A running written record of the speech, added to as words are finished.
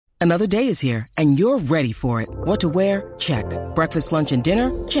Another day is here, and you're ready for it. What to wear? Check. Breakfast, lunch, and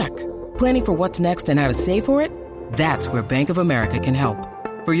dinner? Check. Planning for what's next and how to save for it? That's where Bank of America can help.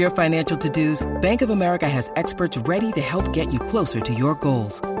 For your financial to-dos, Bank of America has experts ready to help get you closer to your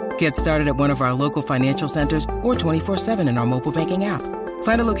goals. Get started at one of our local financial centers or 24/7 in our mobile banking app.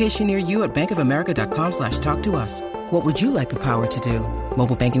 Find a location near you at bankofamerica.com/talktous. What would you like the power to do?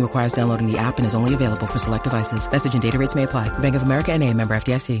 Mobile banking requires downloading the app and is only available for select devices. Message and data rates may apply. Bank of America N.A., member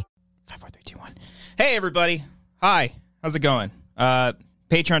FDIC. 5, 4, 3, 2, 1. Hey, everybody. Hi. How's it going?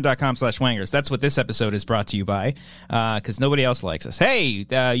 Patreon.com/Wangers. That's what this episode is brought to you by, because nobody else likes us. Hey, you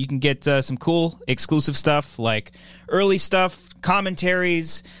can get some cool exclusive stuff, like early stuff,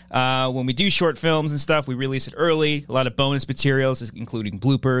 commentaries. When we do short films and stuff, we release it early. A lot of bonus materials, including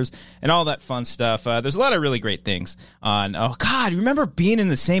bloopers and all that fun stuff. There's a lot of really great things on. Oh, God, remember being in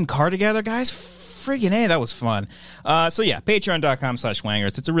the same car together, guys? Friggin' A, that was fun. So, yeah,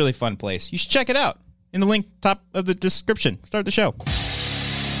 Patreon.com/Wangers. It's a really fun place. You should check it out in the link top of the description. Start the show.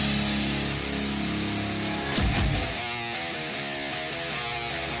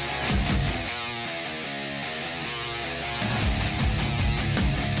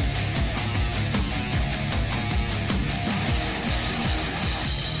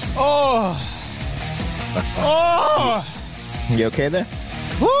 You okay there?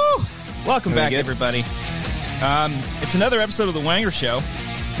 Woo! Welcome back, everybody. It's another episode of The Wanger Show.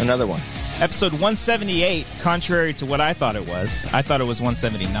 Another one. Episode 178, contrary to what I thought it was. I thought it was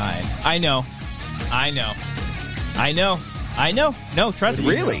 179. I know. No, trust me.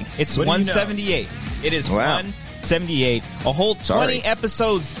 Really? It's 178. It is 178. A whole 20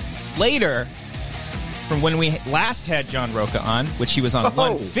 episodes later from when we last had John Rocha on, which he was on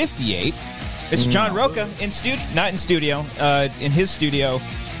 158. It's John Rocha in studio, not in studio, in his studio,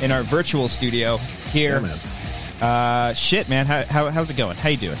 in our virtual studio here. Yeah, man. Man, how's it going? How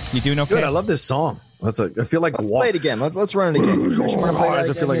you doing? You doing okay? Good. I love this song. I feel like let's play it again. Let's run it again. I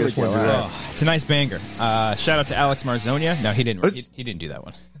feel like I just want to do that. It's a nice banger. Shout out to Alex Marzonia. No, he didn't. He didn't do that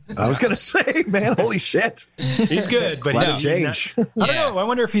one. I was gonna say, man, holy shit, he's good, but let it change. I don't know. I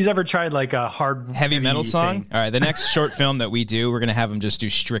wonder if he's ever tried like a hard heavy metal song. thing. All right, the next short film that we do, we're gonna have him just do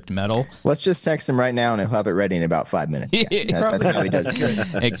strict metal. Let's just text him right now, and he'll have it ready in about 5 minutes. That's how he does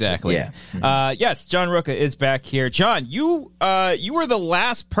it. Exactly. Yeah. Yes, John Rocha is back here. John, you were the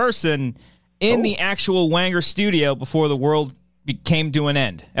last person in the actual Wanger studio before the world came to an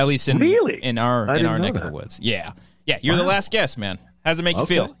end. At least in our neck of the woods. Yeah. You're the last guest, man. How's it make you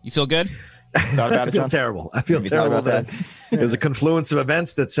feel? You feel good? Thought about it, John? Terrible. I feel terrible that it was a confluence of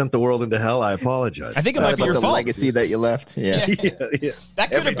events that sent the world into hell. I apologize. I think it might be your fault. The legacy that you left. Yeah. That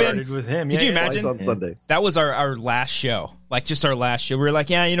could have been with him. Could you imagine? On Sundays. That was our last show. Like, just our last show. We were like,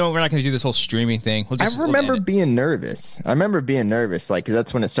 we're not going to do this whole streaming thing. I remember being nervous. Like, because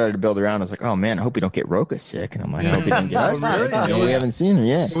that's when it started to build around. I was like, oh, man, I hope we don't get Rocha sick. And I'm like, I hope he don't get us sick. We haven't seen him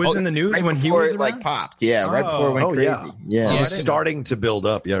yet. It was in the news right when he was like popped. Yeah, right before it went crazy. Yeah. It was starting to build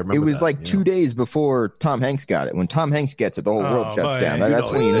up. Yeah, I remember it was that, like 2 days before Tom Hanks got it. When Tom Hanks gets it, the whole world shuts down.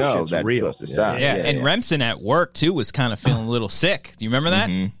 That's when you know that's supposed to stop. Yeah, and Remsen at work, too, was kind of feeling a little sick. Do you remember that?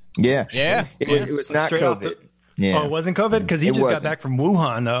 Yeah. Yeah. It was not COVID. Oh, it wasn't COVID? Because he just got back from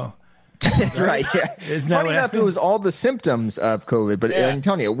Wuhan, though. That's right. Yeah. Funny enough, it was all the symptoms of COVID, but I'm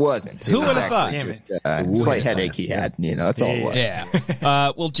telling you, it wasn't. Who would have thought? Just slight headache he had. That's all it was. Yeah.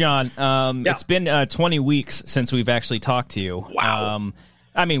 Well, John, it's been 20 weeks since we've actually talked to you. Wow.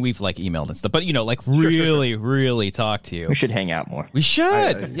 I mean, we've emailed and stuff, but really talk to you. We should hang out more. We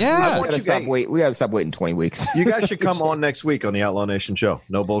should. Yeah. We gotta stop waiting 20 weeks. You guys should come on next week on the Outlaw Nation show.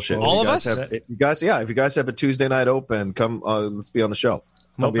 No bullshit. All of us? If you guys have a Tuesday night open, come. Let's be on the show.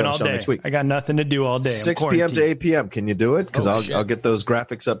 I'm open all day. Next week. I got nothing to do all day. 6 p.m. to 8 p.m. Can you do it? Because I'll get those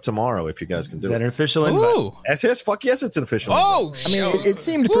graphics up tomorrow if you guys can do it. Is that an official invite? Yes, fuck yes, it's an official invite. I mean, it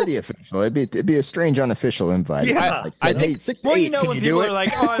seemed pretty official. It'd be a strange unofficial invite. Yeah. I think 6 to 8. When people are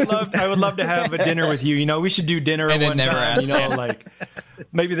like, I would love to have a dinner with you. We should do dinner and one never time.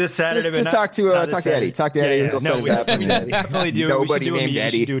 Maybe this Saturday. Just talk to Eddie. Talk to Eddie. We definitely do. Nobody named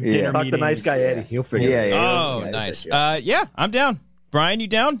Eddie. Talk to nice guy Eddie. He'll figure it out. Oh, nice. Yeah, I'm down. Brian, you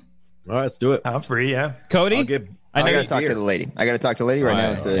down? All right, let's do it. I'm free, yeah. Cody? I got to talk to the lady. right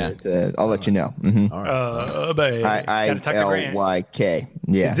now. I'll let you know. Mm-hmm. All right. ILYK.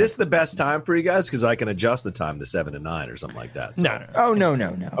 Yeah. Is this the best time for you guys? Because I can adjust the time to 7 to 9 or something like that. So. No. Oh, no.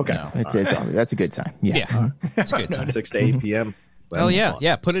 Okay. No. That's a good time. Yeah. It's a good time. 6 to 8 p.m. Well,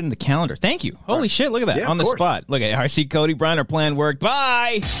 yeah. Put it in the calendar. Thank you. Holy shit. Look at that. Yeah, on the spot. Look at RC, Cody, Brian, our plan worked.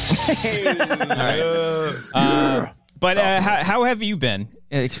 Bye. All right. But how have you been?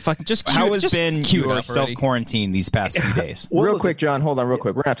 Just How has just been cue it your up already. self-quarantine these past few days? Real quick, John, hold on real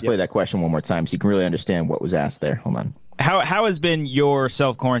quick. We're going to have to play that question one more time so you can really understand what was asked there. Hold on. How has been your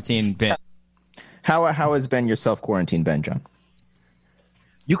self-quarantine been? How has been your self-quarantine been, John?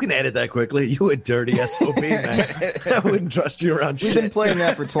 You can edit that quickly. You a dirty SOB, man. I wouldn't trust you around We've shit. been playing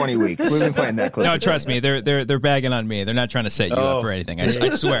that for 20 weeks. We've been playing that clip. No, trust me, they're bagging on me. They're not trying to set you up for anything. I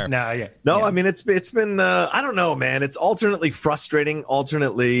swear. No, I mean it's been I don't know, man. It's alternately frustrating,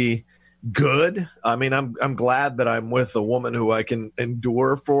 alternately good. I mean, I'm glad that I'm with a woman who I can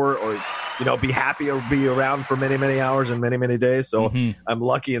endure for, or be happy or be around for many, many hours and many, many days. So I'm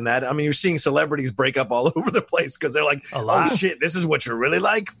lucky in that. I mean, you're seeing celebrities break up all over the place because they're like, oh shit, this is what you're really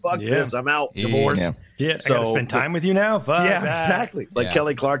like. Fuck this, I'm out. Divorce. Yeah, So, I gotta spend time with you now. Fuck yeah, that. exactly. Like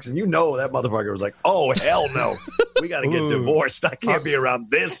Kelly Clarkson, that motherfucker was like, "Oh hell no, we got to get divorced. I can't be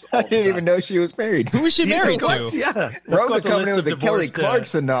around this." I didn't even know she was married. Who was she married What? to? Yeah, Rocha coming in with the of Kelly divorced,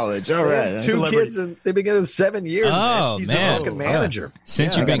 Clarkson knowledge. All right. two kids, and they've been together 7 years. Oh, man. He's man. a fucking manager.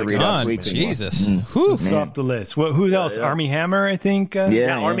 Since Yeah, you've I been gotta read up gone, this week anymore. Jesus. Mm. Let's go off the list. Who else? Army Hammer, I think.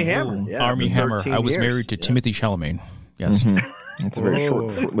 Yeah, Army Hammer. Yeah, Army for Hammer. 13 I was years. married to Timothy Chalamet. Yes. It's a very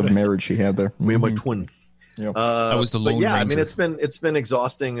short-lived marriage she had there. Me and my twin. I was the Lone But yeah, I Ranger. mean, it's been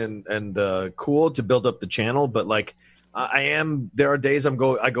exhausting and cool to build up the channel, but like there are days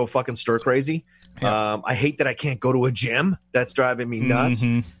I go fucking stir crazy. I hate that I can't go to a gym. That's driving me nuts.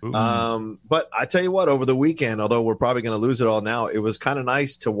 But I tell you what, over the weekend, although we're probably going to lose it all now, it was kind of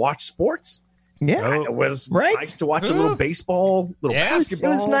nice to watch sports. Yeah. It was Right? nice to watch a little baseball, little Yeah, It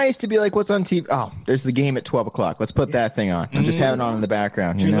basketball. was nice to be like, what's on TV? Oh, there's the game at 12 o'clock. Let's put that thing on. Just have it on in the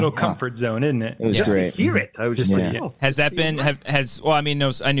background. Your You know? little comfort zone, isn't it? It was Just great. to hear it. I was just like, Yeah. oh, Has that this been feels nice. well? I mean,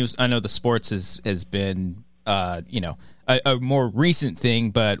 I know the sports has been a more recent thing,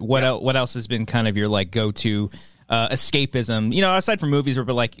 but what else has been kind of your like go to escapism? Aside from movies, or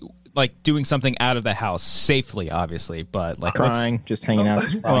but like doing something out of the house safely, obviously, but like Crying, just hanging out.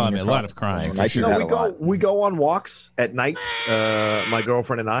 Just Oh, I crying mean, in a your lot of crying. I do that a lot. we go on walks at nights. My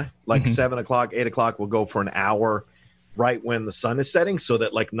girlfriend and I, like 7 o'clock, 8 o'clock, we'll go for an hour right when the sun is setting, so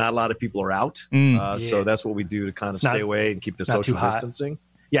that like not a lot of people are out. So that's what we do to kind of stay away and keep the not social too hot. distancing.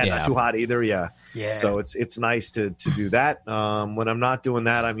 Yeah, Yeah. not too hot either. Yeah. Yeah. So it's nice to do that. When I'm not doing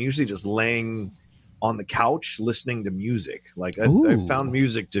that, I'm usually just laying on the couch listening to music. Like I found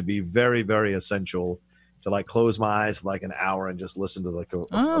music to be very, very essential to like close my eyes for like an hour and just listen to like a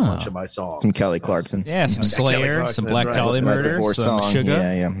bunch of my songs. Some Kelly Clarkson. Yeah, some Kelly Slayer, Clarkson, some Black that's Dahlia right. That Murder, divorce some song. Sugar.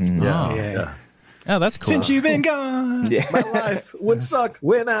 Yeah. Mm. Yeah. Oh, that's cool. Since you've been gone. Yeah. My life would suck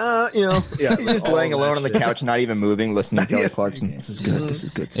without Yeah, You're just all laying of alone that on the shit. couch, not even moving, listening to Kelly Clarkson. This is good. This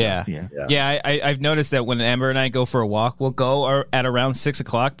is good stuff. Yeah. Yeah. I've noticed that when Amber and I go for a walk, we'll go at around 6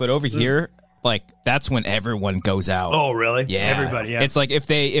 o'clock. But over here, like that's when everyone goes out. Oh, really? Yeah, Everybody, yeah. It's like if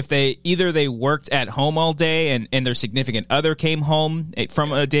they either they worked at home all day and their significant other came home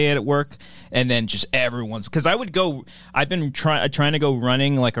from a day at work, and then just everyone's because I've been trying to go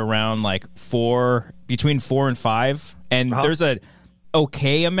running like around like between 4 and 5, and there's a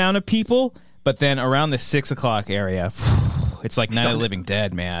okay amount of people, but then around the 6 o'clock area, it's like Night of the Living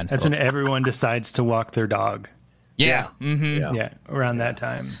Dead, man. That's when everyone decides to walk their dog. Yeah. Mm-hmm. Yeah, around that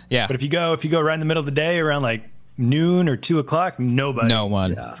time. Yeah. But if you go right in the middle of the day, around like noon or 2 o'clock, nobody. No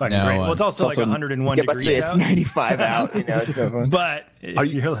one. Fucking No great. one. Well, it's also like 101 Yeah, but degrees say it's out. 95 out. It's so fun. But Are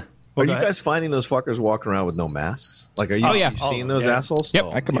if you- you're, Are go you ahead. guys finding those fuckers walking around with no masks? Like, are you, Oh, yeah. you seeing those assholes? Yep.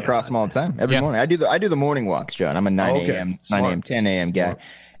 Oh, I come across them all the time. Every Yeah. morning. I do the morning walks, John. I'm a 9 okay. a.m., 9 Smart. a.m., 10 a.m. guy.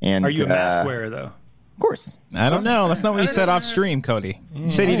 And Are you a mask wearer though? Of course. I don't know. That's not what you said off stream, Cody. You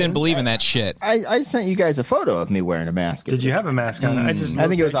said you didn't believe in that shit. I sent you guys a photo of me wearing a mask. Did you have a mask on? I just I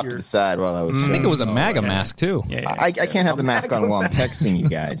think it was looked off at to your- the side while I was. I think it was a Oh, MAGA okay. mask too. Yeah, I can't have the mask on while I'm texting you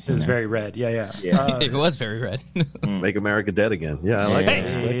guys. it was very red. Yeah. Yeah. It was very red. Make America dead again. Yeah, I like Yeah.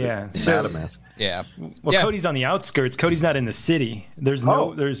 it. Yeah. Not a mask. Yeah. Well, Yeah. Cody's on the outskirts. Cody's not in the city. There's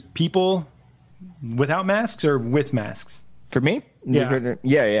Oh. there's people without masks or with masks. For me?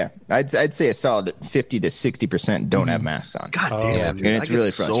 Yeah. I'd say a solid 50 to 60% don't have masks on. God damn it, dude. And it's I get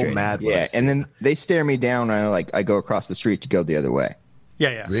really so frustrating. mad. when I Yeah, see and then they stare me down, and I go across the street to go the other way.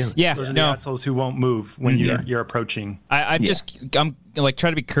 Yeah. Really? Yeah. Those are the No. assholes who won't move when you're approaching. I'm like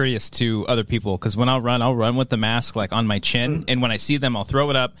trying to be courteous to other people because when I'll run with the mask like on my chin, and when I see them, I'll throw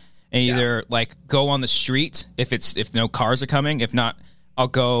it up and either like go on the street if no cars are coming. If not, I'll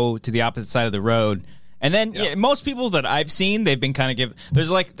go to the opposite side of the road. And then most people that I've seen, they've been kind of there was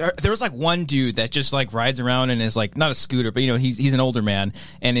like one dude that just like rides around and is like not a scooter, but he's an older man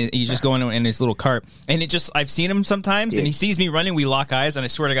and he's just going in his little cart. And I've seen him sometimes and he sees me running, we lock eyes, and I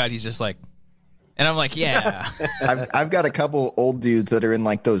swear to God, he's just like, And I'm like, yeah. I've got a couple old dudes that are in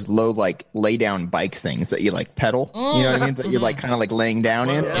like those low like lay down bike things that you like pedal. You know what I mean? That you're like kind of like laying down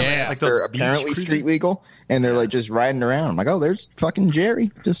in. Yeah. Like They're those beach apparently cruises? street legal, and they're like just riding around. I'm like, oh, there's fucking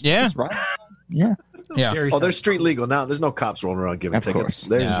Jerry. Just riding. Yeah. Yeah. Very Oh, they're simple. street legal now. There's no cops rolling around giving Of tickets. course.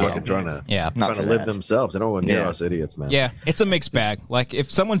 They're just Yeah. fucking trying to Yeah. Not trying to for live that. themselves. They don't want near Yeah. us idiots, man. Yeah, it's a mixed bag. Like,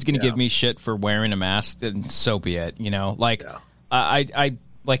 if someone's going to Yeah. give me shit for wearing a mask, then so be it. You know, like, Yeah. I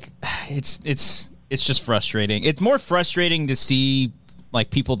like, it's just frustrating. It's more frustrating to see like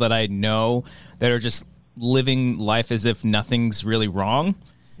people that I know that are just living life as if nothing's really wrong.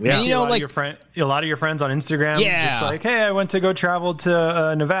 Yeah. And, You you know, know, like, a lot of your friends on Instagram, Yeah. just like, hey, I went to go travel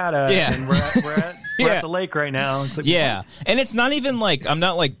to Nevada, Yeah. and we're at Yeah. the lake right now. It's like, yeah, and it's not even like I'm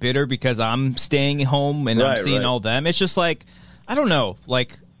not like bitter because I'm staying home and I'm Right, seeing right. all them. It's just like, I don't know,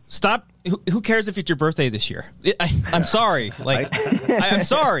 like, stop. Who cares if it's your birthday this year? I'm sorry. Like, I'm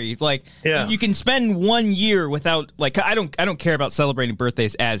sorry. Like, Yeah. you can spend 1 year without, like, I don't care about celebrating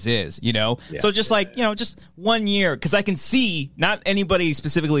birthdays as is, you know? Yeah. So just like, you know, just 1 year. Because I can see, not anybody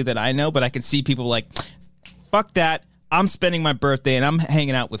specifically that I know, but I can see people like, fuck that. I'm spending my birthday and I'm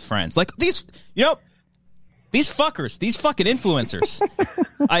hanging out with friends. Like, these, you know, these fuckers, these fucking influencers.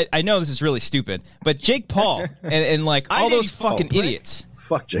 I know this is really stupid, but Jake Paul and like all those fucking idiots.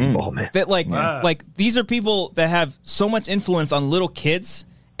 Fuck Jake Paul, man. That like these are people that have so much influence on little kids,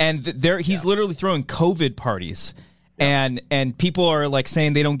 and he's literally throwing COVID parties, and people are like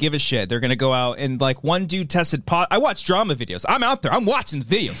saying they don't give a shit. They're gonna go out and like one dude tested pot. I watch drama videos. I'm out there. I'm watching the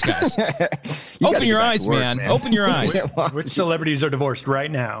videos, guys. Open your eyes, man. Open your eyes. which celebrities are divorced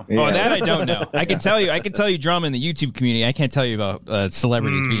right now? Oh, that I don't know. I can tell you drama in the YouTube community. I can't tell you about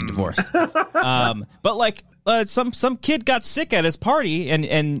celebrities being divorced. But like some kid got sick at his party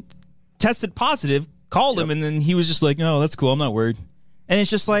and tested positive, called him, and then he was just like, "No, that's cool. I'm not worried." And it's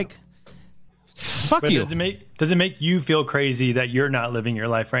just like, fuck But you. does it make you feel crazy that you're not living your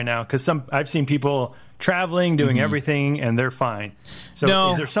life right now? Because I've seen people traveling, doing everything, and they're fine. So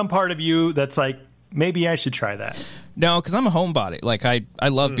No. is there some part of you that's like, maybe I should try that? No, because I'm a homebody. Like I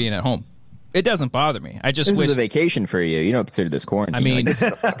love being at home. It doesn't bother me. I just This wish. is a vacation for you. You don't consider this quarantine. I mean- like, this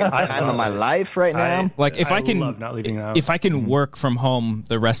is the fucking time of my life right now. Like if I can love not leaving the house. if I can work from home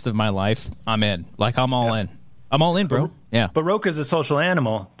the rest of my life, I'm in. Like I'm all in. I'm all in, bro. Yeah. But Rocha's a social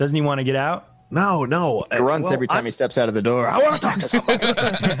animal. Doesn't he want to get out? No. He runs every time he steps out of the door. I want to talk to somebody.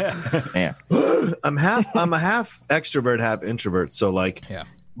 Yeah. I'm a half extrovert, half introvert. So like, Yeah.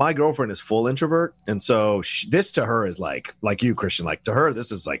 my girlfriend is full introvert, and so this to her is like you, Christian. Like to her,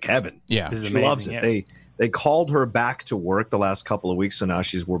 this is like heaven. Yeah. This is She amazing, loves it. yeah. They called her back to work the last couple of weeks, so now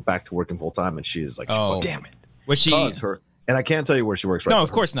she's back to working full time, and she's like, Oh, Damn it. Was she? her. And I can't tell you where she works right No, now.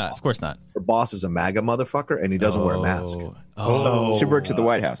 of course not. Of course not. Her boss is a MAGA motherfucker, and he doesn't wear a mask. Oh. She works at the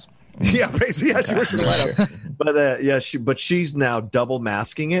White House. Yeah, basically, yeah, she works in the White House. But she's now double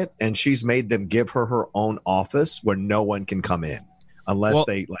masking it, and she's made them give her own office where no one can come in unless Well,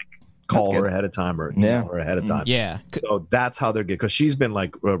 they like call that's her good. ahead of time or email her ahead of time. Yeah. So that's how they're good, because she's been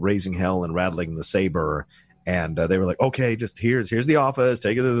like raising hell and rattling the saber, and they were like, okay, just here's the office,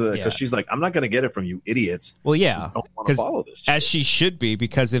 take it to the, because she's like, I'm not going to get it from you idiots. Well, yeah. Don't want to 'Cause follow this. as she should be,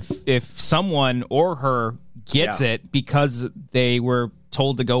 because if someone or her gets Yeah. it because they were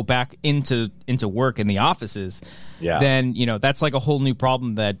told to go back into work in the offices, Yeah. then that's like a whole new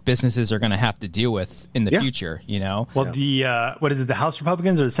problem that businesses are going to have to deal with in the future. Well, the what is it? The House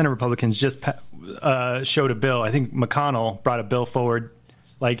Republicans or the Senate Republicans just showed a bill. I think McConnell brought a bill forward,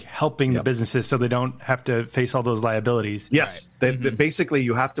 like helping the businesses so they don't have to face all those liabilities. Yes, they basically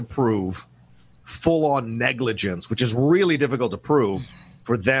you have to prove full-on negligence, which is really difficult to prove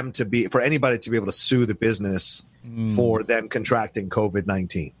for anybody to be able to sue the business for them contracting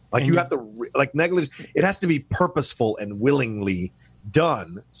COVID-19. Like you have to negligence. It has to be purposeful and willingly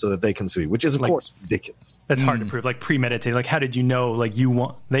done so that they can sue, which is of course ridiculous. That's hard to prove. Like premeditated. Like how did you know? Like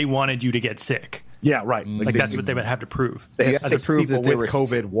they wanted you to get sick. Yeah, right. Like that's what they would have to prove. They You had have to 6 prove people that they with were-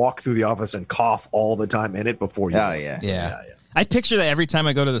 COVID walk through the office and cough all the time in it before you. Oh, yeah. Yeah. I picture that every time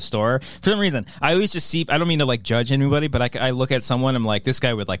I go to the store. For some reason, I always just see. I don't mean to like judge anybody, but I look at someone. I'm like, this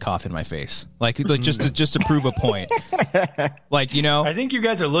guy would like cough in my face, like just to prove a point. Like I think you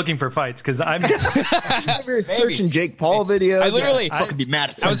guys are looking for fights because I'm. Ever searching Jake Paul videos? I literally- I fucking be mad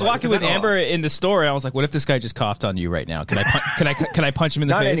at I was somebody. walking with Amber in the store, and I was like, "What if this guy just coughed on you right now? Can I punch him in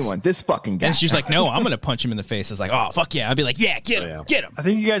the Not face?" anyone. This fucking guy. And she's like, "No, I'm gonna punch him in the face." I was like, "Oh fuck yeah!" I'd be like, "Yeah, get him, get him." I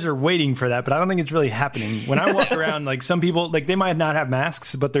think you guys are waiting for that, but I don't think it's really happening. When I walk around, like some people, like they might not have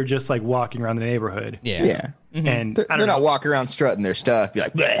masks, but they're just like walking around the neighborhood. Yeah. And They're not walking around strutting their stuff. Be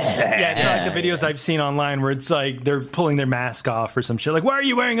like, yeah, they're like the videos I've seen online where it's like they're pulling their mask off or some shit. Like, why are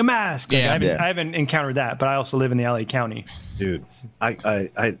you wearing a mask? Like, I haven't encountered that, but I also live in the LA County. Dude,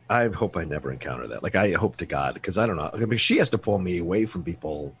 I hope I never encounter that. Like, I hope to God, because I don't know. I mean, she has to pull me away from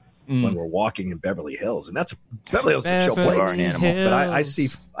people when we're walking in Beverly Hills, and that's Beverly Hills is a chill place. But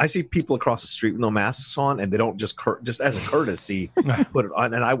I see people across the street with no masks on, and they don't just as a courtesy put it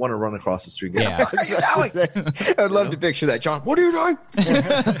on. And I want to run across the street. Yeah. What are you doing? I'd love to picture that, John. What are you doing?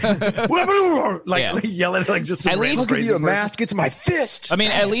 Like yelling, like just at least give you a mask. It's my fist. I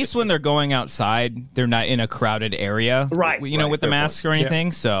mean, at least when they're going outside, they're not in a crowded area, right? You know, with the masks or anything.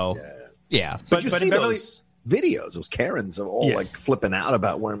 Yeah. So, yeah. But you see those videos, those Karens are all like flipping out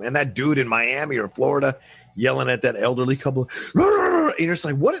about wearing, and that dude in Miami or Florida yelling at that elderly couple, and you're just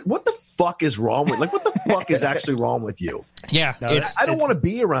like, what the fuck is wrong with, like, what the fuck is actually wrong with you? Yeah, I don't want to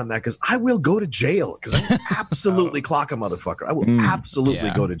be around that, because I will go to jail, because I will absolutely clock a motherfucker. I will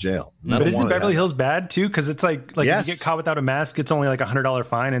absolutely go to jail. But isn't Beverly Hills bad too? Because it's like if you get caught without a mask, it's only like $100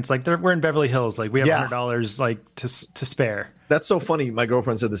 fine. It's like we're in Beverly Hills, like we have $100 like to spare. That's so funny. My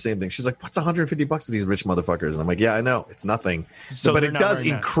girlfriend said the same thing. She's like, what's $150 to these rich motherfuckers? And I'm like, yeah, I know. It's nothing. So, but it does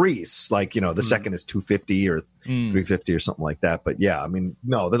increase. Like, you know, the second is $250 or $350 or something like that. But yeah, I mean,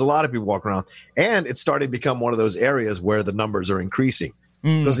 no, there's a lot of people walking around. And it's starting to become one of those areas where the numbers are increasing.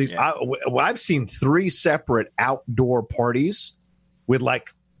 Because I've seen 3 separate outdoor parties with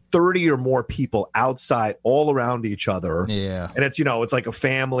like 30 or more people outside all around each other. Yeah. And it's, you know, it's like a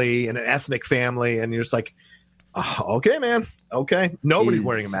family and an ethnic family. And you're just like, oh, okay, man. Okay. Nobody's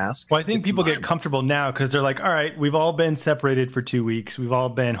wearing a mask. Well, I think people get comfortable now because they're like, all right, we've all been separated for 2 weeks. We've all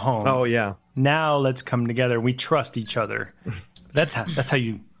been home. Oh, yeah. Now let's come together. We trust each other. That's how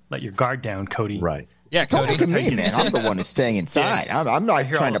you let your guard down, Cody. Right. Yeah, Don't Cody. look at me, man. I'm the one who's staying inside. I'm not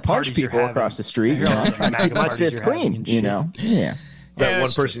trying to punch people across the street. You know, I'm trying to keep my fist clean, you know? Yeah. That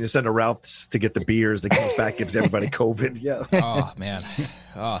one person you send to Ralph's to get the beers that comes back, gives everybody COVID. Yeah. Oh, man.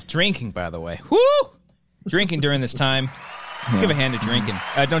 Oh, drinking, by the way. Woo! Drinking during this time. Let's give a hand to drinking.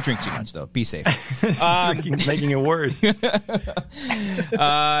 Don't drink too much, though. Be safe. Drinking's making it worse.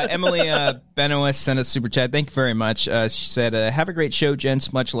 Emily Benoist sent us a super chat. Thank you very much. She said, have a great show,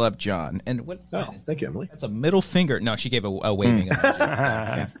 gents. Much love, John. And what? Thank you, Emily. That's a middle finger. No, she gave a waving emoji.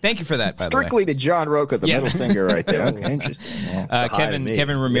 Yeah. Thank you for that, by the way. Strictly to John Rocha, the middle finger right there. Okay, interesting. Yeah.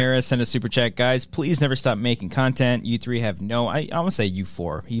 Kevin Ramirez sent a super chat. Guys, please never stop making content. You three have I want to say you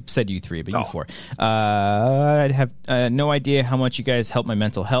four. He said you three, but you four. I'd have no idea how much you guys help my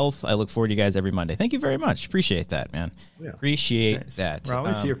mental health. I look forward to you guys every Monday. Thank you very much. Appreciate that, man. Yeah. Appreciate that. We're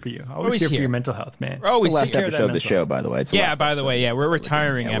always here for you. Always here for your mental health, man. We're always the last episode of the show, by the way. By the way, we're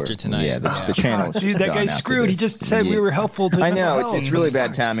retiring after tonight. Yeah, the channel. Dude, that guy's screwed. He just said we were helpful to. I know it's really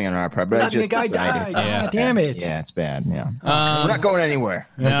bad timing on our part, but I just guy died. Yeah, damn it. Yeah, it's bad. Yeah, we're not going anywhere.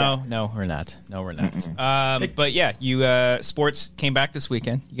 No, we're not. No, we're not. But yeah, you sports came back this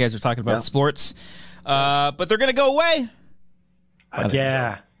weekend. You guys are talking about sports, but they're gonna go away. Are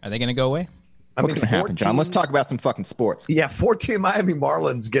they going to go away? What's going to happen, John? Let's talk about some fucking sports. Yeah, 14 Miami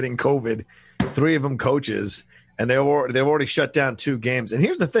Marlins getting COVID, 3 of them coaches, and they've already shut down 2 games. And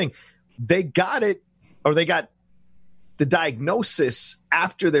here's the thing. They got the diagnosis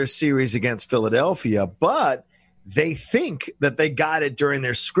after their series against Philadelphia, but they think that they got it during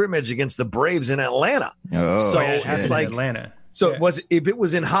their scrimmage against the Braves in Atlanta. So it's like Atlanta. So if it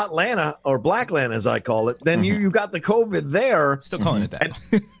was in Hotlanta or Blacklanta, as I call it, then you got the COVID there. Still calling it that.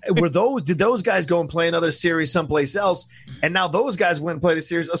 And did those guys go and play another series someplace else? And now those guys went and played a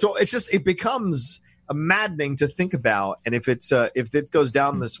series. So it becomes maddening to think about. And if it goes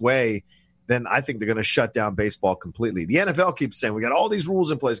down this way, then I think they're going to shut down baseball completely. The NFL keeps saying we got all these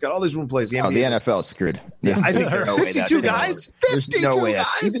rules in place, The NFL is screwed. I think there are 52 guys. 52 guys.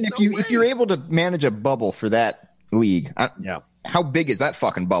 Even if you're able to manage a bubble for that league, how big is that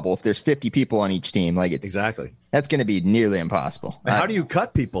fucking bubble if there's 50 people on each team? Like exactly, that's going to be nearly impossible. And how do you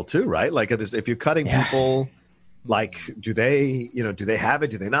cut people too, right? Like if you're cutting people, like do they have it,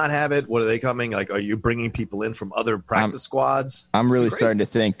 do they not have it, what are they coming, like are you bringing people in from other practice squads? I'm really starting to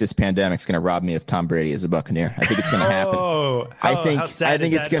think this pandemic's going to rob me of Tom Brady as a Buccaneer. I think it's going to happen. I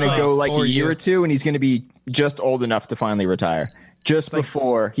think it's going to go like a year or two and he's going to be just old enough to finally retire. just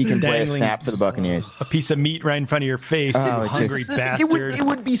before he can play a snap for the Buccaneers. A piece of meat right in front of your face, you hungry bastard. It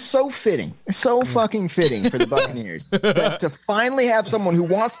would be so fitting, so fucking fitting for the Buccaneers to finally have someone who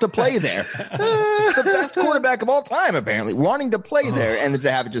wants to play there. The best quarterback of all time, apparently, wanting to play there, and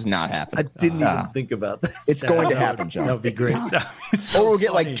to have it just not happen. I didn't even think about that. It's going to happen, John. That would be great. Or we'll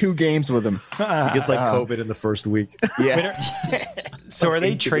get like 2 games with him. He gets like COVID in the first week. Yeah. So are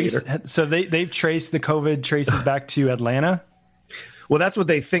they traced? So they've traced the COVID traces back to Atlanta? Well, that's what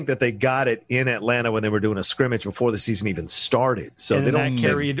they think, that they got it in Atlanta when they were doing a scrimmage before the season even started. So and they don't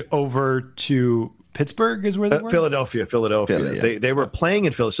carried over to Pittsburgh is where they were? Philadelphia. They were playing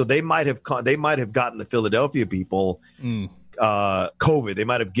in Philly, so they might have gotten the Philadelphia people COVID. They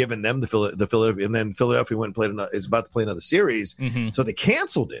might have given them the Philadelphia, and then Philadelphia went and is about to play another series. So they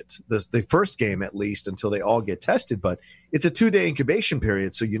canceled it, the first game at least, until they all get tested. But it's a 2-day incubation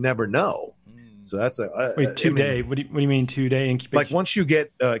period, so you never know. So that's wait, 2 day. What do you mean 2-day incubation? Like once you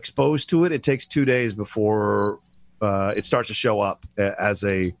get exposed to it, it takes 2 days before it starts to show up as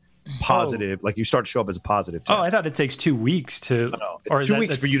a positive. Like you start to show up as a positive test. Oh, I thought it takes 2 weeks to, or 2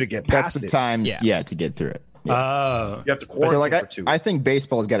 weeks for you to get past that's the time. Yeah, to get through it. Yeah. You have to quarantine for 2 weeks. I think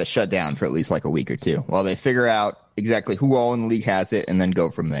baseball's got to shut down for at least like a week or two while they figure out exactly who all in the league has it, and then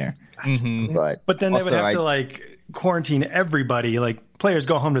go from there. But then they would have to like quarantine everybody. Like players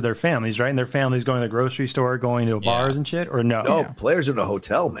go home to their families, right? And their families going to the grocery store, going to bars and shit, or no? No, players are in a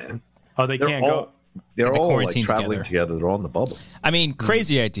hotel, man. Oh, they can't go. They're all like traveling together. They're all in the bubble. I mean,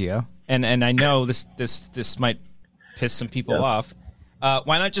 crazy idea, and I know this might piss some people off.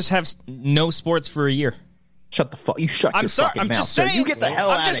 Why not just have no sports for a year? Shut the fuck. You shut your fucking mouth. Just saying. You get the hell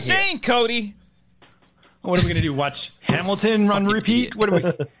out of here. I'm just saying, Cody. What are we gonna do? Watch Hamilton on repeat? What are we?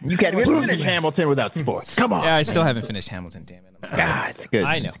 You can't even finish Hamilton without sports. Come on. Yeah, I still haven't finished Hamilton. Damn it. God, it's good.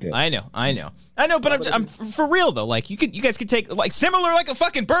 I know. It's good. I know. But I'm for real though. Like you guys could take like similar like a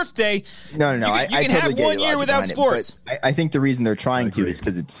fucking birthday. No. You can totally have 1 year without sports. I think the reason they're trying to is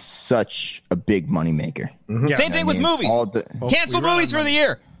because it's such a big moneymaker. Yeah, Same thing with movies. Cancel movies for the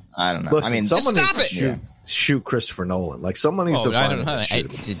year. I don't know. Listen, I mean, someone just stop needs to shoot Christopher Nolan. Like someone needs to find him and shoot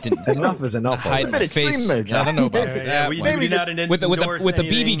him. Enough is enough. I don't know about that. Maybe just with a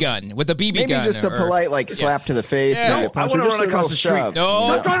BB gun. With a BB gun. Maybe just a polite slap to the face. Yeah. Maybe a punch, I want or to run across the street. No.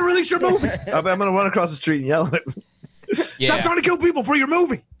 Stop trying to release your movie. I'm going to run across the street and yell at him. Stop trying to kill people for your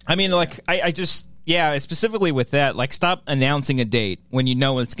movie. I mean, like, I just, specifically with that, like, stop announcing a date when you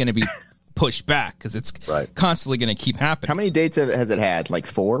know it's going to be pushed back because it's constantly going to keep happening. How many dates has it had? Like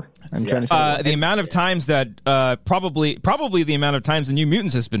 4? I'm trying to the amount of times that probably the amount of times the New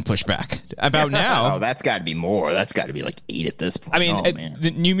Mutants has been pushed back. About now. Oh, that's got to be more. That's got to be like 8 at this point. I mean,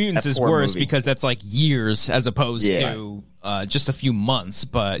 the New Mutants is worse because that's like years as opposed to just a few months.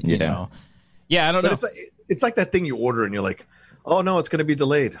 But you know, I don't know. It's like that thing you order and you're like, oh no, it's going to be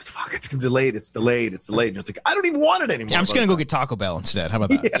delayed. Fuck, it's delayed. It's delayed. It's delayed. And it's like, I don't even want it anymore. Yeah, I'm just going to go get Taco Bell instead. How about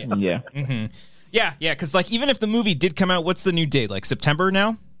that? Yeah. Mm-hmm. Yeah. Because like even if the movie did come out, what's the new date? Like September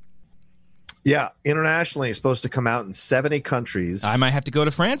now? Yeah, internationally, it's supposed to come out in 70 countries. I might have to go to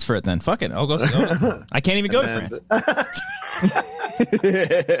France for it then. Fuck it, I'll go. I can't even go to France.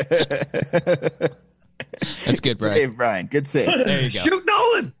 That's good, Brian. Save, Brian. Good save. There you go. Shoot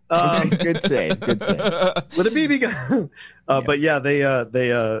Nolan. Good save. Good save. With a BB gun. But yeah, they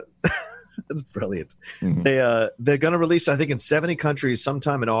that's brilliant. Mm-hmm. They're going to release, I think, in 70 countries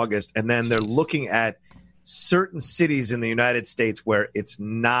sometime in August, and then they're looking at certain cities in the United States where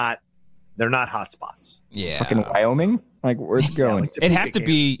they're not hotspots. Yeah. Fucking Wyoming? Like, where's it going? It'd have to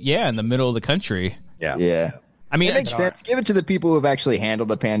be, in the middle of the country. Yeah. I mean, it makes sense. Give it to the people who have actually handled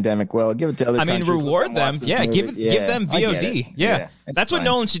the pandemic well. Give it to other countries. Reward them. Yeah, give them VOD. Yeah. That's what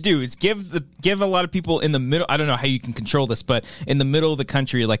Nolan should do is give a lot of people in the middle. I don't know how you can control this, but in the middle of the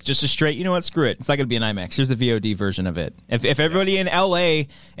country, like just a straight, you know what, screw it. It's not going to be an IMAX. Here's the VOD version of it. If everybody in LA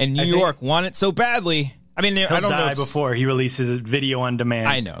and New York want it so badly, I mean, I don't know. Die before he releases a video on demand.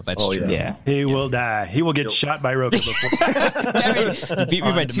 I know that's true. Yeah. He will die. He will get shot by Rocha before. Beat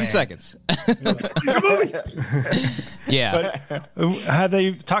me by 2 seconds. Yeah. But have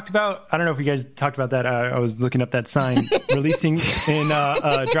they talked about? I don't know if you guys talked about that. I was looking up that sign releasing in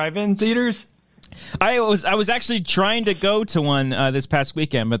drive-in theaters. I was actually trying to go to one this past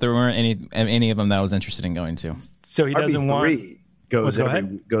weekend, but there weren't any of them that I was interested in going to. So he doesn't want. Goes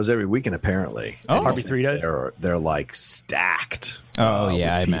every weekend apparently. Oh, RB3 does. They're like stacked. Oh,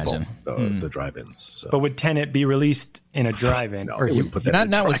 yeah, I with imagine. the drive-ins. So. But would Tenet be released in a drive-in? No, or they you, wouldn't put that in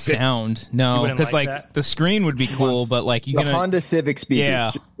Not a with drive-in. sound, no, wouldn't because like like that? the screen would be cool, but like you're The gonna Honda Civic speakers,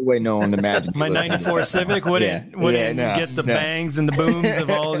 Yeah. just the way no one imagined. my you listening to 94 that. Civic wouldn't no, get the no. bangs and the booms of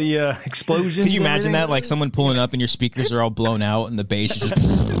all the explosions. Can you and imagine everything? that? Like someone pulling up and your speakers are all blown out and the bass is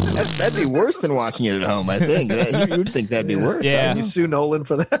just That'd be worse than watching it at home. I think you would think that'd be worse. Yeah. I You know. sue Nolan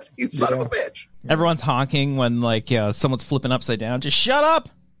for that? You son of a bitch. everyone's honking when like someone's flipping upside down. Just shut up.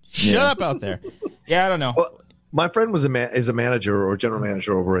 Shut up out there. Yeah, I don't know. Well, my friend is a manager or general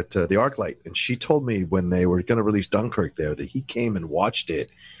manager over at the ArcLight, and she told me when they were going to release Dunkirk there that he came and watched it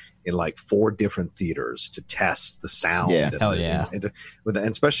in like 4 different theaters to test the sound. Yeah, hell yeah. And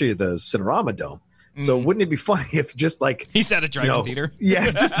especially the Cinerama Dome. So wouldn't it be funny if just like He's at a drive-in theater. Yeah,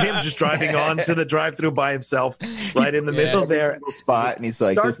 just him just driving on to the drive-through by himself, right in the middle there, Little spot, and he's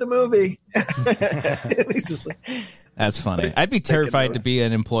like, start the movie. And he's just like, That's funny. I'd be terrified to notes. be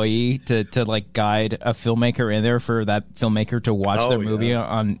an employee to like guide a filmmaker in there for that filmmaker to watch their movie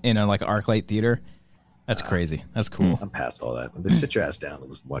in a like ArcLight theater. That's crazy. That's cool. I'm past all that. But sit your ass down and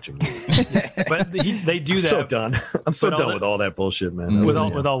listen, watch a movie. But they do I'm that. so done. I'm so But all done the- with all that bullshit, man. With Yeah.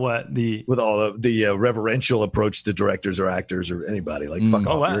 all what the With all the reverential approach to directors or actors or anybody. Like, fuck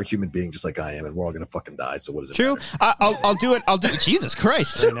off. wow. You're a human being just like I am, and we're all going to fucking die. So what does it True. matter? I'll do it. I'll do it. Jesus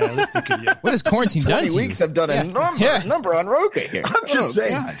Christ. What has quarantine done 20 to weeks you? I've done a number on Rocha here. I'm just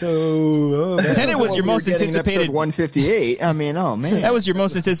saying. God. Tenet was your most anticipated. 158. I mean, oh man. That was your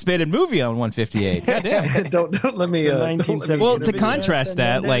most anticipated movie on 158. Goddamn. Don't let me. Don't let me 1970. Well, Get to a big contrast ass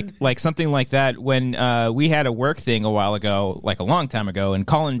that, Hernandez. like something like that, when we had a work thing a while ago, like a long time ago, and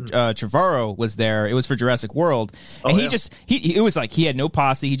Colin Trevorrow was there. It was for Jurassic World, and he yeah. just it was like he had no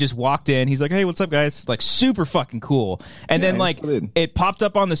posse. He just walked in. He's like, "Hey, what's up, guys?" Like super fucking cool. And then like good. it popped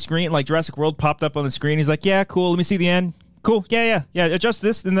up on the screen, like Jurassic World popped up on the screen. He's like, "Yeah, cool. Let me see the end." Cool. Yeah. Adjust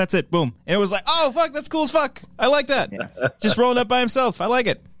this, and that's it. Boom. And it was like, oh fuck, that's cool as fuck. I like that. Just rolling up by himself. I like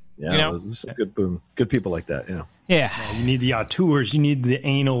it. Yeah, You know? there's some good people like that. Yeah. Yeah. You need the auteurs. You need the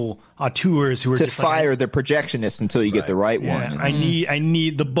anal auteurs who are to just fire like, the projectionist until you get the right yeah, one. I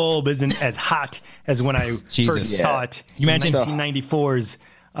need the bulb isn't as hot as when I Jesus. first Yeah. saw it. You imagine- 1994's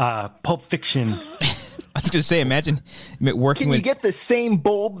Pulp Fiction. I was gonna say, imagine working Can with you get the same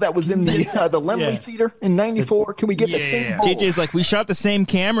bulb that was in the Lemley Yeah. Theater in '94? Can we get the same Yeah. bulb? JJ's like, we shot the same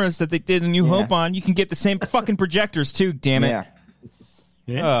cameras that they did in New Hope on. You can get the same fucking projectors too. Damn it.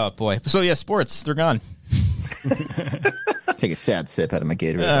 Yeah. Oh boy. So yeah, sports, they're gone. Take a sad sip out of my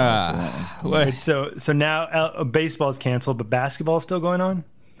Gatorade. Right, so now baseball's canceled, but basketball's still going on.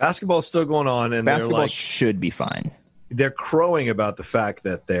 Basketball's still going on, and Basketball they're like should be fine. they're crowing about the fact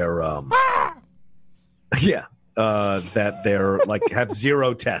that they're that they're like have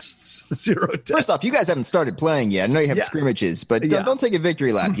zero tests. First off, you guys haven't started playing yet. I know you have Yeah. scrimmages, but Yeah. don't take a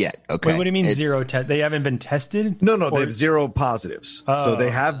victory lap yet. Okay. Wait, what do you mean It's- zero test? They haven't been tested? No, they have zero positives. So Oh. they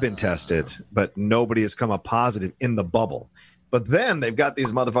have been tested, but nobody has come up positive in the bubble. But then they've got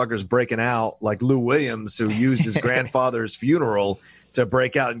these motherfuckers breaking out, like Lou Williams, who used his grandfather's funeral to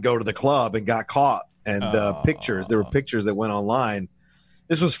break out and go to the club and got caught. And there were pictures that went online.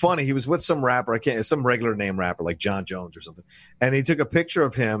 This was funny. He was with some rapper, some regular name rapper like John Jones or something. And he took a picture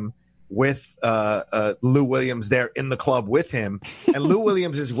of him with Lou Williams there in the club with him. And Lou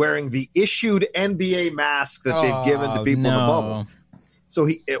Williams is wearing the issued NBA mask that they've given to people in the bubble. So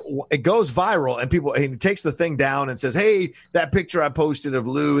it goes viral, and he takes the thing down and says, "Hey, that picture I posted of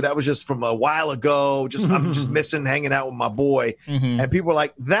Lou, that was just from a while ago. I'm just missing hanging out with my boy." And people are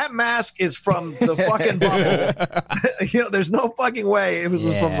like, "That mask is from the fucking bubble." There's no fucking way it was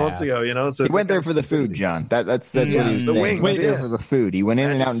from months ago. So He went there for the food, John. That's what he was the saying. wings, He went there yeah. for the food. He went in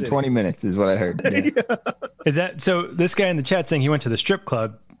and out in Magic 20 minutes, is what I heard. Yeah. Is that so? This guy in the chat saying he went to the strip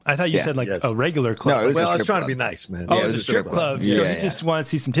club. I thought you Yeah. said like Yes. a regular club. No, it was Well, a I was strip trying to club. be nice, man. Oh, Yeah, it was a strip club. Yeah, So yeah. he just wanted to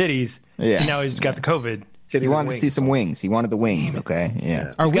see some titties. Yeah. And now he's got the COVID. Titties He and wanted to see wings. some wings. He wanted the wings, okay?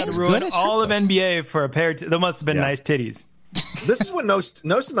 Yeah. Are He's got to wings ruin good at strip all of clubs? NBA for a pair. There must have been Yeah. nice titties. This is when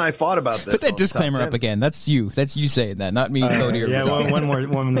Nost and I fought about this. Put that on disclaimer Top up 10. again. That's you saying that, not me, Cody. Or Yeah,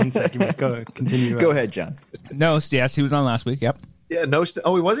 one second. Go continue. Go ahead, John. No, yes, he was on last week. Yep. Yeah, Nost.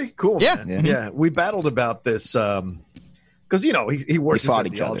 Oh, was he? Cool. Yeah. man. Yeah. We battled about this because he worships fought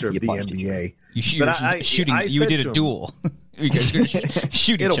at the each other. altar of You the punched each NBA. You But shooting. I You said did to a him- duel. You guys are gonna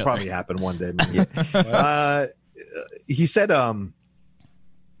shoot each It'll other. probably happen one day. Man. He said,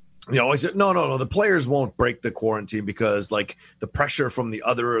 You know, I said, no. The players won't break the quarantine because, like, the pressure from the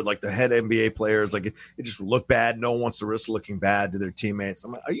other, like, the head NBA players, like, it just look bad. No one wants to risk looking bad to their teammates.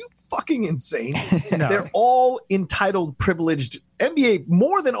 I'm like, are you fucking insane? No. They're all entitled, privileged. NBA,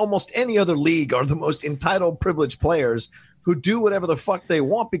 more than almost any other league, are the most entitled, privileged players who do whatever the fuck they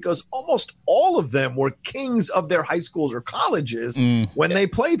want because almost all of them were kings of their high schools or colleges when they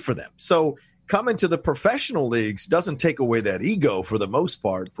played for them. So coming to the professional leagues doesn't take away that ego for the most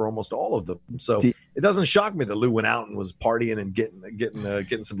part for almost all of them. So it doesn't shock me that Lou went out and was partying and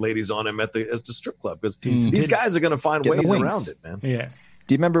getting some ladies on him at the strip club because these guys are going to find ways around it, man. Yeah.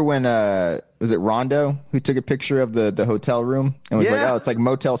 Do you remember when was it Rondo who took a picture of the hotel room and was like, oh, it's like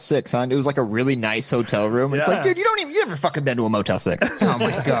Motel 6, huh? It was like a really nice hotel room. It's like, dude, you never fucking been to a Motel 6. Oh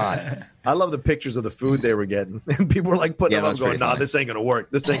my God. I love the pictures of the food they were getting. And people were like putting them up going, nah, this ain't gonna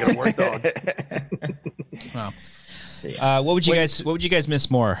work. This ain't gonna work, dog. Wow. What would you guys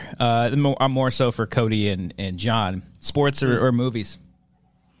miss more? More so for Cody and John. Sports or movies?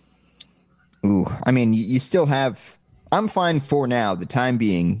 Ooh, I mean, you still have. I'm fine for now, the time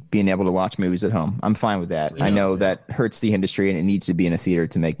being able to watch movies at home. I'm fine with that. Yeah, I know that hurts the industry and it needs to be in a theater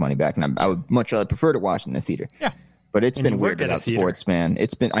to make money back. And I would much rather prefer to watch it in a theater. Yeah. But it's been weird without sports, man.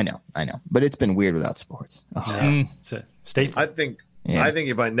 It's been, I know. But it's been weird without sports. Oh. It's a statement. I think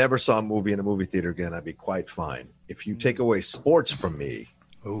if I never saw a movie in a movie theater again, I'd be quite fine. If you take away sports from me,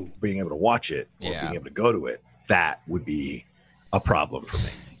 being able to watch it or being able to go to it, that would be a problem for me.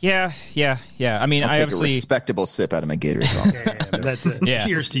 Yeah. I mean, I take a respectable sip out of my Gatorade. That's it. Yeah.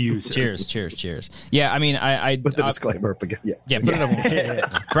 Cheers to you, sir. Cheers. Yeah, I mean, I put the disclaimer up again. Yeah. Put it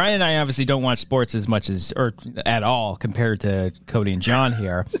up. Brian and I obviously don't watch sports as much as or at all compared to Cody and John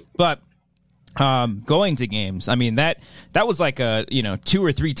here, but going to games, I mean that was like a 2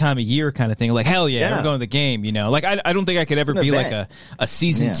 or 3 time a year kind of thing. Like hell yeah, we're going to the game. Like I don't think I could ever be like a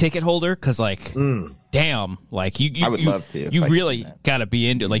season ticket holder because like. Damn, like you I would love to. You really got to be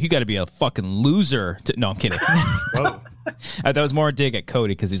into it. Like you got to be a fucking loser. No, I'm kidding. That was more a dig at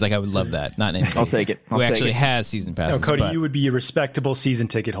Cody because he's like, I would love that. Not name. I'll take it. Who actually has season passes? No, Cody, you would be a respectable season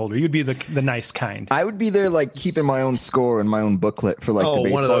ticket holder. You'd be the nice kind. I would be there, like keeping my own score and my own booklet for like the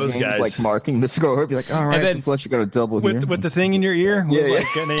baseball one of those games, guys, like marking the score. I'd be like, all right, then Fletcher got a double here with the thing in your ear. Like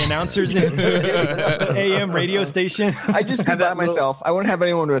the announcers in AM radio station. I just be by myself. I wouldn't have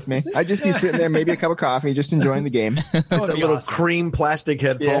anyone with me. I'd just be sitting there, maybe a cup of coffee, just enjoying the game. It's a little cream plastic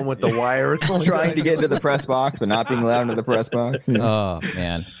headphone with the wire. Trying to get into the press box, but not being allowed into the press box. Oh,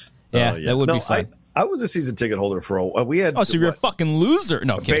 man. Yeah, that would be fun. I was a season ticket holder for a while. We had. Oh, so you're a fucking loser.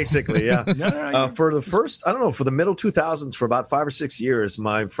 No, basically, yeah. For the first, I don't know, for the middle 2000s, for about 5 or 6 years,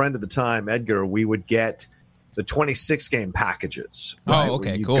 my friend at the time, Edgar, we would get the 26 game packages. Right? Oh,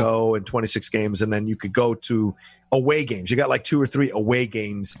 okay, you cool. Go in 26 games, and then you could go to away games. You got like 2 or 3 away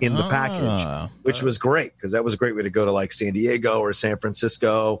games in the package, which was great because that was a great way to go to like San Diego or San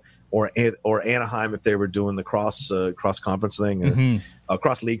Francisco or Anaheim if they were doing the cross conference thing or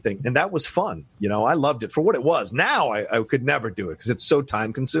cross league thing, and that was fun. I loved it for what it was. Now I could never do it because it's so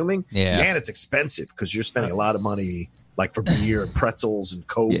time consuming, and it's expensive because you're spending a lot of money. Like for beer and pretzels and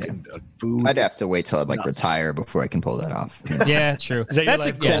Coke and food. I'd have to wait till I'd retire before I can pull that off. Yeah, true.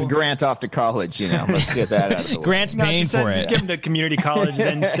 Send Grant off to college, Let's get that out of the way. Grant's paying for it. Just give him to community college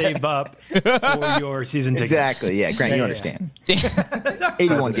and then save up for your season tickets. Exactly, yeah. Grant, you understand.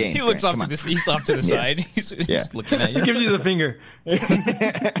 81 games. He looks off to the side. He's just looking at you. He gives you the finger.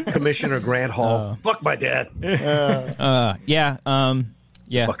 Commissioner Grant Hall. Fuck my dad.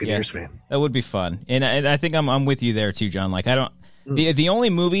 Yeah, Buccaneers fan. That would be fun, and I think I'm with you there too, John. Like I don't. The only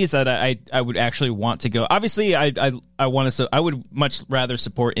movies that I would actually want to go. Obviously, I want to. I would much rather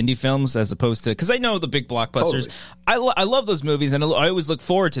support indie films as opposed to because I know the big blockbusters. Totally. I love those movies and I always look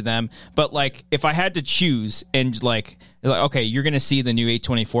forward to them. But like, if I had to choose and like okay, you're going to see the new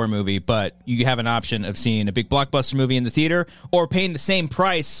A24 movie, but you have an option of seeing a big blockbuster movie in the theater or paying the same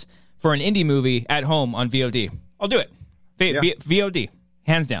price for an indie movie at home on VOD. I'll do it. VOD.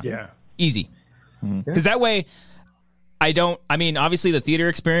 Hands down. Yeah. Easy. Because that way, I mean, obviously the theater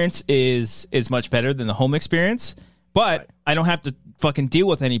experience is much better than the home experience, but I don't have to fucking deal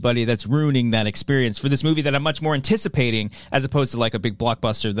with anybody that's ruining that experience for this movie that I'm much more anticipating as opposed to like a big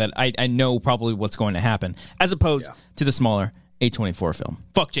blockbuster that I know probably what's going to happen as opposed to the smaller A24 film.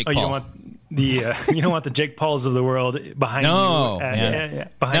 Fuck Jake Paul. You don't want the Jake Pauls of the world behind you.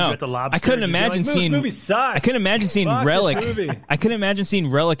 Behind you at the Lobster. I couldn't imagine seeing. This movie sucks. I couldn't imagine seeing Relic. I couldn't imagine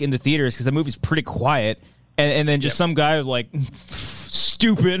seeing Relic in the theaters because that movie's pretty quiet, and then just some guy like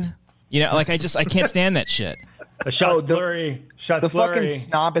stupid. Like I can't stand that shit. The shots blurry. Shots The blurry. fucking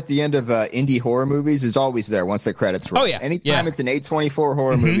snob at the end of indie horror movies is always there once the credits roll. Oh, yeah. Anytime it's an A24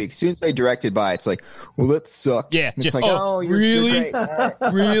 horror movie, as soon as they directed by, it's like, well, that sucked. Yeah. And it's like, you're really? great. All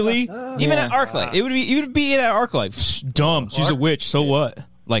right. Really? Even at ArcLight. It would be at ArcLight. Dumb. She's a witch. So what?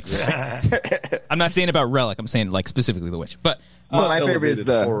 Like, I'm not saying about Relic. I'm saying like specifically the witch. But So my favorite is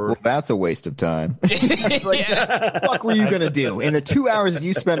well, that's a waste of time. It's like, what the fuck were you going to do in the 2 hours that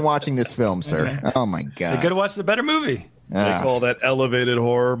you spent watching this film, sir? Oh, my God. You could have watched a better movie. They call that elevated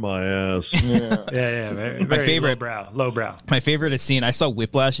horror my ass. Yeah. Very, my favorite lowbrow. My favorite is I saw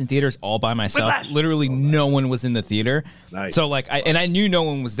Whiplash in theaters all by myself. Whiplash! Literally no one was in the theater. Nice. So like I knew no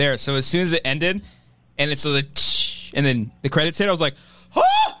one was there. So as soon as it ended and it's like and then the credits hit, I was like, oh!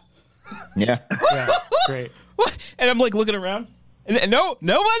 Yeah. Yeah, great. What? And I'm like looking around. And no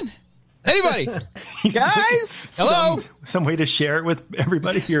one? Anybody? Guys? Hello? Some way to share it with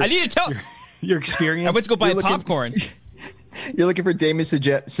everybody. I need to tell your experience. I went to go buy You're looking- popcorn. You're looking for Damien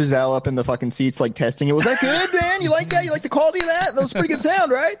Chazelle up in the fucking seats, like testing it. Was that good, man? You like that? You like the quality of that? That was pretty good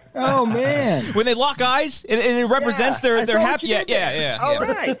sound, right? Oh, man. When they lock eyes and it represents I their saw what happy. you did there. Yeah. All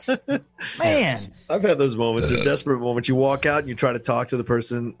right. Man. I've had those moments, a desperate moment. You walk out and you try to talk to the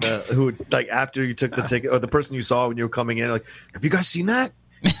person who, like, after you took the ticket, or the person you saw when you were coming in, like, have you guys seen that?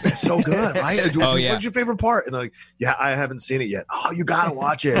 It's so good. Right? What's your favorite part? And they're like, yeah, I haven't seen it yet. Oh, you gotta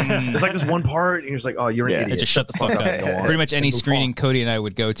watch it. There's like this one part, and you're just like, oh, you're an idiot. Just shut the fuck up. Pretty much any screening Cody and I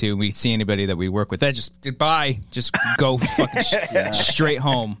would go to, and we see anybody that we work with, that just goodbye, just go fucking straight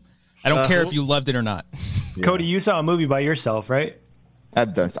home. I don't care if you loved it or not. Cody, you saw a movie by yourself, right?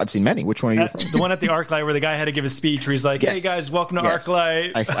 I've seen many. Which one are you referring to? The one at the ArcLight where the guy had to give a speech where he's like, hey, guys, welcome to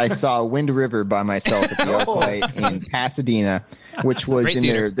ArcLight. I saw Wind River by myself at the ArcLight in Pasadena, which was Great in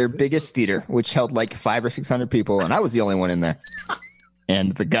theater. their biggest theater, which held like 500 or 600 people, and I was the only one in there.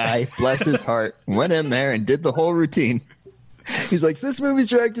 And the guy, bless his heart, went in there and did the whole routine. He's like, "This movie's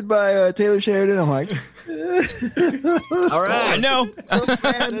directed by Taylor Sheridan." I'm like, All right, I know.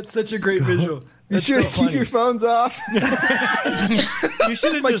 That's such a great visual. You That's sure so to keep funny. your phones off? You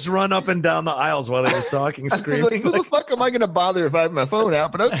should have just run up and down the aisles while they was talking, I'm screaming. like, who the fuck am I going to bother if I have my phone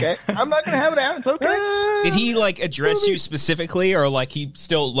out? But okay, I'm not going to have it out. It's okay. Did he like address you specifically, or like he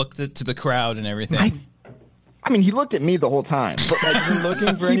still looked to the crowd and everything? I mean, he looked at me the whole time, but like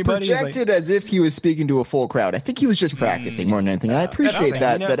looking for he anybody. He's projected as if he was speaking to a full crowd. I think he was just practicing more than anything. And I appreciate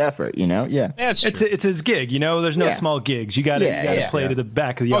that effort. You know, yeah. That's true. It's his gig, you know. There's no Yeah. small gigs. You got to play to the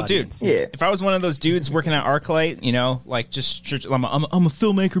back of the Oh, dude! audience. Yeah. If I was one of those dudes working at ArcLight, you know, like just I'm a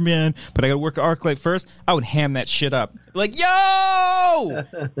filmmaker, man, but I got to work at ArcLight first. I would ham that shit up, like, "Yo,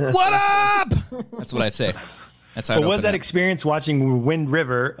 what up?" That's what I'd say. That's how. But was that experience watching Wind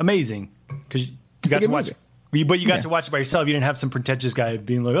River amazing? Because you got to good watch movie. it. But you got to watch it by yourself. You didn't have some pretentious guy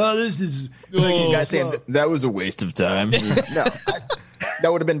being like, "Oh, this is." You guys saying that was a waste of time. No,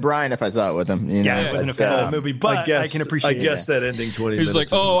 that would have been Brian if I saw it with him. You know? I wasn't a fan of that movie, but I can appreciate. I guess that ending 20 He's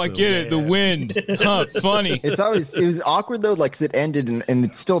minutes. like, "Oh, I into the get film. it. The wind, huh? Funny." It was awkward though, like 'cause it ended and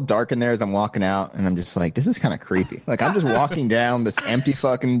it's still dark in there as I'm walking out, and I'm just like, this is kind of creepy. Like I'm just walking down this empty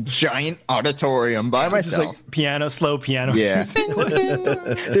fucking giant auditorium by It's just myself. like slow piano. Yeah.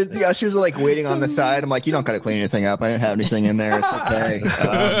 The ushers are like waiting on the side. I'm like, you don't got to clean anything up. I didn't have anything in there. It's okay.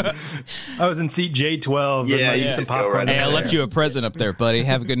 I was in seat J12. Yeah, eating yeah. some Go popcorn. right Hey, I left you a present up there, buddy.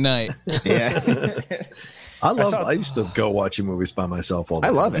 Have a good night. Yeah. I used to go watching movies by myself all the I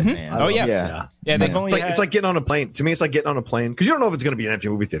time. love it, man. Oh, yeah. Yeah. Yeah, they It's like getting on a plane. To me, it's like getting on a plane because you don't know if it's going to be an empty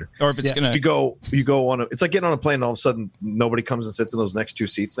movie theater. or if it's gonna. You go on it's like getting on a plane and all of a sudden nobody comes and sits in those next two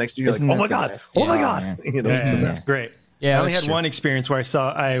seats next to you. You're Isn't like, oh that my the god, best? oh my Yeah, god. man. You know, it's the Yeah, best. great. Yeah, I only that's had true. one experience where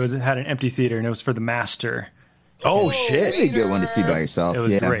had an empty theater, and it was for The Master. Oh shit. Pretty good one to see by yourself. It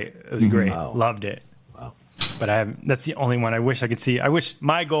was yeah. great. It was great. Wow. Loved it. But that's the only one I wish I could see. I wish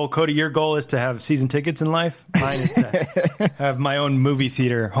my goal, Cody, your goal is to have season tickets in life. Mine is to have my own movie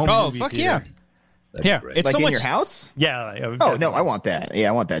theater, home Oh, movie fuck theater. yeah. Yeah, it's Like so in much. your house? Yeah. Oh no, I want that. Yeah,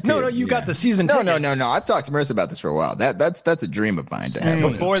 I want that too. No, you got the season No, tickets. no. I've talked to Marissa about this for a while. That's a dream of mine to have.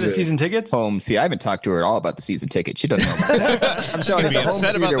 Before the season tickets? Home theater. I haven't talked to her at all about the season ticket. She doesn't know about that. I'm telling you, be the home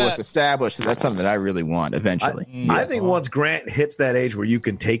upset about theater was that. established. So that's something that I really want eventually. I think once Grant hits that age where you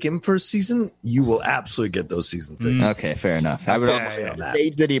can take him for a season, you will absolutely get those season tickets. Okay, fair enough. I would also yeah. the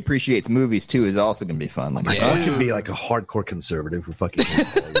age that he appreciates movies too is also going to be fun. Like, I want you to be like a hardcore conservative who fucking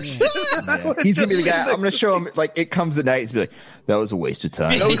hates all your shit. he's going to be the guy. I'm gonna show him. Like it comes at night. He's be like, "That was a waste of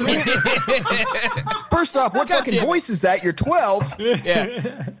time." First off, what fucking voice is that? You're 12.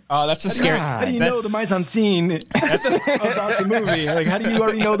 Yeah. Oh, that's a scary. How do you know the mise en scene? That's about the movie. Like, how do you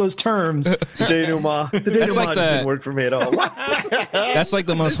already know those terms? The denouement. The denouement just didn't work for me at all. That's like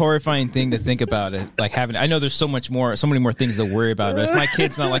the most horrifying thing to think about it. Like having, I know there's so many more things to worry about. But if my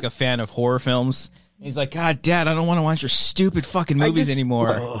kid's not like a fan of horror films, he's like, God, Dad, I don't want to watch your stupid fucking movies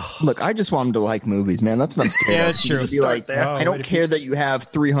anymore. Look, I just want him to like movies, man. That's what I'm scared of. Yeah, that's true. Just be like, I don't care that you have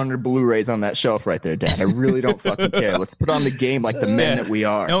 300 Blu-rays on that shelf right there, Dad. I really don't fucking care. Let's put on the game like the men that we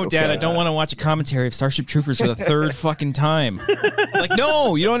are. No, Dad, I don't want to watch a commentary of Starship Troopers for the third fucking time. Like,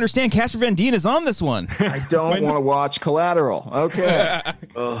 no, you don't understand. Casper Van Dien is on this one. I don't want to watch Collateral. Okay.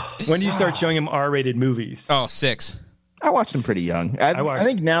 When do you start showing him R-rated movies? Oh, 6. I watched them pretty young. I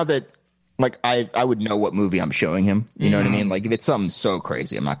think now that like I would know what movie I'm showing him. You know what I mean? Like if it's something so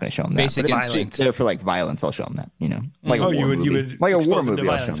crazy, I'm not going to show him that. Basic Instinct. There for like violence, I'll show him that. You know, like a war you movie. would Like a war expose him to movie,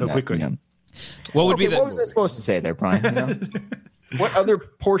 I'll show violence him so that. quickly. You know? What would be what was I supposed to say there, Brian? You know? What other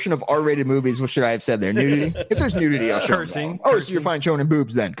portion of R-rated movies? What should I have said there? Nudity. If there's nudity, I'll show Cursing. him. Oh, so you're fine showing him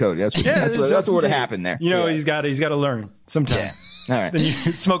boobs then, Cody? That's what would have happened there. You know, he's got to learn sometime. All right. Then you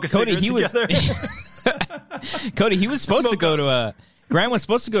smoke a Cody, cigarette together. Cody, he was supposed to go to a. Grant was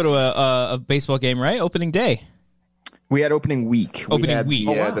supposed to go to a baseball game, right? Opening day. We had opening week. Opening week.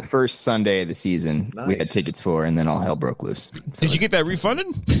 The first Sunday of the season. Nice. We had tickets for, and then all hell broke loose. So Did you get that refunded?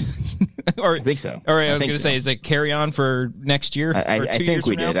 Or I think so. All right, I was think going to so. say, is it carry on for next year? I or 2 think years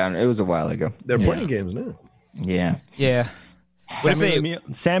we from did. now? It was a while ago. They're playing games now. Yeah. Yeah. What if they?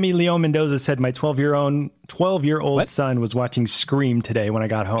 Sammy Leon Mendoza said, "My 12-year-old son was watching Scream today when I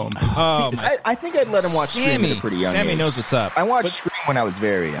got home." I think I'd let him watch Scream at a pretty young Sammy age. knows what's up. I watched Scream when I was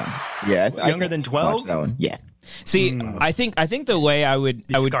very young. Yeah, Younger than 12? That one. Yeah, See, I think the way I would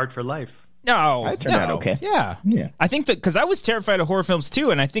Scarred for life. No, I turned out okay. Yeah, Yeah. I think that because I was terrified of horror films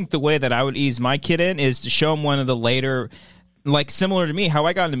too, and I think the way that I would ease my kid in is to show him one of the later, like similar to me, how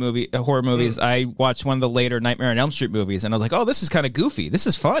I got into horror movies. I watched one of the later Nightmare on Elm Street movies, and I was like, "Oh, this is kind of goofy. This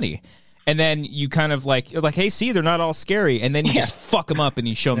is funny." And then you kind of you're like, "Hey, see, they're not all scary." And then you just fuck them up, and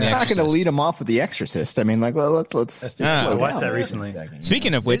you show them the I'm not Exorcist. going to lead him off with The Exorcist. I mean, like, let's just slow I watched down. that recently.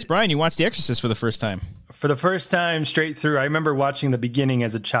 Speaking of which, Brian, you watched The Exorcist for the first time. For the first time straight through, I remember watching the beginning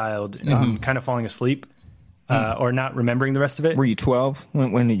as a child and kind of falling asleep or not remembering the rest of it. Were you 12?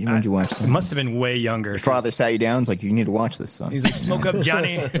 When did you watch It that? must have been way younger. Your father sat you down. And was like, you need to watch this, son. He's like, "Smoke up,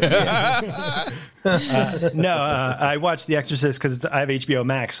 Johnny." I watched The Exorcist because I have HBO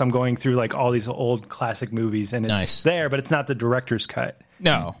Max. So I'm going through like all these old classic movies, and it's there, but it's not the director's cut.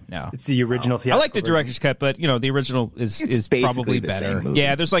 No. It's the original I theatrical like the director's cut, but the original is basically probably the better. same movie.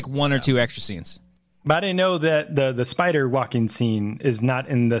 Yeah, there's like one or two extra scenes. But I didn't know that the spider walking scene is not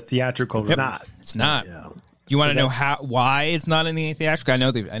in the theatrical. It's not. It's not. Yeah. You want to know why it's not in the theatrical? I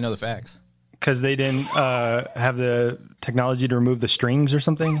know the facts. Because they didn't have the technology to remove the strings or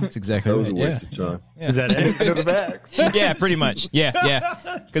something. That's exactly That was a right. waste of time. Is that it? I know the facts. Yeah, pretty much.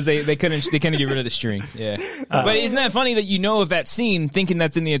 Yeah. Because they couldn't get rid of the string. Yeah. But isn't that funny that you know of that scene thinking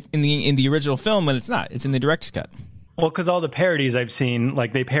that's in the original film and it's not? It's in the director's cut. Well, because all the parodies I've seen,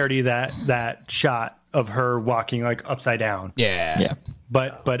 like they parody that shot of her walking like upside down. Yeah.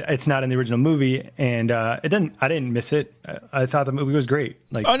 But it's not in the original movie, and I didn't miss it. I thought the movie was great.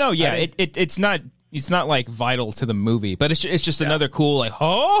 Like, Oh no, yeah. It's not like vital to the movie, but it's just another cool like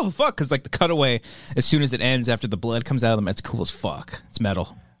fuck because like the cutaway as soon as it ends after the blood comes out of them, it's cool as fuck. It's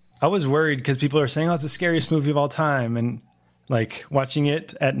metal. I was worried because people are saying, "Oh, it's the scariest movie of all time," and like watching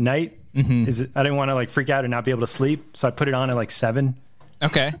it at night I didn't want to like freak out and not be able to sleep, so I put it on at like 7,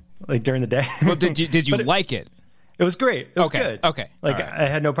 Okay. like during the day. Well, did you like it? It was great. It was Okay, good. okay. Like All right. I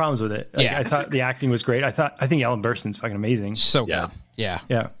had no problems with it. Like, Yeah. I thought the acting was great. I think Ellen Burstyn's fucking amazing. So Yeah. good. Yeah.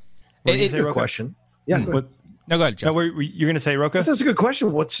 Yeah. What did you say, Good Rocha? question. Yeah. go ahead. What, No, go ahead, Joe. no, you're going to say Rocha? This is a good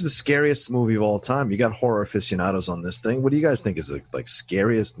question. What's the scariest movie of all time? You got horror aficionados on this thing. What do you guys think is the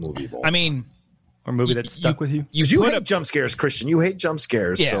scariest movie of all time? I mean, Or movie that stuck with you? you put hate up jump scares, Christian. You hate jump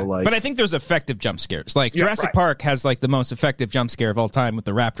scares. yeah, So like, but I think there's effective jump scares. Like Yeah, Jurassic right. Park has like the most effective jump scare of all time with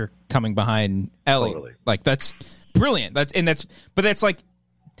the raptor coming behind Ellie. Totally. Like that's brilliant. But that's like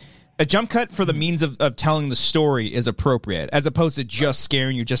a jump cut for the means of telling the story is appropriate as opposed to just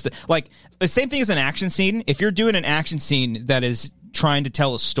scaring you. Just like the same thing as an action scene. If you're doing an action scene that is trying to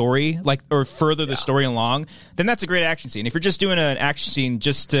tell a story, like or further the story along, then that's a great action scene. If you're just doing an action scene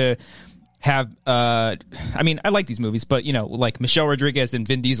just to have I mean, I like these movies, but you know, like Michelle Rodriguez and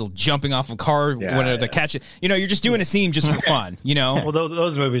Vin Diesel jumping off a car when they catch it. You know, you're just doing a scene just for fun. You know, well,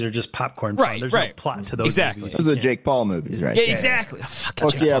 those movies are just popcorn fun. There's no plot to those. Movies. Those are the Jake Paul movies, right? Yeah, exactly.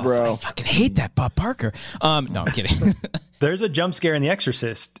 Fuck yeah, bro. I fucking hate that Bob Barker. No, I'm kidding. There's a jump scare in The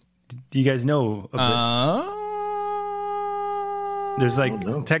Exorcist. Do you guys know of this? There's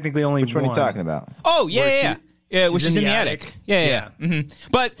technically only Which one are you talking about? Oh yeah. Which is in the attic. Yeah. Mm-hmm.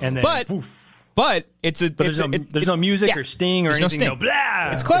 But it's there's no music or sting or anything. No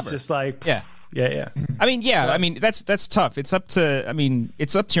blah. It's clever. It's just like yeah. I mean, I mean that's tough. It's up to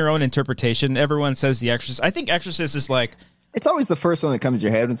your own interpretation. Everyone says The Exorcist. I think Exorcist is like it's always the first one that comes to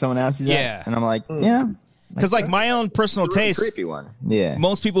your head when someone asks you that. And I'm like, yeah. Because like my own personal taste, creepy one. Yeah,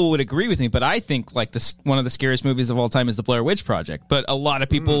 most people would agree with me, but I think like one of the scariest movies of all time is The Blair Witch Project. But a lot of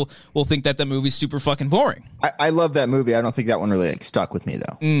people will think that the movie's super fucking boring. I love that movie. I don't think that one really stuck with me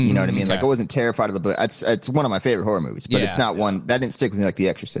though. You know what I mean? Okay. Like I wasn't terrified of the Blair. It's one of my favorite horror movies, but it's not one that didn't stick with me like The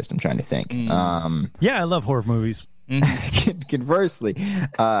Exorcist. I'm trying to think. I love horror movies. Conversely,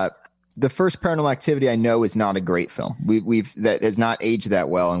 the first Paranormal Activity I know is not a great film. We've that has not aged that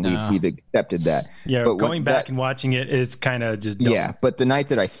well, and we've accepted that. Yeah, but going back and watching it is kind of just dumb. Yeah. But the night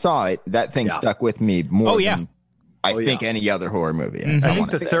that I saw it, that thing stuck with me more than I think any other horror movie. I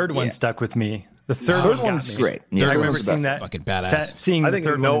think the third one stuck with me. The third one's great. Yeah, I remember seeing that. Fucking badass. Seeing the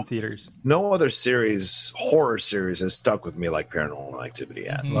third one in theaters. No other horror series has stuck with me like Paranormal Activity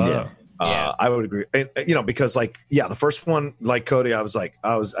has. I would agree. And, because the first one, like Cody,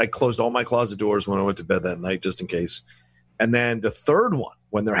 I closed all my closet doors when I went to bed that night, just in case. And then the third one,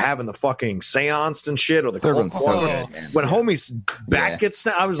 when they're having the fucking seance and shit, or the third one's so good, when homie's back gets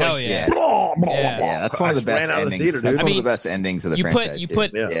snapped, I was like, that's one of the best endings. That's one of the best endings of the franchise. You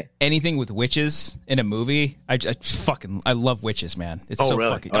put anything with witches in a movie. I love witches, man. It's so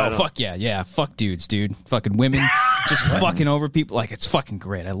really? fucking. Fuck yeah, fuck dudes, dude. Fucking women, just fucking over people. Like it's fucking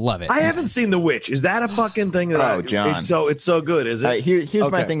great. I love it. I haven't seen The Witch. Is that a fucking thing that? John. It's so good, is it? Here's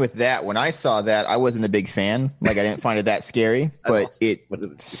my thing with that. When I saw that, I wasn't a big fan. Like I didn't find it that scary, but it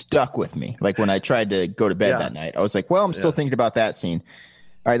stuck with me. Like when I tried to go to bed that night, I was like, well, I'm still thinking about that scene.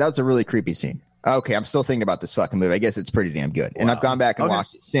 All right, that was a really creepy scene. Okay, I'm still thinking about this fucking movie. I guess it's pretty damn good. And I've gone back and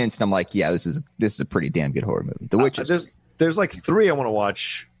watched it since, and I'm like, yeah, this is a pretty damn good horror movie. The Witch there's like three I want to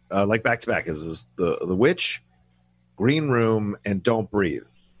watch like back to back. Is the Witch, Green Room, and Don't Breathe.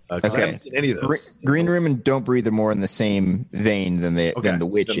 I haven't seen any of those. Green Room and Don't Breathe are more in the same vein than the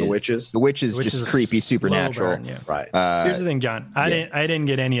Witch is. The Witch is just creepy, supernatural. Burn, right. Here's the thing, John. I didn't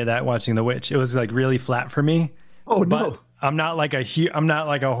get any of that watching The Witch. It was like really flat for me. Oh no. I'm not like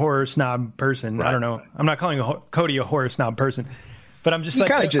a horror snob person. Right. I don't know. I'm not calling Cody a horror snob person, but I'm just you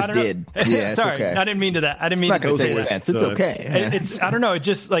kind of just did. Yeah, sorry, okay. I didn't mean to that. I didn't mean to say that. It's okay. I don't know. It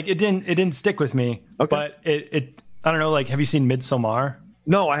just like it didn't stick with me. Okay. But it I don't know. Like, have you seen Midsommar?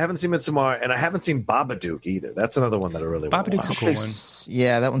 No, I haven't seen Midsommar, and I haven't seen Babadook either. That's another one that I really want to watch. Babadook's a cool one.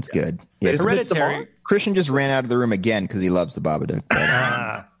 Yeah, that one's good. Yeah, Hereditary. Christian just ran out of the room again because he loves the Babadook.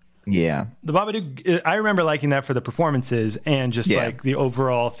 Yeah, the Babadook. I remember liking that for the performances and just like the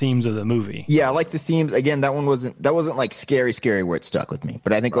overall themes of the movie. Yeah, I like the themes. Again, that wasn't like scary where it stuck with me.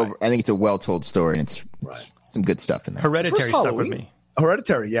 But I think I think it's a well told story and it's some good stuff in there. Hereditary stuck with me.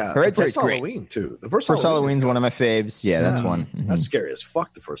 Hereditary, yeah. Hereditary's great. Halloween too. The first Halloween's one of my faves. Yeah, that's one. Mm-hmm. That's scary as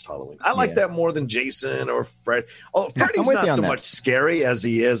fuck. The first Halloween. I like that more than Jason or Fred. Oh, Freddy's not so much scary as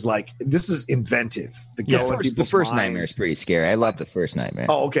he is like this is inventive. The first Nightmare is pretty scary. I love the first Nightmare.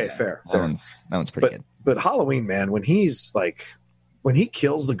 Oh, okay, fair. That one's pretty good. But Halloween, man, when he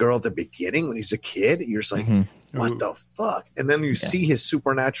kills the girl at the beginning when he's a kid, you're just like, what the fuck? And then you see his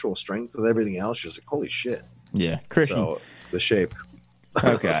supernatural strength with everything else. You're just like, holy shit. Yeah, Christian. So the shape.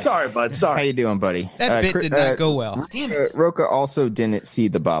 Okay. Sorry, bud. Sorry. How you doing, buddy? That bit did not go well. Damn it. Rocha also didn't see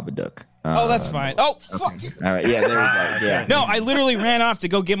the Babadook. That's fine. Oh, fuck. All right. Yeah, there we go. Yeah. No, I literally ran off to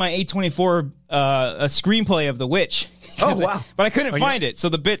go get my A24 a screenplay of The Witch. Oh, wow. But I couldn't find it, so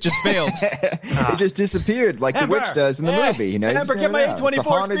the bit just failed. It just disappeared like the witch does in the movie. You know, never get my A24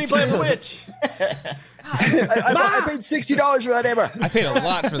 screenplay of The Witch. I paid $60 for that, Amber. I paid a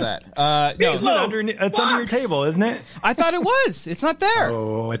lot for that. No, it's under your table, isn't it? I thought it was. It's not there.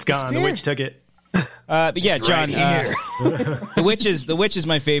 Oh, it's gone. The witch took it. But yeah, John, The Witch is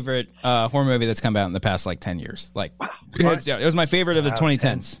my favorite horror movie that's come out in the past like 10 years. Like, it was my favorite of the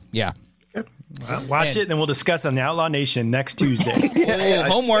 2010s. Yeah. Well, watch it, and then we'll discuss on the Outlaw Nation next Tuesday.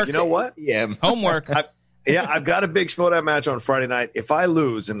 Homework. You know what? Yeah, homework. I've got a big Schmodown match on Friday night. If I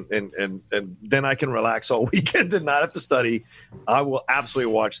lose and then I can relax all weekend and not have to study, I will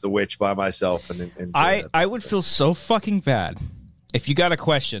absolutely watch The Witch by myself. And I would feel so fucking bad if you got a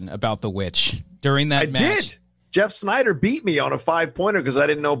question about The Witch during that I match. did. Jeff Snyder beat me on a 5-pointer because I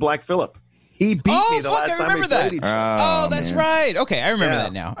didn't know Black Phillip. He beat me the last time we played each other. Oh, that's right. Okay, I remember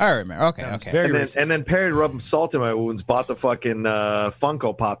that now. I remember. Okay. And then Perry rubbed salt in my wounds, bought the fucking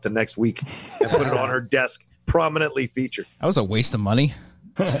Funko Pop the next week, and put it on her desk, prominently featured. That was a waste of money.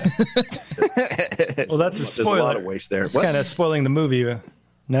 Well, that's a spoiler. There's a lot of waste there. It's kind of spoiling the movie.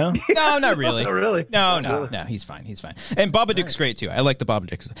 No? No, not really. Not really. No, he's fine. He's fine. And Babadook's great too. I like the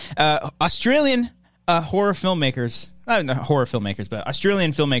Babadook. Australian horror filmmakers, not horror filmmakers, but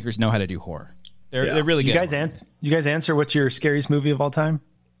Australian filmmakers know how to do horror. They're really good. You guys answer what's your scariest movie of all time?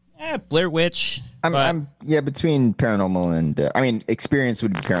 Blair Witch. I'm between paranormal and Experience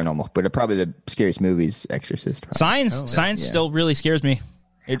would be paranormal, but probably the scariest movies, Exorcist. Probably. Signs still really scares me.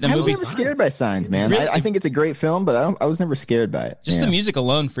 I was never scared by Signs, man. Really? I think it's a great film, but I was never scared by it. Just the music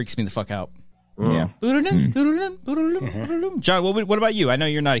alone freaks me the fuck out. Yeah. John, what about you? I know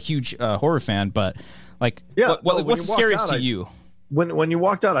you're not a huge horror fan, but like, what's the scariest to you? When you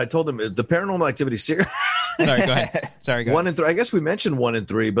walked out, I told him the Paranormal Activity series. Sorry, go ahead. Go 1 and 3. I guess we mentioned 1 and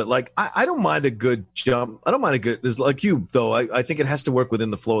 3, but like I don't mind a good jump. I don't mind a good. It's like you though. I think it has to work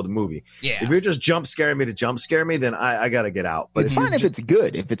within the flow of the movie. Yeah. If you're just jump scaring me to jump scare me, then I got to get out. But it's fine if it's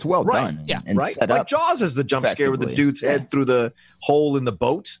good, if it's well done. Yeah. And right. set Like up Jaws has the jump scare with the dude's head through the hole in the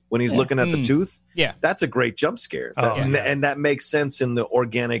boat when he's looking at the tooth. Yeah. That's a great jump scare, Oh, and that makes sense in the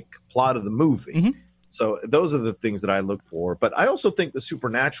organic plot of the movie. Mm-hmm. So those are the things that I look for. But I also think the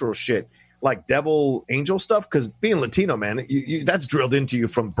supernatural shit, like devil angel stuff, because being Latino, man, that's drilled into you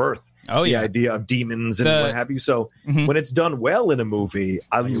from birth. Oh, the yeah. idea of demons and what have you. So when it's done well in a movie,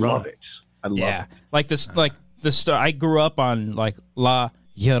 I love it. I love it. Like this, I grew up on like La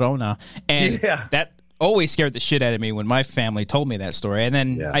Llorona, and that always scared the shit out of me when my family told me that story. And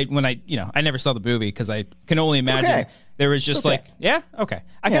then I never saw the movie because I can only imagine there was just I can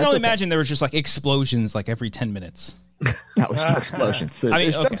only imagine there was just like explosions like every 10 minutes. No, there's no explosions.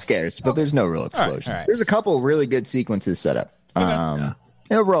 There's jump scares, but there's no real explosions. All right. There's a couple really good sequences set up.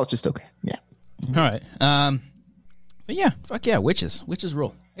 Overall, it's just okay. Yeah. All right. But yeah, fuck yeah, witches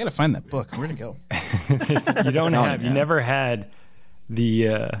rule. I gotta find that book. Where'd it go? You never had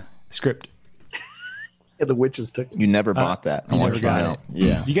the script. Yeah, the witches took it. You never bought that. I want you to know.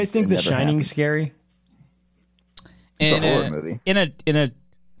 Yeah. You guys think The Shining's scary? It's a horror movie. In a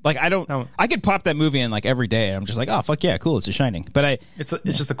like I could pop that movie in like every day and I'm just like, oh fuck yeah, cool, it's The Shining. But it's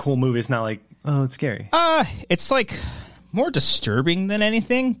just a cool movie. It's not like, oh, it's scary. It's like more disturbing than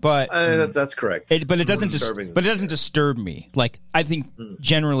anything, but that's correct. But it doesn't disturb me. Like I think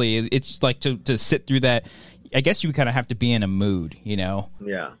generally it's like to sit through that. I guess you kind of have to be in a mood, you know.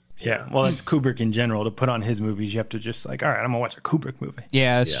 Yeah. Well, that's Kubrick in general. To put on his movies, you have to just like, all right, I'm gonna watch a Kubrick movie.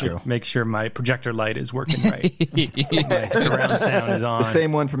 Yeah, that's true. Make sure my projector light is working right. My surround sound is on. The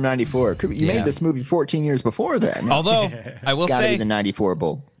same one from '94. You made this movie 14 years before that. Although I will say the '94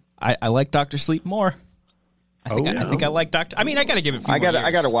 bulb. I like Dr. Sleep more. I think I like Dr. I mean, I gotta give it. I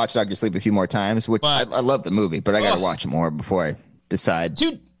gotta watch Dr. Sleep a few more times. Which I love the movie, but I gotta watch it more before I decide.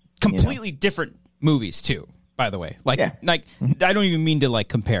 Two completely different movies too. By the way, like I don't even mean to like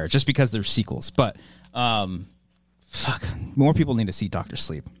compare just because they're sequels, but fuck, more people need to see Dr.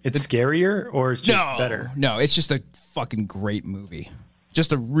 Sleep. It's scarier or it's just better? No, it's just a fucking great movie.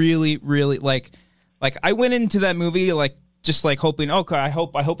 Just a really, really like I went into that movie like just like hoping, okay, I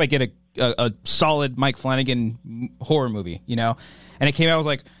hope I get a solid Mike Flanagan horror movie, you know? And it came out, I was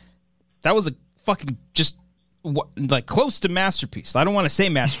like, that was a fucking just like close to masterpiece. I don't want to say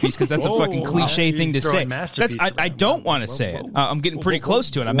masterpiece because that's a fucking cliche thing to say. I don't want to say it. I'm getting pretty close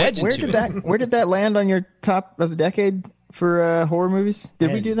to it. I'm edging to it. Where did that land on your top of the decade for horror movies?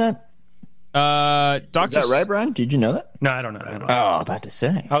 Did we do that? Is that right, Brian? Did you know that? No, I don't know. Oh, about to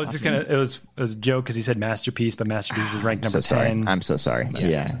say. I was just gonna. It was a joke because he said masterpiece, but masterpiece is ranked number 10. I'm so sorry.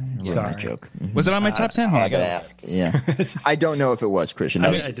 Yeah, sorry. Joke. Was it on my top 10? I gotta ask. Yeah, I don't know if it was, Christian.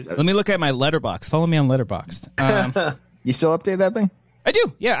 Let me look at my Letterboxd. Follow me on Letterboxd. You still update that thing? I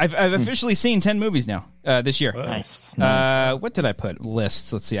do. Yeah, I've officially seen 10 movies now this year. Nice. What did I put?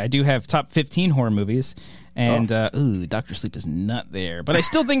 Lists. Let's see. I do have top 15 horror movies. And Dr. Sleep is not there, but I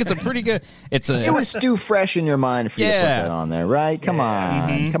still think it's a pretty good. It was too fresh in your mind for you to put that on there, right? Come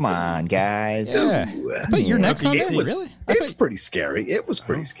on, guys. Yeah. But you're next on there, really? It's pretty scary. It was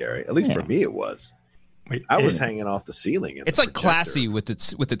pretty scary. At least for me, it was. I was hanging off the ceiling. It's like classy with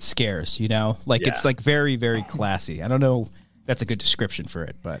its scares, you know. Like it's like very, very classy. I don't know that's a good description for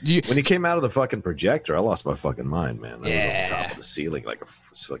it. But when he came out of the fucking projector, I lost my fucking mind, man. I was on the top of the ceiling like a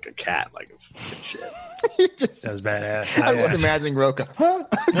cat, like a fucking shit. That was badass. I was imagining Rocha. I'm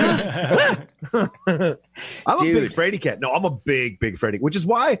a big fraidy cat. No, I'm a big fraidy, which is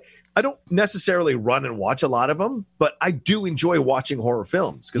why I don't necessarily run and watch a lot of them, but I do enjoy watching horror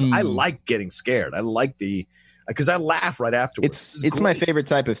films because I like getting scared. I like because I laugh right afterwards. It's my favorite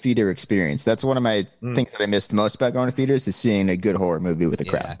type of theater experience. That's one of my things that I miss the most about going to theaters is seeing a good horror movie with a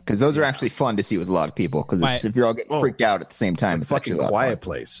crowd, because those are actually fun to see with a lot of people. Because if you're all getting freaked out at the same time, it's fucking Quiet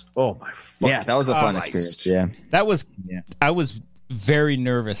Place. Oh my fucking that was a fun experience. Yeah, that was. Yeah. I was very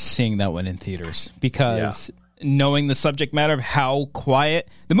nervous seeing that one in theaters because knowing the subject matter of how quiet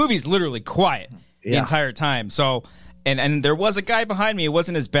the movie is, literally quiet the entire time. So. And there was a guy behind me. It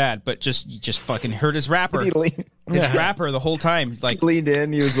wasn't as bad, but you just fucking heard his rapper. His rapper the whole time. Like he leaned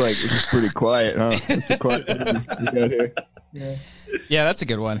in. He was like, "This is pretty quiet, huh?" It's quiet. Yeah, that's a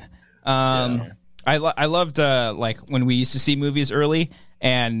good one. I loved like when we used to see movies early,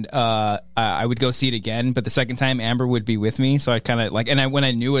 and I would go see it again. But the second time, Amber would be with me, so I kind of like. And when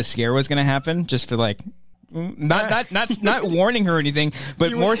I knew a scare was going to happen, just for like. Not warning her or anything,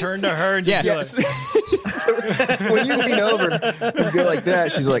 but more turn to her and so when you lean over and go like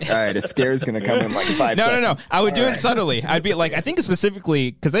that, she's like, all right, a scare's gonna come in like 5 seconds. No. I would do it subtly. I'd be like, I think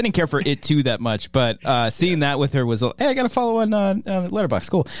specifically because I didn't care for It 2 that much, but seeing that with her was, hey, I got to follow on Letterboxd.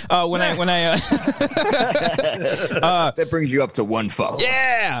 Cool. When I that brings you up to 1 follow.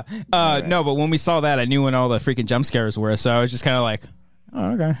 Yeah. No, but when we saw that, I knew when all the freaking jump scares were, so I was just kind of like,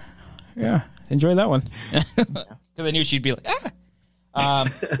 oh, okay, yeah. Enjoy that one. Because I knew she'd be like,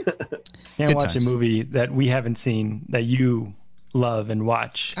 Can't watch a movie that we haven't seen that you love and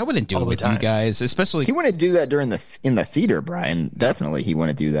watch. I wouldn't do it with you guys, especially. He wouldn't do that in the theater, Brian. Definitely, he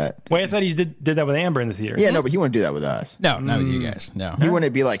wouldn't do that. Wait, I thought he did that with Amber in the theater. Yeah, no, but he wouldn't do that with us. No, not with you guys. No, he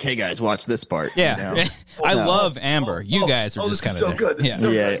wouldn't be like, "Hey guys, watch this part." Yeah, you know? I love Amber. You guys are just kind of so good. This is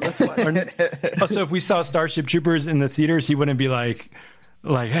so good. So if we saw Starship Troopers in the theaters, he wouldn't be like,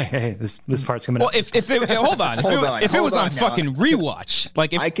 hey, this part's coming up. Well, if it was on fucking rewatch,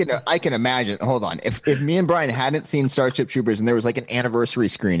 like if, I can imagine. Hold on, if me and Brian hadn't seen Starship Troopers and there was like an anniversary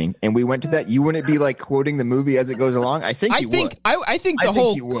screening and we went to that, you wouldn't be like quoting the movie as it goes along. I think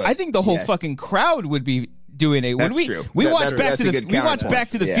the whole fucking crowd would be doing it. That's true. We watched Back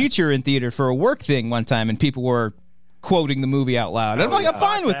to the Future in theater for a work thing one time, and people were quoting the movie out loud. I'm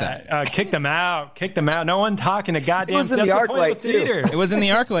fine with that. Kick them out. No one talking to goddamn. It was in the ArcLight too. It was in the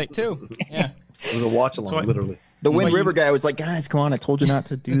ArcLight too. Yeah. It was a watch along, literally. The Wind River guy was like, guys, come on, I told you not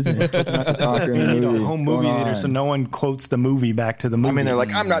to do this. Not to talk during the movie. A home movie theater so no one quotes the movie back to the movie. I mean, they're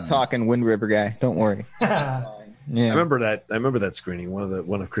like, I'm not talking Wind River guy. Don't worry. Yeah. I remember that screening.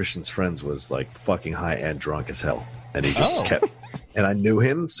 One of Christian's friends was like fucking high and drunk as hell. And he just kept, and I knew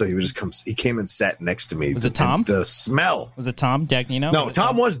him, so he would just come. He came and sat next to me. Was it Tom? The smell. Was it Tom Dagnino? No,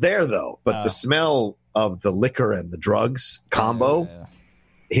 Tom was there though, but the smell of the liquor and the drugs combo.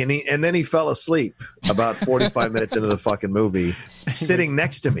 And then he fell asleep about 45 minutes into the fucking movie, sitting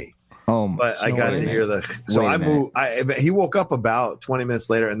next to me. But I got to hear the. So I moved. He woke up about 20 minutes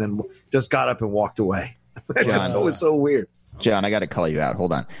later, and then just got up and walked away. It was so weird. John, I got to call you out.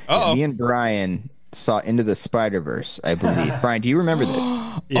 Hold on. Me and Brian saw Into the Spider-Verse, I believe. Brian, do you remember this?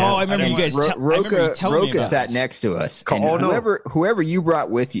 Yeah. Oh, I remember you guys. Rocha sat next to us. Whoever you brought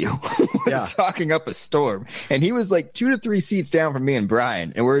with you was talking up a storm, and he was like 2 to 3 seats down from me and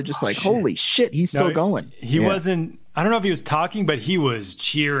Brian, and we were just holy shit, he's still going. He wasn't. I don't know if he was talking, but he was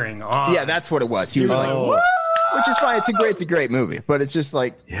cheering on. Yeah, that's what it was. He was like, "Woo!" Which is fine. It's a great movie, but it's just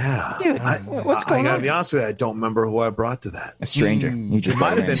like, dude, what's going on? I gotta be honest with you. I don't remember who I brought to that. A stranger. It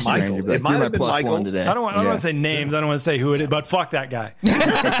might have been Michael. It might have been Michael. Today. I don't want to say names. I don't want to say who it is, but fuck that guy.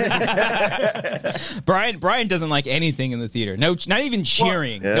 Brian doesn't like anything in the theater. No, not even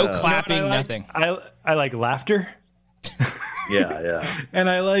cheering. No clapping. Nothing. I like laughter. Yeah. And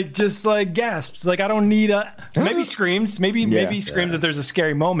I like just like gasps. Like I don't need maybe screams. Maybe screams if there's a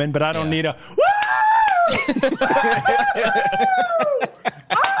scary moment, but I don't need a.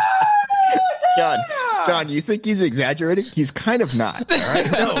 John, you think he's exaggerating? He's kind of not. All right.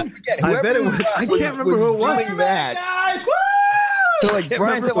 No, I bet it was. I can't remember who it was. That. So like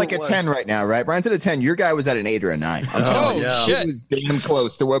Brian's at like a 10 right now, right? Brian's at a 10. Your guy was at an 8 or a 9. Shit! It was damn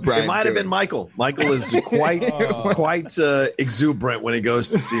close to what Brian. It might have been Michael. Michael is quite exuberant when he goes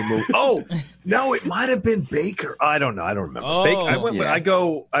to see a movie. Oh no, it might have been Baker. I don't know. I don't remember. Baker,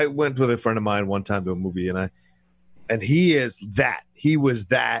 I went with a friend of mine one time to a movie, and he is that. He was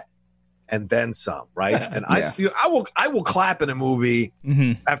that. and then some, right? And I will clap in a movie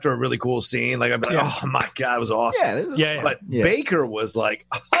after a really cool scene. Like I'd be like, oh my God, it was awesome. But Baker was like,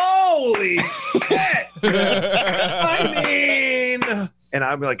 holy shit. I mean, and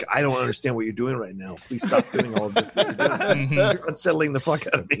I'd be like, I don't understand what you're doing right now. Please stop doing all of this that you're doing. You're unsettling the fuck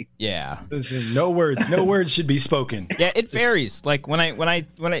out of me. Yeah. Listen, no words should be spoken. Yeah, it varies. Like when I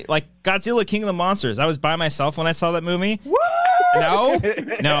like Godzilla King of the Monsters, I was by myself when I saw that movie. What? No.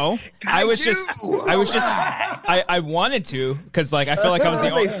 I wanted to because like I felt like I was the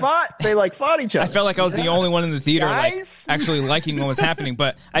only. They fought each other. I felt like I was the only one in the theater like Guys? actually liking what was happening,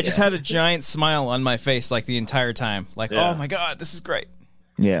 but I just had a giant smile on my face like the entire time. Like, oh my God, this is great.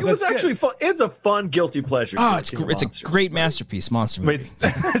 Yeah, it was actually fun. It's a fun guilty pleasure. Oh, it's a great masterpiece, monster movie.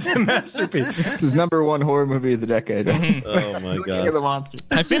 Wait, it's a masterpiece. It's his #1 horror movie of the decade. Oh my God, King of the Monsters.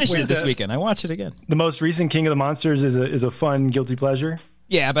 I finished it this weekend. I watched it again. The most recent King of the Monsters is a fun guilty pleasure.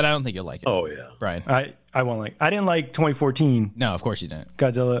 Yeah, but I don't think you'll like it. Oh yeah, Brian. I won't like. I didn't like 2014. No, of course you didn't.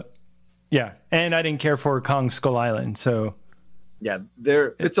 Godzilla. Yeah, and I didn't care for Kong Skull Island. So yeah,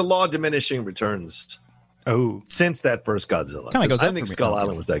 it's a law of diminishing returns. Oh, since that first Godzilla, kind of goes. I don't think Skull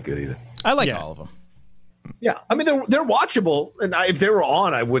Island was that good either. I like all of them. Yeah, I mean they're watchable, and if they were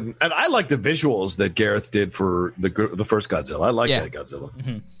on, I wouldn't. And I like the visuals that Gareth did for the first Godzilla. I like that Godzilla.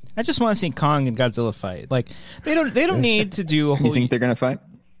 Mm-hmm. I just want to see Kong and Godzilla fight. Like they don't need to do a whole. You think they're gonna fight?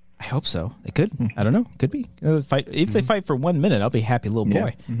 I hope so. They could. I don't know. Could be fight. If they fight for 1 minute, I'll be a happy little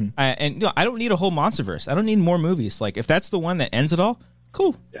boy. And I don't need a whole MonsterVerse. I don't need more movies. Like if that's the one that ends it all,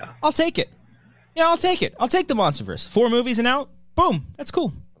 cool. Yeah, I'll take it. Yeah, I'll take it. I'll take the MonsterVerse. 4 movies and out. Boom. That's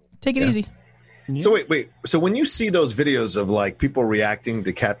cool. Take it easy. So wait. So when you see those videos of like people reacting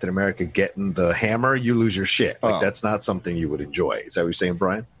to Captain America getting the hammer, you lose your shit. Like that's not something you would enjoy. Is that what you're saying,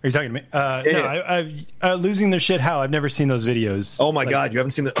 Brian? Are you talking to me? No, losing their shit. How? I've never seen those videos. Oh my God, you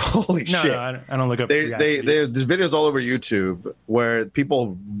haven't seen the holy shit. No, I don't look up. There's videos all over YouTube where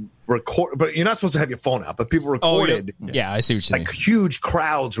people record, but you're not supposed to have your phone out. But people recorded. Yeah, I see what you mean. Like huge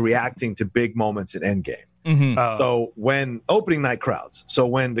crowds reacting to big moments in Endgame. Mm-hmm. So when opening night crowds, so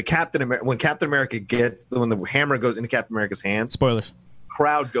when Captain America when the hammer goes into Captain America's hands, spoilers,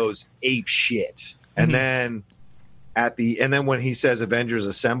 crowd goes ape shit, and then when he says Avengers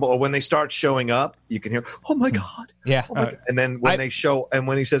Assemble, or when they start showing up, you can hear, oh my God, yeah, oh my God. And then when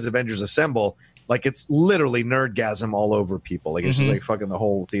when he says Avengers Assemble, like it's literally nerdgasm all over people, like it's just like fucking the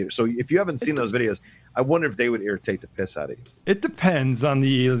whole theater. So if you haven't seen those videos, I wonder if they would irritate the piss out of you. It depends on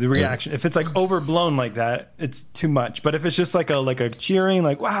the reaction. If it's like overblown like that, it's too much. But if it's just like a cheering,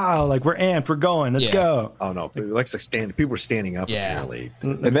 like wow, like we're amped, we're going, let's go. Oh no, people were standing up. Apparently,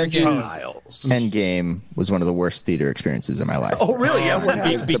 Avengers Endgame was one of the worst theater experiences of my life. Oh really?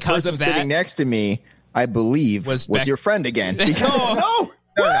 Yeah, because of that. Sitting next to me, I believe, was your friend again. Because, no.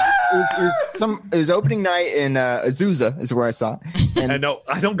 It was opening night in Azusa is where I saw it. And I know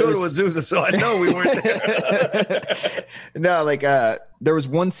I don't go to Azusa, so I know we weren't there. No, like there was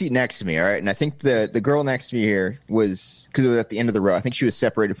one seat next to me, all right, and I think the girl next to me here was, because it was at the end of the row. I think she was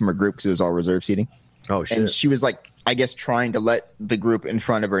separated from her group because it was all reserve seating. Oh shit! And she was like, I guess, trying to let the group in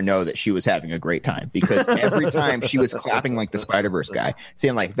front of her know that she was having a great time, because every time she was clapping like the Spider-Verse guy,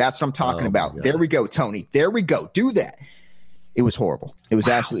 saying like, "That's what I'm talking about." There we go, Tony. There we go. Do that. It was horrible. It was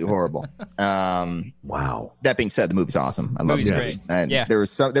absolutely horrible. Wow. That being said, the movie's awesome. I love it. And there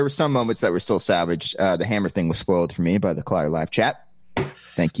were some moments that were still savage. The hammer thing was spoiled for me by the Collider Live chat.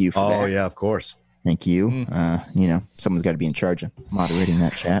 Thank you for that. Oh yeah, of course. Thank you. Someone's got to be in charge of moderating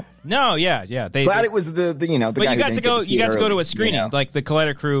that chat. No, yeah. Glad it was the but guy you got to go. You got to go to a screening, you know? like the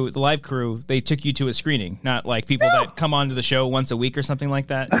Collider crew, the live crew. They took you to a screening, not like people that come onto the show once a week or something like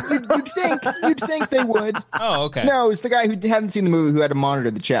that. You'd think they would. Oh, okay. No, it's the guy who hadn't seen the movie who had to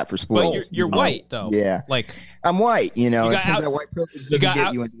monitor the chat for spoilers. But you're white though. Yeah, like I'm white. You know, you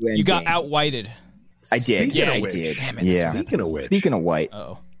got out-whited. I did. Yeah, I did. Damn it. Yeah. Speaking of white.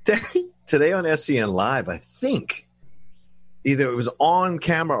 Oh. Today on SCN Live, I think either it was on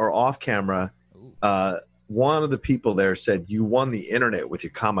camera or off camera. One of the people there said you won the internet with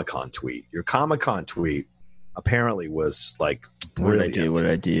your Comic-Con tweet. Your Comic-Con tweet apparently was like brilliant. What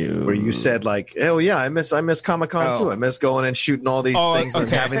did I do? Where you said like, "Oh yeah, I miss Comic-Con too. I miss going and shooting all these things and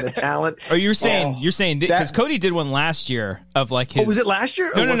having the talent." Oh, you're saying because Cody did one last year of like his. Oh, was it last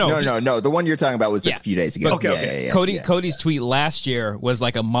year? No. The one you're talking about was like a few days ago. Okay. Cody's tweet last year was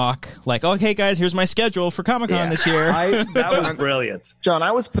like a mock, like, "Oh, hey guys, here's my schedule for Comic-Con this year." That was brilliant, John.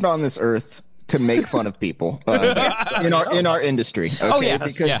 I was put on this earth to make fun of people in our industry. Okay? Oh, yeah.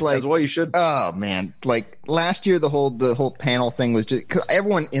 Because Yeah. like That's what you should. oh man, like last year the whole panel thing was just cause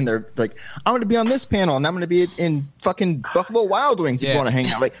everyone in there like I'm going to be on this panel and I'm going to be in fucking Buffalo Wild Wings if you want to hang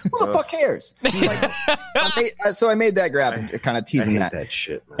out. Like who the fuck cares? Like, I made that graphic kind of teasing that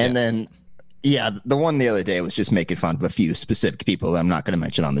shit. Man. and then. Yeah, the one the other day was just making fun of a few specific people that I'm not going to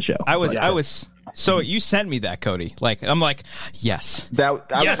mention on the show. I was. So you sent me that, Cody. Like I'm like, yes.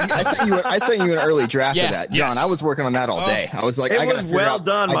 I sent you an early draft of that, John. Yes. I was working on that all day. I was like, It I was well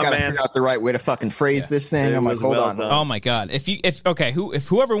done, my man. figure out the right way to fucking phrase this thing. I'm like, hold on. Oh my god! If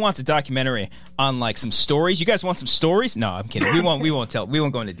whoever wants a documentary on like some stories, you guys want some stories? No, I'm kidding. We won't go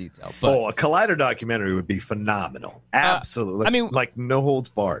into detail. But, a Collider documentary would be phenomenal. Absolutely. I mean, like no holds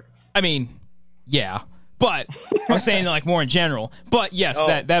barred. I mean, yeah. But I'm saying like more in general. But yes,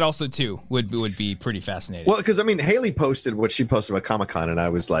 that also too would be pretty fascinating. Well, because I mean, Haley posted what she posted about Comic-Con, and I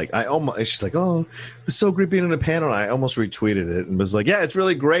was like, she's like, oh, it's so great being in a panel. And I almost retweeted it and was like, yeah, it's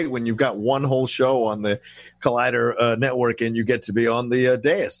really great when you've got one whole show on the Collider network and you get to be on the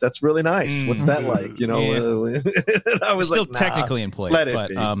dais. That's really nice. What's that like? You know, Yeah. And I was still like, technically employed. Let it but,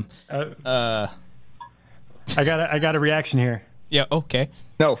 be. I got a reaction here. Yeah. Okay.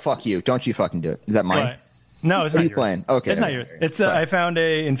 No, fuck you. Don't you fucking do it. Is that mine? What? No, it's What not are you yours. playing? Okay. It's not yours. It's I found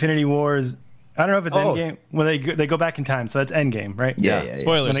a Infinity Wars. I don't know if it's Endgame. When they go back in time, so that's Endgame, right? Yeah.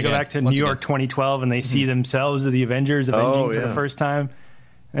 Spoilers. When they go again. back to Once New York again. 2012 and they see themselves as the Avengers avenging for yeah. the first time,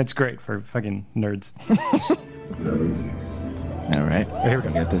 that's great for fucking nerds. All right. Here we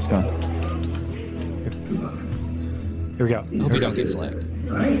go. Get this going. Here we go. Hope we don't get flagged.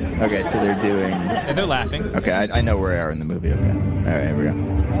 Okay, so they're doing. And they're laughing. Okay, I know where we are in the movie. Okay. All right, here we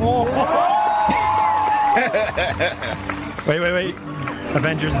go. Wait.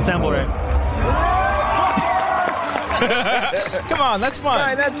 Avengers assemble, right? Come on, that's fun. All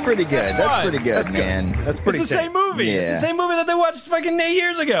right, that's pretty good. That's fun. pretty good, man. That's pretty It's the same movie. Yeah. It's the same movie that they watched fucking 8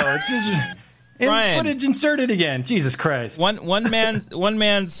 years ago. It's just Ryan. footage inserted again. Jesus Christ. One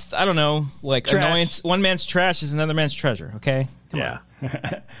man's I don't know, like Trash. annoyance. One man's trash is another man's treasure. Okay. Yeah.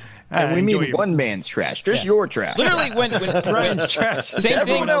 And we Enjoy mean your- one man's trash, just your trash. Literally, when Ryan's trash. same thing.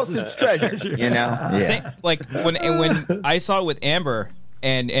 Everyone else's treasure, you know? Yeah. Same, like when I saw it with Amber,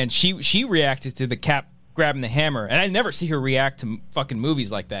 and she reacted to the Cap grabbing the hammer, and I never see her react to fucking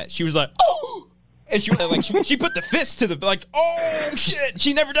movies like that. She was like, oh, and she put the fist to the like, oh shit.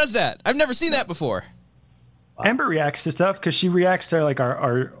 She never does that. I've never seen that before. Amber reacts to stuff because she reacts to like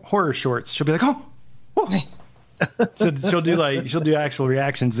our horror shorts. She'll be like, oh. So she'll do actual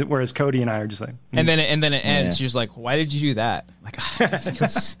reactions, whereas Cody and I are just like, And then it ends. Yeah. She was like, "Why did you do that?" Like,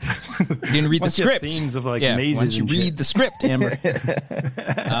 because you didn't read the Bunch of script. themes of, like, yeah, mazes why don't you and read shit. the script, Amber?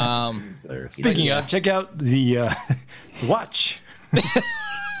 speaking of, check out the watch.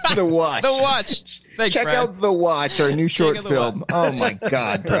 The Watch. The Watch. Thanks, Check Brian. out The Watch, our new short out The film. Oh my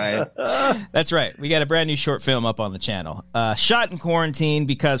God, Brian. That's right. We got a brand new short film up on the channel. Shot in quarantine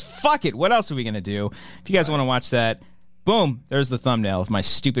because fuck it. What else are we gonna do? If you guys want to watch that, boom, there's the thumbnail of my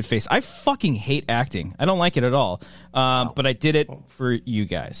stupid face. I fucking hate acting. I don't like it at all. But I did it for you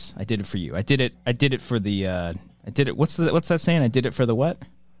guys. I did it for you. I did it for the. I did it. What's that saying? I did it for the what?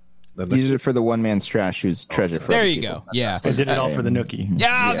 You did it for the one man's trash who's treasure for There other you people. go. Yeah. I did it all for the nookie.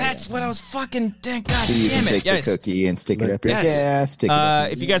 Yeah, that's what I was fucking. God So you damn can it! take Yes. the cookie and stick it up your Yes. Yeah, stick it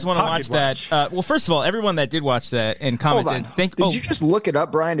up. If you guys want to watch Pocket that, well, first of all, everyone that did watch that and Hold commented, on. Did you just look it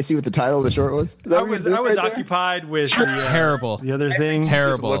up, Brian, to see what the title of the short was? Is that I what you was did right there? occupied with terrible. the other thing. Just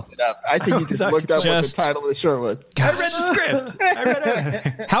Terrible. looked it up. I think you just was looked up what the just- title of the short was. I read the script. I read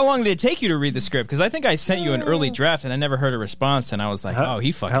it. How long did it take you to read the script? Because I think I sent you an early draft and I never heard a response, and I was like, oh,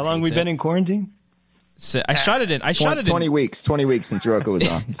 he fucking. How long hates we been it. in quarantine? So I shot it in. 20 weeks. 20 weeks since Rocha was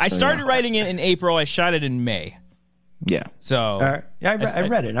on. I So, started writing it in April. I shot it in May. Yeah. So All right. Yeah, I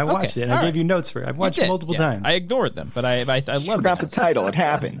read it. I watched it. And I all gave right. you notes for it. I've watched did, it multiple yeah. times. I ignored them, but I love Forgot the title. It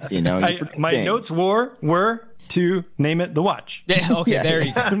happens, you know. You forget My things. notes were to name it The Watch. Yeah, okay, Yeah. there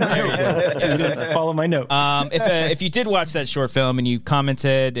you go. There you go. So you didn't follow my note. If you did watch that short film and you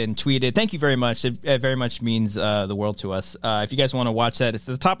commented and tweeted, thank you very much. It very much means the world to us. If you guys want to watch that, it's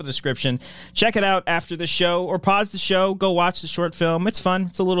at the top of the description. Check it out after the show or pause the show. Go watch the short film. It's fun.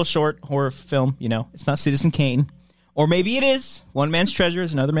 It's a little short horror film. You know, it's not Citizen Kane. Or maybe it is. One man's treasure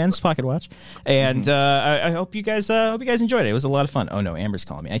is another man's pocket watch. And I hope you guys enjoyed it. It was a lot of fun. Oh no, Amber's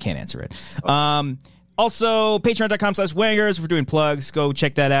calling me. I can't answer it. Also, patreon.com/Wangers. We're doing plugs. Go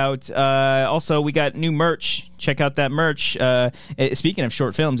check that out. Also, we got new merch. check out that merch. Speaking of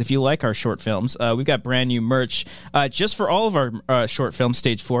short films, if you like our short films, we've got brand new merch just for all of our short films.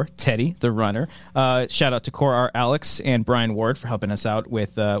 Stage 4, Teddy the Runner. Shout out to Core Art Alex and Brian Ward for helping us out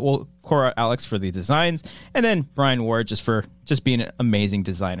with Core Art Alex for the designs, and then Brian Ward just being an amazing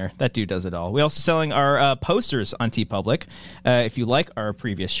designer. That dude does it all. We're also selling our posters on TeePublic. If you like our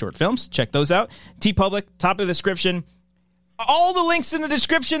previous short films, check those out. TeePublic, top of the description. All the links in the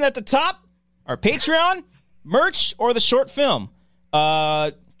description at the top are Patreon, merch, or the short film.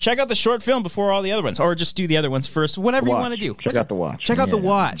 Check out the short film before all the other ones, or just do the other ones first. Whatever you want to do. Check out the watch. Check out the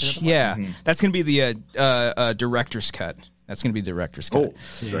watch. Yeah, that's going to be the director's cut. That's going to be director's cut.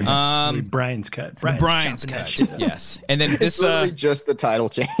 Brian's cut. Brian's cut. Yes, and then this literally just the title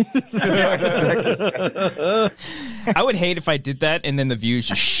changes. I would hate if I did that, and then the views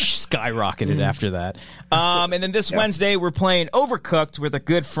just skyrocketed after that. And then this Wednesday we're playing Overcooked with a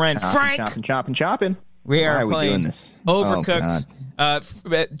good friend Frank. Chopping. We are we playing doing this?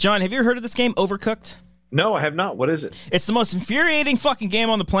 Overcooked. John, have you ever heard of this game, Overcooked? No, I have not. What is it? It's the most infuriating fucking game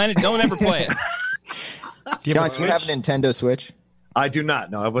on the planet. Don't ever play it. Do you have a Nintendo Switch? I do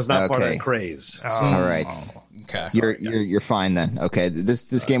not. No, I was not part of the craze. So. All right. Okay. You're fine then. Okay.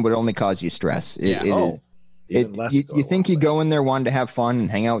 This game would only cause you stress. You think you go in there wanting to have fun and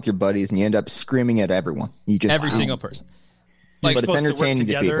hang out with your buddies, and you end up screaming at everyone. Every single person. But it's entertaining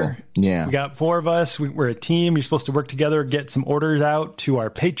to people. Yeah. We got 4 of us. We're a team. You're supposed to work together, get some orders out to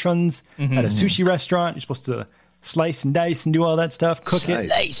our patrons at a sushi restaurant. You're supposed to slice and dice and do all that stuff, cook it.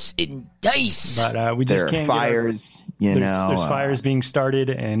 Slice and dice. But we just can't. There are fires, there's fires being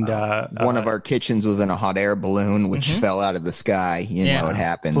started, and one of our kitchens was in a hot air balloon, which fell out of the sky. You know, it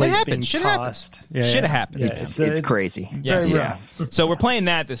happened. It happened. Shit happened. Shit happened. It's crazy. Yeah. So we're playing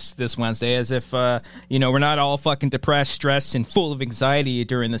that this Wednesday, as if we're not all fucking depressed, stressed, and full of anxiety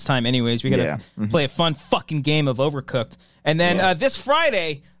during this time. Anyways, we gotta play a fun fucking game of Overcooked, and then this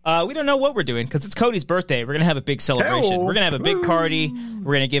Friday. We don't know what we're doing because it's Cody's birthday. We're going to have a big celebration. We're going to have a big party.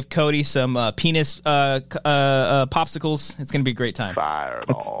 We're going to give Cody some penis popsicles. It's going to be a great time.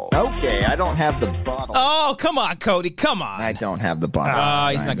 Fireball. Okay, I don't have the bottle. Oh, come on, Cody. Come on. I don't have the bottle. Oh,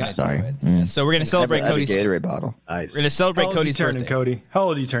 he's not going to do it. So we're going to celebrate Cody's Gatorade bottle. Nice. We're going to celebrate Cody's birthday. Cody? How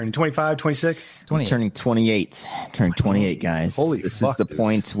old are you turning? 25, 26? I'm turning 28. Turning 28, guys. This is the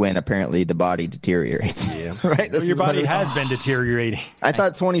point when apparently the body deteriorates. Yeah. Right? Your body has been deteriorating. I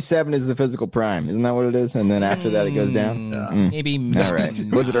thought 27 is the physical prime. Isn't that what it is? And then after that, it goes down? Maybe. All right.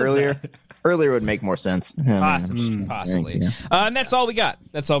 Was it earlier? Earlier would make more sense. Possibly. And that's all we got.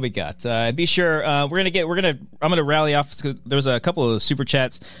 Be sure I'm gonna rally off. There's a couple of super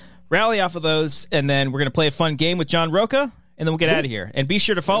chats. Rally off of those, and then we're gonna play a fun game with John Rocha, and then we'll get out of here. And be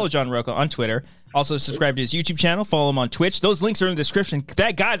sure to follow John Rocha on Twitter. Also, subscribe to his YouTube channel. Follow him on Twitch. Those links are in the description.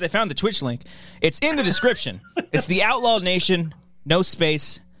 Guys, I found the Twitch link. It's in the description. It's the Outlaw Nation. No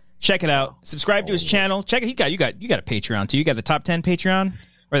space. Check it out. Subscribe to his channel. Check it. You got a Patreon too. You got the top 10 Patreon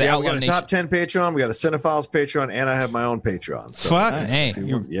or the Outlaw we got a Nation? top 10 Patreon. We got a Cinephiles Patreon, and I have my own Patreon. So hey,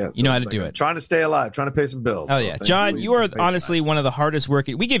 you know how to do it. Trying to stay alive. Trying to pay some bills. Oh yeah, John, you are honestly one of the hardest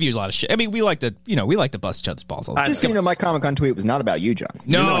working. We give you a lot of shit. I mean, we like to bust each other's balls all the time. Just so you know, my Comic-Con tweet was not about you, John.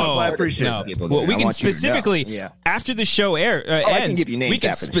 No, I appreciate that. Well, we can specifically after the show ends, I can give you names. We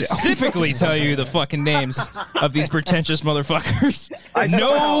can specifically tell you the fucking names of these pretentious motherfuckers. I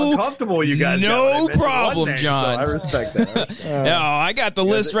know how uncomfortable you guys. No problem, John. So I respect that. No, I got the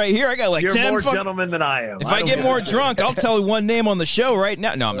list right here. I got like You're 10 more gentlemen than I am. If I get more drunk, I'll tell you one name on the show right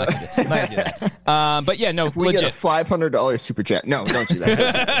now. No, I'm not going to do that. But yeah, no, if we legit. Get a $500 super chat. No, don't do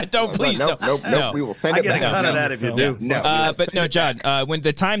that. Please. Nope. We will send it back. I get none of that if you do. No. But no, John, when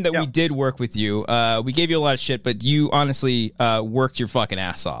the time that we did work with you, we gave you a lot of shit, but you honestly worked your fucking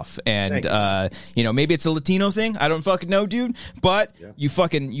ass off. And, maybe it's a Latino thing. I don't fucking know, dude. But you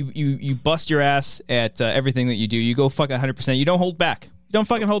fucking, you bust your ass at everything that you do. You go fucking 100%. You don't hold back. Don't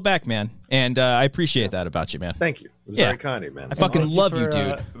fucking hold back, man. And I appreciate that about you, man. Thank you. It was very kind of you, man. I fucking love you,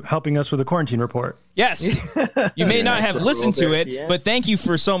 dude. Helping us with the quarantine report. Yes. You may not have listened to it, but thank you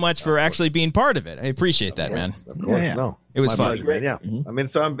for so much for actually being part of it. I appreciate that, man. Of course, no. It was fun. Pleasure, man. Yeah. I mean,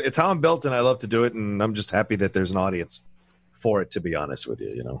 so it's how I'm built, and I love to do it, and I'm just happy that there's an audience for it, to be honest with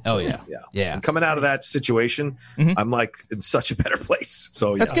you, Oh, yeah. And coming out of that situation, I'm like in such a better place.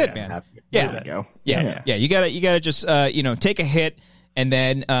 So that's good, man. There we go. Yeah. You gotta just take a hit. And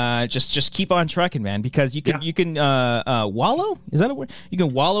then just keep on trucking, man, because you can wallow. Is that a word? You can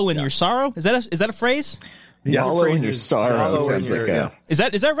wallow in your sorrow. Is that a phrase? Wallow in your sorrow. Is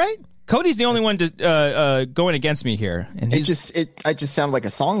that right? Cody's the only one going against me here, and I just sound like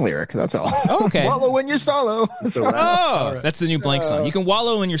a song lyric. That's all. Oh, okay. Wallow in your sorrow. Oh, that's the new Blank song. You can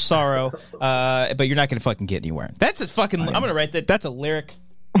wallow in your sorrow, but you're not going to fucking get anywhere. That's a fucking. I'm going to write that. That's a lyric.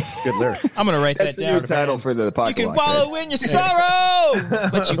 It's a good lyric. I'm going to write That's that the down. new title for the podcast. You can wallow in your sorrow,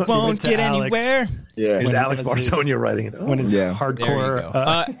 but you won't get anywhere. Yeah. There's Alex Marsonia writing it. When is hardcore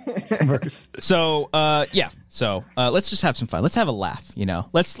verse? So let's just have some fun. Let's have a laugh.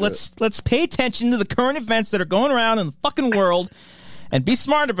 Let's pay attention to the current events that are going around in the fucking world, and be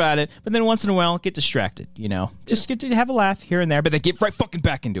smart about it. But then once in a while, get distracted. Just get to have a laugh here and there, but then get right fucking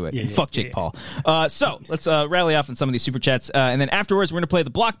back into it. Fuck Jake Paul. So let's rally off on some of these super chats, and then afterwards we're gonna play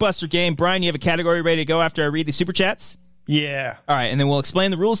the blockbuster game. Brian, you have a category ready to go after I read the super chats? Yeah. All right, and then we'll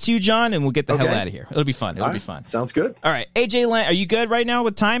explain the rules to you, John, and we'll get the hell out of here. It'll be fun. It'll be fun. Sounds good. All right, AJ Land, are you good right now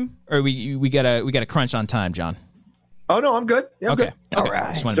with time, or we gotta crunch on time, John? Oh no, I'm good. Yeah, I'm okay. good. All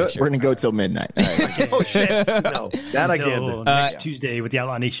right. So we're gonna go till midnight. All right. Oh shit! No, that I can't do. Next Tuesday with the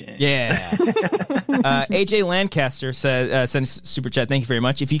Outlaw Nation. Yeah. AJ Lancaster says, send super chat. Thank you very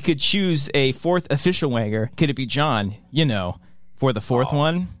much. If you could choose a fourth official Wanger, could it be John? For the fourth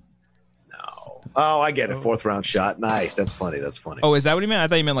one. No. Oh, I get it. Fourth round shot. Nice. That's funny. Oh, is that what he meant? I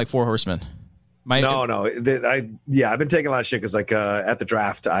thought you meant like Four Horsemen. No. I've been taking a lot of shit because at the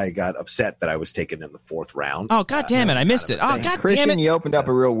draft I got upset that I was taken in the fourth round. Oh god damn it! I missed it. Oh god Christian, damn it! You opened up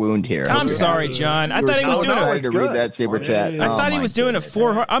a real wound here. I'm sorry, John. I thought he was doing to read that super chat. I thought he was doing a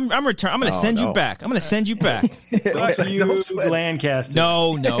four. I'm going to send you back. I'm going to send you back. Lancaster.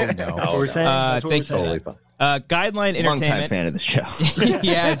 No. What we're saying. Thank you. Totally fine. Guideline Entertainment. Long-time fan of the show.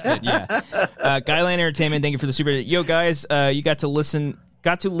 Yeah, it's good. Yeah. Guideline Entertainment. Thank you for the super. Yo, guys, you got to listen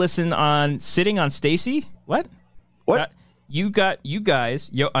on Sitting on Stacy. What? You guys.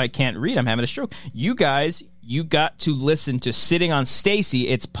 Yo, I can't read. I'm having a stroke. You guys. You got to listen to Sitting on Stacy.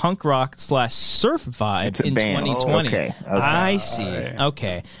 It's punk rock / surf vibe in band. 2020. Okay. I see. Right.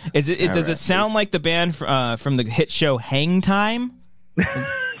 Okay. Does it sound like the band from the hit show Hang Time?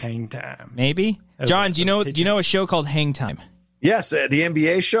 Hang Time. Maybe. John, do you know a show called Hang Time? Yes, the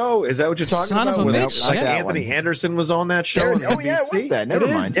NBA show. Is that what you're talking Son about? Of a When bitch. Anthony Henderson was on that show. Oh yeah, it was that. Never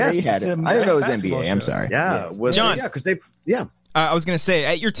mind. Yes, he had it. I didn't know it was NBA. I'm sorry. Yeah, John. Yeah, because they. Yeah. I was going to say,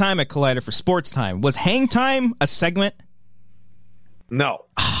 at your time at Collider for Sports Time, was Hang Time a segment? No.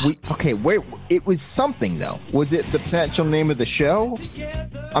 Wait. It was something though. Was it the potential name of the show?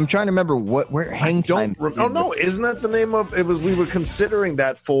 I'm trying to remember where Hang Time. No, isn't that the name of it? We were considering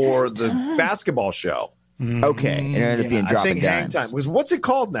that for the basketball show. Okay, it ended up being Dropping Dimes. Hang Time what's it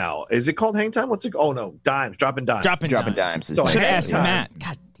called now? Is it called Hang Time? Oh no, Dimes, Dropping Dimes. Dropping Dimes. So should have asked Matt.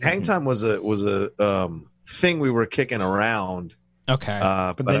 God damn. Hang Time was a thing we were kicking around. Okay,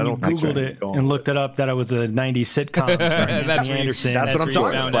 but then you Googled it and looked it up that it was a 90s sitcom. That's Anderson. That's what I'm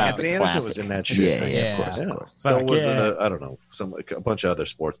talking about. Classic. Anthony Anderson was in that shit. Yeah, of course. So was I don't know, a bunch of other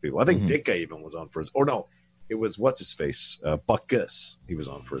sports people. I think Dicka even was on for his. Or no, it was what's his face, Buck Gus. He was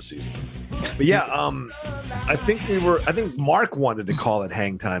on for a season. But yeah, I think Mark wanted to call it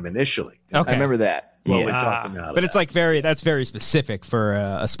Hang Time initially. Okay. I remember that. We talked him out of but it's like that's very specific for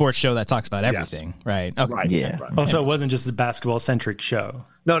a sports show that talks about everything, right? Okay. Right. Yeah. Right. Also, it wasn't just a basketball centric show.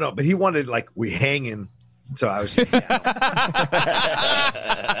 No, but he wanted we hanging. So I was.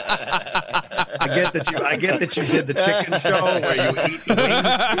 I get that you did the chicken show where you eat wings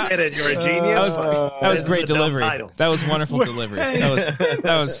and you're a genius. That was great delivery. That was wonderful delivery.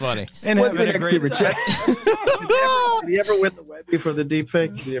 That was funny. And what's the next super chat? Did he ever win the Webby for the deep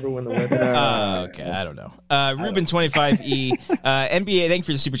fake? Did he ever win the Webby? Okay, I don't know. Ruben25E, NBA. Thank you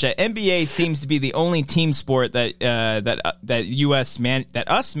for the super chat. NBA seems to be the only team sport that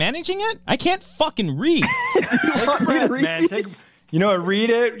us managing it. I can't fucking read. Do you want me to read these?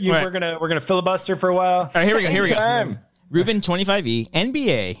 Read it. We're gonna filibuster for a while. All right, here we go. Time. Ruben25E,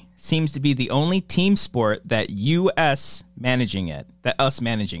 NBA seems to be the only team sport that us managing it. That's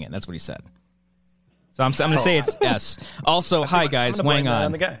what he said. So I'm going to say it's S. Also, hi guys, Wang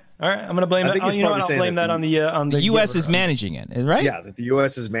on the guy. All right, I'm going to blame that. I'll blame that on the U.S. is managing it, right? Yeah, that the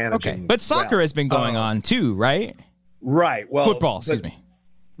U.S. is managing. Okay, but soccer has been going on too, right? Right. Well, football. Excuse me.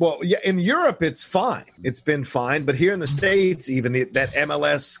 Well, yeah, in Europe it's fine. It's been fine, but here in the States, even that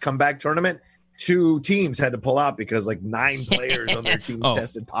MLS comeback tournament, 2 teams had to pull out because 9 players on their teams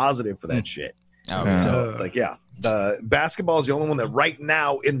tested positive for that shit. So it's the basketball is the only one that right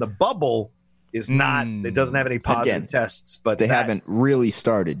now in the bubble is not. It doesn't have any positive tests, but they haven't really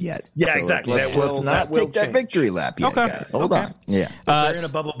started yet. Yeah, so exactly. Let's not take that victory lap yet, guys. Hold on. Yeah, they're in a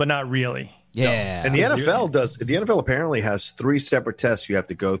bubble, but not really. Yeah, and the NFL The NFL apparently has 3 separate tests you have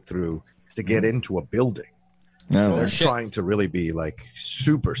to go through to get into a building. No, So they're shit. trying to really be like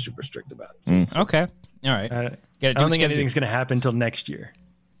super, super strict about it. So Okay. All right. I Gotta don't do what think you gotta anything's going to happen until next year.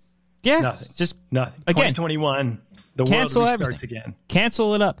 do. Yeah. Nothing. Just Nothing. Again, 2021, the cancel world restarts everything. again.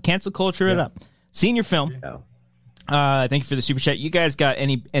 Cancel it up. Cancel culture it up. Senior film. Yeah. Thank you for the super chat. You guys got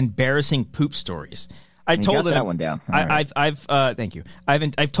any embarrassing poop stories? I You told got that one down. All I've thank you.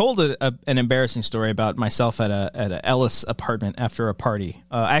 I've told an embarrassing story about myself at a Ellis apartment after a party.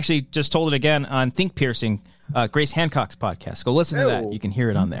 I actually just told it again on Think Piercing, Grace Hancock's podcast. Go listen to that. You can hear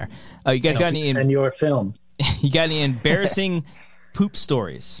it on there. You guys got any? And your film. You got any embarrassing poop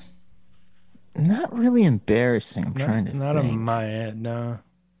stories? Not really embarrassing. I'm trying to Not think. on my end, no.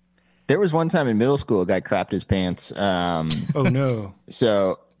 There was one time in middle school, a guy crapped his pants. Oh, no.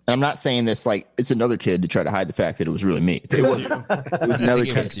 So I'm not saying this like it's another kid to try to hide the fact that it was really me. It was another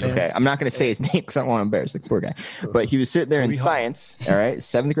think it was kid. you. Okay, I'm not going to say his name because I don't want to embarrass the poor guy. But he was sitting there in science, all right,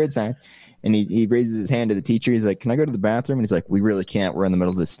 7th grade science, and he raises his hand to the teacher. He's like, "Can I go to the bathroom?" And he's like, "We really can't. We're in the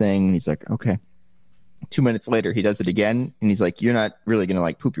middle of this thing." And he's like, "Okay." 2 minutes later, he does it again, and he's like, "You're not really going to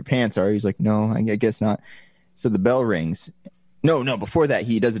like poop your pants, are you?" He's like, "No, I guess not." So the bell rings. No, before that,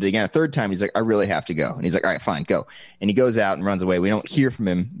 he does it again. A third time, he's like, "I really have to go." And he's like, "All right, fine, go." And he goes out and runs away. We don't hear from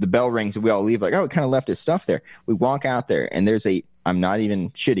him. The bell rings, and we all leave like, "Oh, we kind of left his stuff there." We walk out there, and there's I'm not even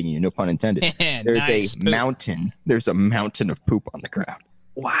shitting you, no pun intended. There's Nice a poop. mountain. There's a mountain of poop on the ground.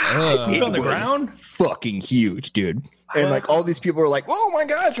 Wow. Poop on the was ground? Fucking huge, dude. And like all these people are like, "Oh my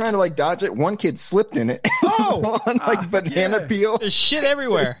god," trying to like dodge it. One kid slipped in it. Oh! on like banana yeah. peel. There's shit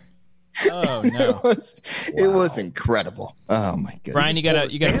everywhere. Oh no, It was incredible. Oh my goodness. Brian, you got a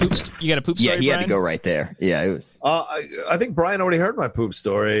poop story? Yeah, he had to Brian? go right there. Yeah, it was. I think Brian already heard my poop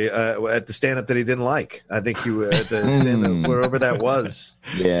story at the stand-up that he didn't like. I think you at the stand-up wherever that was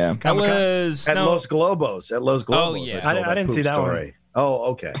Yeah. That was at no, Los Globos. At Los Globos. Oh, yeah. told I didn't poop see that one. story.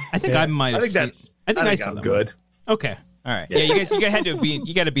 Oh, okay. I think I might. I Have think seen- that's. I think I saw I'm that good. one. Okay, all right. Yeah, you guys had to be.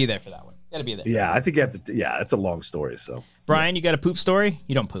 You got to be there for that one. Got to be there. Yeah, I think you have to. Yeah, it's a long story. So Brian, you got a poop story?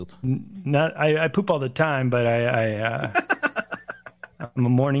 You don't poop. I poop all the time, but I'm a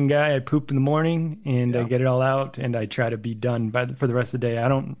morning guy. I poop in the morning and I get it all out, and I try to be done for the rest of the day. I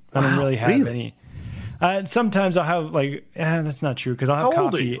don't really have any. Sometimes I'll have that's not true because I'll have how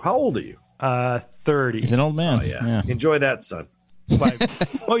old are coffee. you? How old are you? 30. He's an old man. Oh yeah. Enjoy that, son.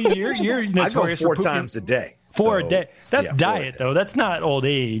 Well, you're I go notorious 4 for pooping times a day. 4 a So, day. That's yeah, 4 a diet day. though. That's not old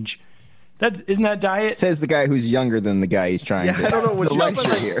age. Isn't that diet? Says the guy who's younger than the guy he's trying to. I don't know what to you-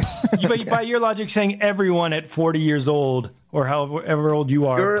 lecture here. But by your logic, saying everyone at 40 years old or however old you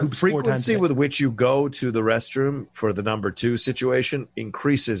are Your poops 4 times frequency a day. with which you go to the restroom for the number 2 situation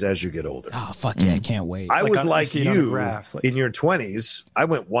increases as you get older. Oh fuck yeah! I can't wait. I was you like see it on the you graph, like- in your 20s. I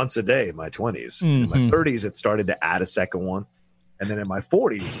went once a day in my 20s. In my 30s, it started to add a second one. And then in my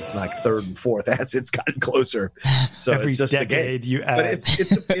 40s, it's like 3rd and 4th as it's gotten closer. So Every it's just the game. decade you add. But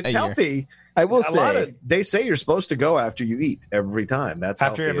it's healthy. I will say, They say you're supposed to go after you eat every time. That's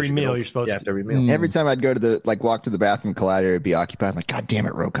After healthy every as you meal, go. you're supposed Yeah, to. after every meal. every time I'd go to walk to the bathroom, Collider, it'd be occupied. I'm like, God damn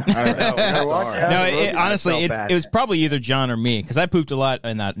it, Rocha. All right, I'm walk sorry. down No, the road. it, honestly, it was probably either John or me because I pooped a lot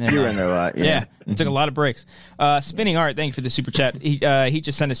in that. You were in there a lot. Yeah, it took a lot of breaks. Spinning Art, thank you for the super chat. He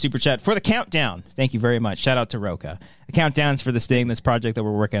just sent a super chat for the countdown. Thank you very much. Shout out to Rocha. The countdowns for this thing, this project that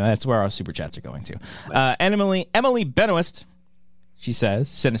we're working on. That's where our super chats are going to. Emily Benoist, she says,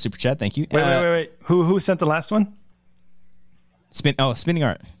 send a super chat. Thank you. Wait. Who sent the last one? Spinning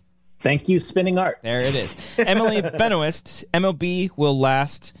Art. Thank you, Spinning Art. There it is. Emily Benoist, MLB will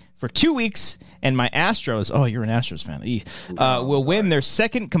last for 2 weeks, and my Astros, oh, you're an Astros fan, will win their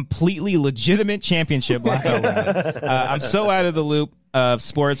second completely legitimate championship. I'm so out of the loop of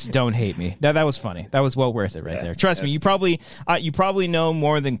sports. Don't hate me. That was funny. That was well worth it right there. Trust me, you probably know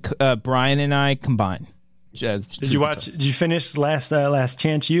more than Brian and I combined. Did you finish Last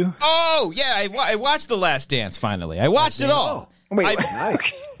Chance U? Oh yeah, I watched The Last Dance. Finally, I watched it all. Wait,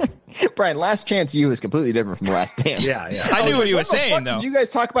 Nice. Brian, Last Chance U is completely different from Last Dance. Yeah. I knew what he was What the saying fuck though. did you guys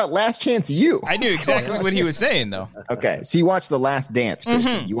talk about Last Chance U? I knew exactly what he was saying though. Okay, so you watched The Last Dance,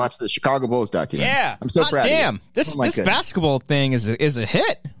 Christian. You watched the Chicago Bulls documentary. Yeah, I'm so hot proud damn. of you. This Oh my goodness. basketball thing is a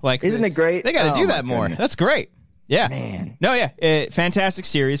hit. Like, Isn't it great? They got to Oh do my that more. goodness. That's great. Yeah, Man. No, yeah, fantastic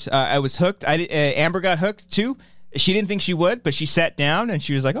series. I was hooked. Amber got hooked too. She didn't think she would, but she sat down and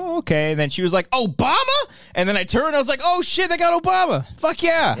she was like, "Oh, okay." And then she was like, "Obama," and then I turned. And I was like, "Oh shit, they got Obama." Fuck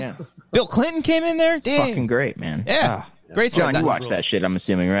yeah. Yeah. Bill Clinton came in there. Dang. Fucking great, man. Yeah. Great John, stuff. you watched that shit, I'm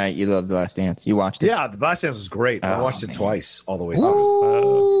assuming, right? You loved The Last Dance. You watched it? Yeah, The Last Dance was great. I watched it twice all the way through.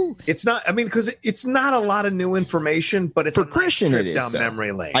 Ooh. It's not. I mean, because it's not a lot of new information, but it's For a Christian, nice it trip is, down though.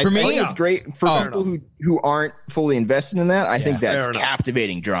 memory lane. I For me, think it's great for people who aren't fully invested in that. I think that's fair enough.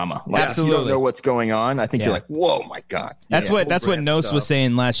 captivating drama. Like, if you Absolutely. don't know what's going on, I think Yeah. you're like, whoa, my God. That's what Grant Nos stuff. was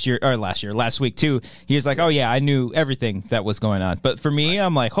saying last week too. He was like, "Oh yeah, I knew everything that was going on." But for me,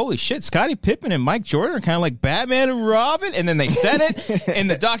 I'm like, "Holy shit, Scottie Pippen and Mike Jordan are kind of like Batman and Robin." And then they said it in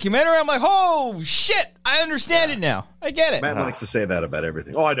the documentary. I'm like, "Oh shit, I understand it now. I get it." Matt likes to say that about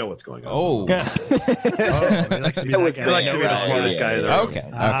everything. Oh, I know what's going on. Oh, Yeah. He likes to be that He likes to be the smartest guy in the room. okay.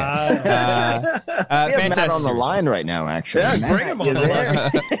 We have Matt Fantastic on the series. line right now, actually. Yeah, Matt, bring him on you the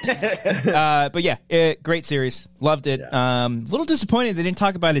there? But yeah, great series. Loved it. A little disappointed they didn't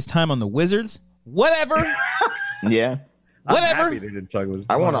talk about his time on the Wizards. Whatever. Yeah. I'm Whatever. happy they didn't talk about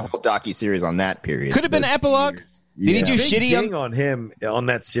I want a whole docu-series on that period. Could have been an epilogue. Did he do Big shitty? ding on him on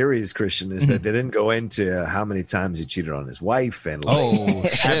that series, Christian, is that they didn't go into how many times he cheated on his wife and like, Oh,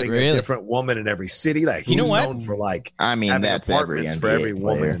 shit, having really? a different woman in every city. Like You know he's what? known for like I mean, having that's every apartments for NBA every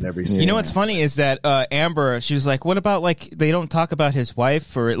woman player. in every city. You know what's funny is that Amber, she was like, "What about like they don't talk about his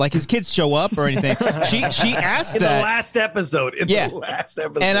wife or like his kids show up or anything?" She asked in that. the last episode. Yeah. The last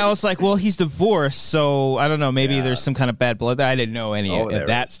episode. And I was like, well, he's divorced, so I don't know. Maybe there's some kind of bad blood. I didn't know any there of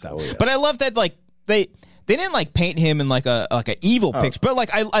that is. stuff. Oh, yeah. But I love that, like they didn't like paint him in like a evil picture. But like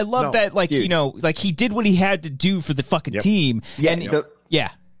I love No, that, like dude. you know, like he did what he had to do for the fucking team. Yeah, And, yeah.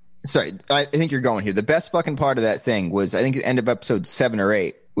 Sorry, I think you're going here. The best fucking part of that thing was, I think, the end of episode 7 or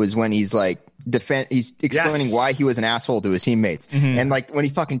 8 was when he's like, he's explaining Yes. why he was an asshole to his teammates, and like when he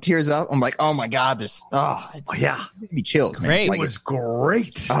fucking tears up, I'm like, oh my God, it's yeah, give me chills, man. Great. Like, it was great.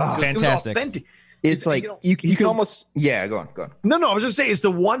 It was Fantastic. authentic. it's like you can almost go on. No, I was just saying it's the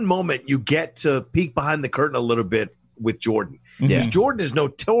one moment you get to peek behind the curtain a little bit with Jordan. Yeah. Because Jordan is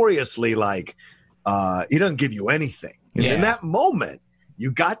notoriously like he doesn't give you anything. And in that moment, you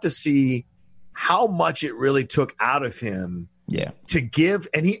got to see how much it really took out of him to give,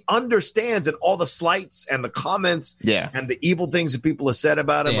 and he understands, and all the slights and the comments and the evil things that people have said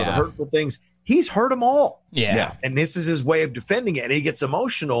about him or the hurtful things, he's heard them all. Yeah. And this is his way of defending it. And he gets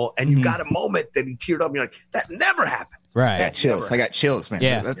emotional, and you've got a moment that he teared up, and you're like, that never happens. Right. I got chills. I got chills, man.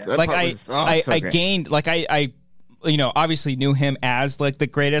 Yeah. That Like part was, so I great. gained, like I you know, obviously knew him as like the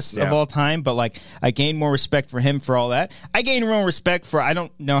greatest of all time, but like I gained more respect for him for all that. I gained more respect for, I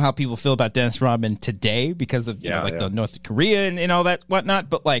don't know how people feel about Dennis Rodman today because of you know, like the North Korea and all that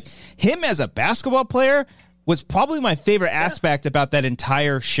whatnot, but like him as a basketball player was probably my favorite aspect about that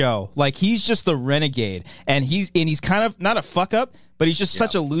entire show. Like he's just the renegade, and he's kind of not a fuck up, but he's just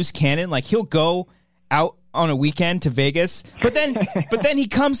such a loose cannon. Like he'll go out on a weekend to Vegas, but then he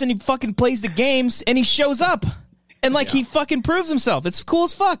comes and he fucking plays the games and he shows up. And like he fucking proves himself. It's cool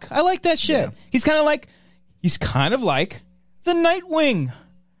as fuck. I like that shit. Yeah. He's kind of like the Nightwing.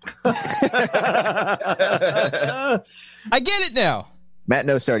 I get it now. Matt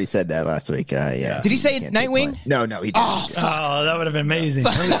Nost already said that last week. Did he say Nightwing? No, he didn't. Oh, that would have been amazing.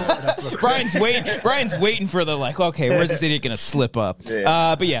 Brian's waiting for the like, okay, where's this idiot going to slip up?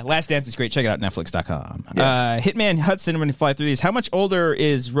 But yeah, Last Dance is great. Check it out, Netflix.com. Hitman Hudson, when you fly through these, how much older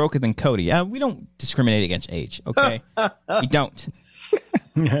is Rocha than Cody? We don't discriminate against age, okay? We don't.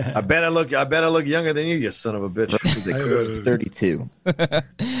 I bet I look younger than you son of a bitch. He's 32.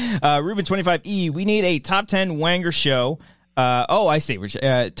 Ruben 25E, we need a top 10 Wanger show. I see.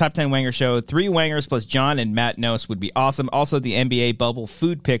 Top 10 Wanger show. 3 Wangers plus John and Matt Nost would be awesome. Also, the NBA bubble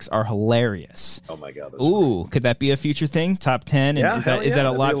food picks are hilarious. Oh my God. Ooh, could that be a future thing? Top 10? Yeah, Is that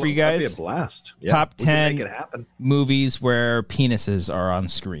a lot for you guys? That'd be a blast. Yeah, Top we can 10 make it happen. movies where penises are on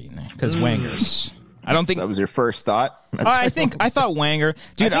screen. Because Wangers. I don't think that was your first thought. I thought Wanger,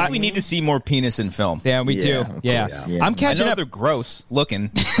 dude. I think we need to see more penis in film. Yeah, we do. Yeah. I'm catching up. They're gross looking.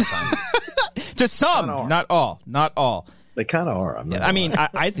 To some, not all. They kind of are. I mean,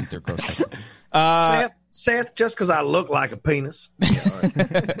 I think they're gross. Seth, just because I look like a penis.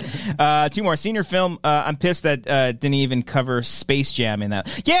 2 more. Senior film. I'm pissed that didn't even cover Space Jam in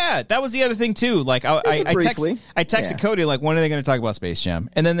that. Yeah, that was the other thing too. Like I texted Cody like, when are they going to talk about Space Jam?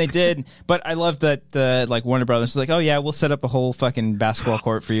 And then they did. But I love that like Warner Brothers was like, oh yeah, we'll set up a whole fucking basketball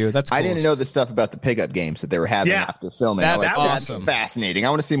court for you. That's cool. I didn't know the stuff about the pickup games that they were having after filming. That's That's awesome. fascinating. I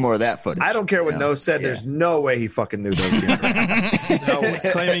want to see more of that footage. I don't care what No said. There's no way he fucking knew those games.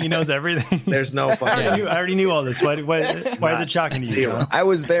 Claiming he knows everything. There's no fucking. I already knew all this. Why is it shocking to you? Zero. I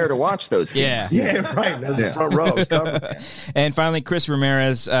was there to watch those games. Yeah, right. That was the front row. It was covered. And finally, Chris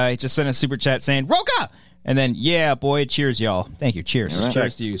Ramirez he just sent a super chat saying, Rocha! And then, yeah, boy, cheers, y'all. Thank you. Cheers. Right.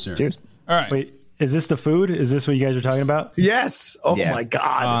 Cheers to you, sir. Cheers. All right. Wait, is this the food? Is this what you guys are talking about? Yes. Oh my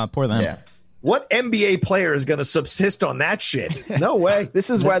God. Pour them. Yeah. What NBA player is going to subsist on that shit? No way. This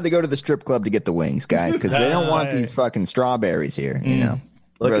is why they go to the strip club to get the wings, guys, because they don't want these fucking strawberries here. You know,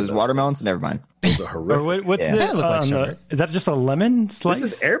 those watermelons. Never mind. Those are horrific. What's the? Is that just a lemon slice?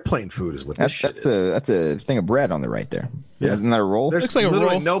 This is airplane food, is what this shit is. That's a thing of bread on the right there. Yeah. Isn't that a roll? There's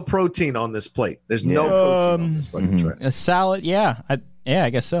literally no protein on this plate. There's no protein on this fucking tray. A salad, yeah, I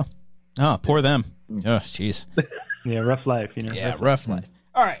guess so. Oh, pour them. Oh, jeez. Yeah, rough life, you know. Yeah, rough life.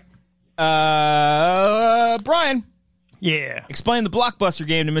 All right, Brian. Yeah. Explain the Blockbuster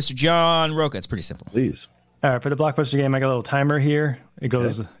game to Mr. John Rocha. It's pretty simple. Please. All right, for the Blockbuster game, I got a little timer here. It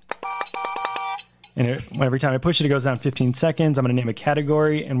goes, and every time I push it, it goes down 15 seconds. I'm going to name a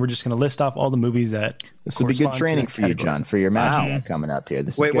category, and we're just going to list off all the movies that. This would be good training for you, John, for your match coming up here.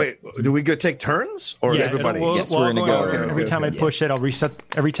 Wait. Do we go take turns or everybody? Yes, we're going to go. Every time I push it, I'll reset.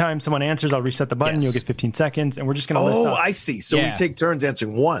 Every time someone answers, I'll reset the button. Yes. You'll get 15 seconds, and we're just going to list off. I see. So we take turns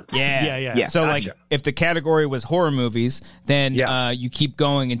answering one. Yeah. So, Gotcha. like, if the category was horror movies, then you keep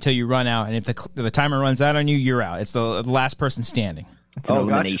going until you run out, and if the timer runs out on you, you're out. It's the last person standing. It's an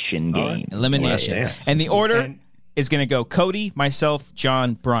elimination game. Right. Elimination. And the order is going to go Cody, myself,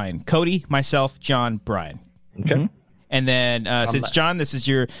 John, Brian. Cody, myself, John, Brian. Okay. Mm-hmm. And then since John, this is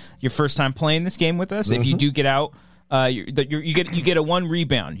your first time playing this game with us, if you do get out, you get a one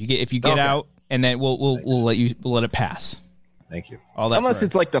rebound. If you get out, and then we'll let it pass. Thank you. Unless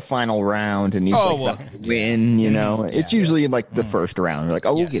it's like the final round and he's to win, you know. It's usually like the first round. We're like,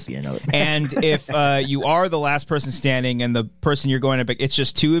 we'll give you another. And if you are the last person standing and the person you're going to pick, it's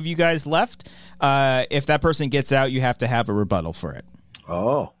just two of you guys left. If that person gets out, you have to have a rebuttal for it.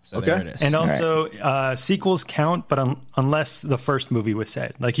 Oh, so okay. There it is. And also, sequels count, but unless the first movie was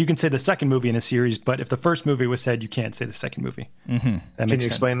said. Like, you can say the second movie in a series, but if the first movie was said, you can't say the second movie. Mm-hmm. Can you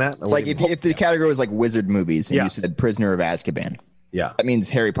explain that? Like, if the category was like wizard movies and you said Prisoner of Azkaban, that means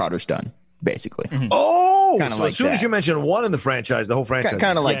Harry Potter's done, basically. Mm-hmm. Oh, kinda so like as soon that. as you mention one in the franchise, the whole franchise.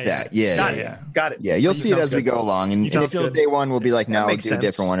 Kind of like that. Yeah. Got it. Yeah, you'll see it as we go along. And if day one, we'll be like, no, we'll do a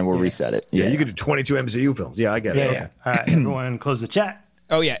different one and we'll reset it. Yeah, you could do 22 MCU films. Yeah, I get it. Yeah. All right, everyone close the chat.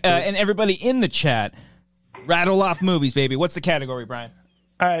 Oh, yeah. And everybody in the chat, rattle off movies, baby. What's the category, Brian?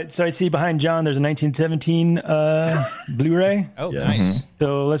 All right, so I see behind John there's a 1917 Blu-ray. Oh, nice.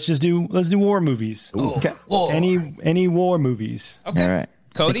 So let's do war movies. Ooh. Okay. Any war movies. Okay. All right.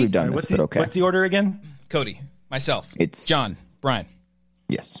 Cody? We've done this, but okay. What's the order again? Cody, myself, it's John, Brian.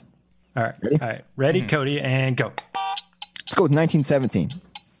 Yes. All right. Ready? All right. Ready, Cody, and go. Let's go with 1917.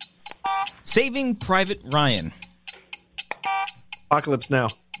 Saving Private Ryan. Apocalypse Now.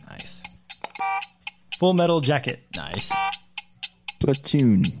 Nice. Full Metal Jacket. Nice.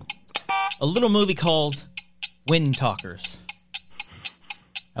 Platoon. A little movie called Wind Talkers.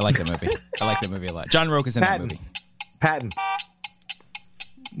 I like that movie. I like that movie a lot. John Rocha's in that movie. Patton.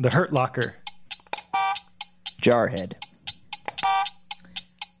 The Hurt Locker. Jarhead.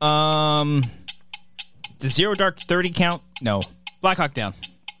 Does Zero Dark 30 count? No. Black Hawk Down.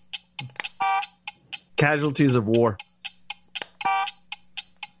 Casualties of War.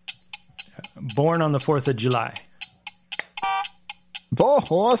 Born on the 4th of July.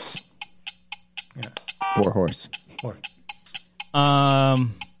 Warhorse. Yeah. Warhorse. Oh,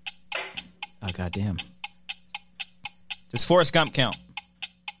 goddamn. Does Forrest Gump count?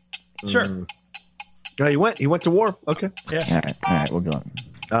 Sure. No, he went to war. Okay. Yeah. All right, we'll go.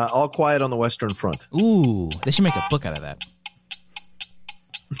 All Quiet on the Western Front. Ooh, they should make a book out of that.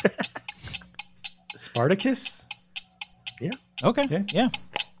 Spartacus? Yeah. Okay. Yeah.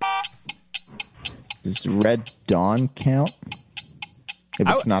 Does Red Dawn count? If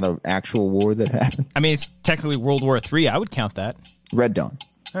it's not an actual war that happened. I mean, it's technically World War III. I would count that. Red Dawn.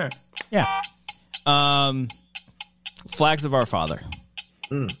 All right. Yeah. Flags of Our Father.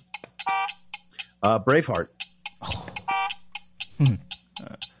 Braveheart.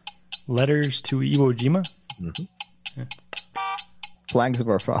 Letters to Iwo Jima. Flags of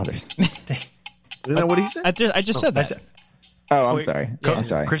Our Fathers. Isn't that what he said? I just said that. Oh, I'm sorry. I'm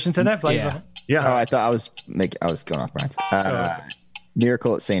sorry. Christian said that. Flags Yeah. of- Yeah. Oh, I thought I was going off Brian's.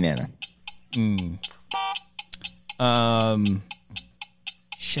 Miracle at St. Anna.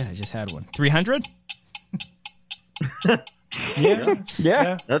 Shit, I just had one. 300?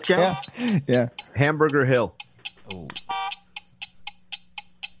 Yeah. That counts. Yeah. Hamburger Hill. Oh.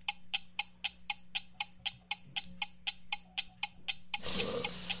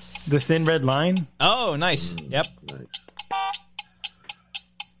 The Thin Red Line. Oh, nice. Yep. Nice.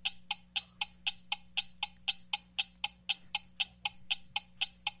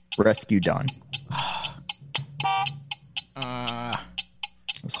 Rescue Dawn.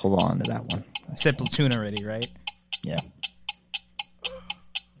 Let's hold on to that one. Said Platoon already, right? Yeah.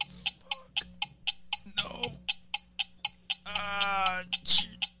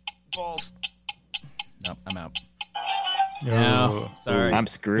 I'm out. Oh. No, sorry. I'm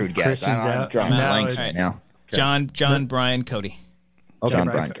screwed, guys. Christian's I'm out. drawing Now blanks it's- right now. John, Brian, Cody. Okay. John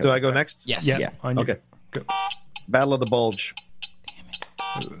Bryan. Do I go next? Yes. Yeah. Yeah. On your, Okay. Go. Battle of the Bulge.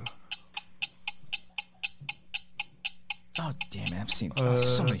 Oh, damn it. I've seen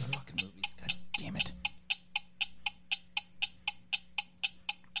so many fucking movies. God damn it.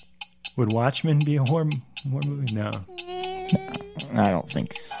 Would Watchmen be a horror movie? No. I don't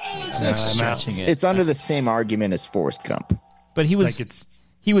think so. That's I'm out. stretching it. It's under the same argument as Forrest Gump. But he was,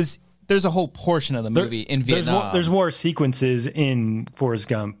 Like there's a whole portion of the movie in Vietnam. There's war sequences in Forrest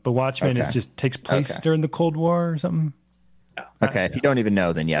Gump, but Watchmen Okay. just takes place Okay. during the Cold War or something. Okay, if you don't even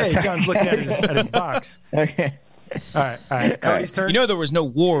know, then yes. Hey, John's looking at his box. Okay. All right. Cody's turn. You know there was no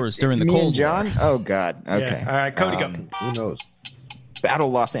wars during It's the me Cold and John? War. Oh, God. Okay. Yeah. All right, Cody, go. Who knows?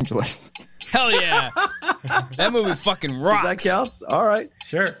 Battle Los Angeles. Hell yeah. That movie fucking rocks. That counts? All right.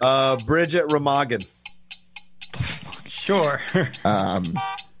 Sure. Bridge at Remagen. Sure.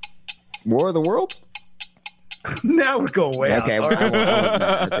 War of the Worlds? Now we're going way Okay. out. All right.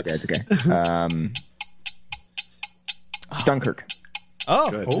 No, that's okay. Dunkirk. Oh,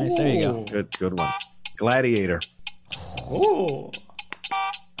 Good. nice. There you go. Good one. Gladiator. Oh.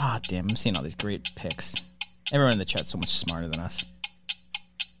 Ah, damn. I'm seeing all these great picks. Everyone in the chat's so much smarter than us.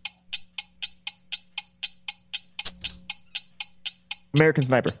 American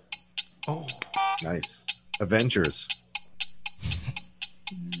Sniper. Nice. Avengers.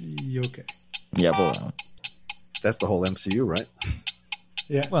 Okay. Yeah, pull that one. That's the whole MCU, right?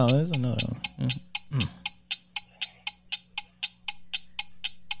 Yeah. Well, there's another one.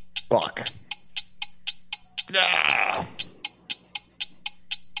 Fuck. Ah.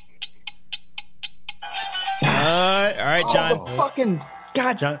 All right, John. Oh, the fucking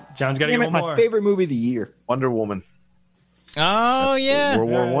God. John's got to Damn get it, one my more. favorite movie of the year. Wonder Woman. Oh, That's yeah. World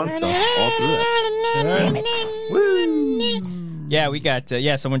War One stuff all through it. Damn it. Yeah, we got,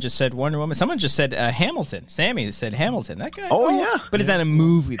 someone just said Wonder Woman. Someone just said Hamilton. Sammy said Hamilton. That guy. Oh, yeah. But is that a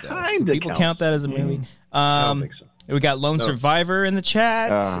movie, though? Kinda People counts. count that as a movie. I don't think so. We got Lone Survivor in the chat.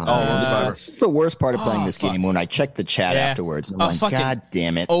 This is the worst part of playing this game when I check the chat Yeah. afterwards. And Oh, I'm like, fucking God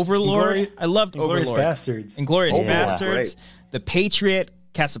damn it. Overlord. Inglorious- I loved Inglourious Overlord. Bastards. Inglorious Oh, yeah. Bastards. The Patriot.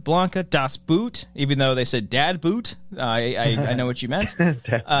 Casablanca. Das Boot. Even though they said Dad Boot. I know what you meant.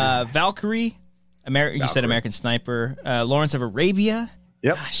 Valkyrie. You said American Sniper. Lawrence of Arabia.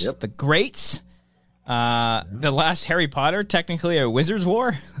 Yep. Gosh, Yep. The Greats. The last Harry Potter, technically a Wizard's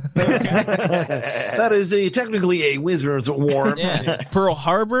War. That is technically a Wizard's War. Yeah. Pearl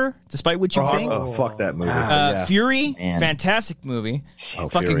Harbor, despite what you think. Oh, fuck that movie. Yeah. Fury, Man. fantastic movie. Oh,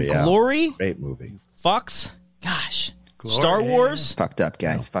 Fucking Fury, yeah. Glory, Great movie. Fox. Gosh. Star Wars. Fucked up,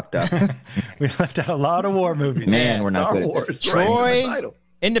 guys. Fucked up. We left out a lot of war movies. Man, we're not Star good at Wars. this. Right, it's in the Troy. title.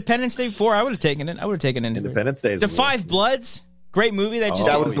 Independence Day 4. I would have taken it. Independence Day is The a Five Bloods. Great movie that just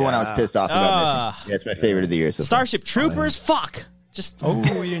That was the one I was yeah. pissed off about missing. Yeah, it's my favorite of the year so far. Starship Troopers. Fuck. Just Oh,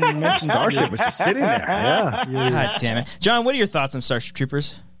 you didn't mention Starship was just sitting there. Yeah. God damn it. John, what are your thoughts on Starship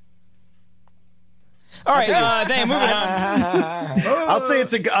Troopers? All right, then moving on.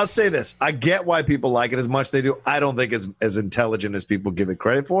 I'll say this. I get why people like it as much as they do. I don't think it's as intelligent as people give it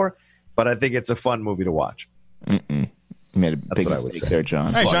credit for, but I think it's a fun movie to watch. You made a big what I would mistake say. there, John.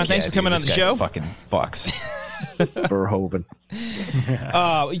 All right, John, thanks for coming on the show. Fucking fucks. Verhoeven.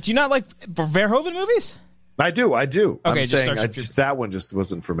 Do you not like Verhoeven movies? I do. Okay, I'm just saying Starship that one just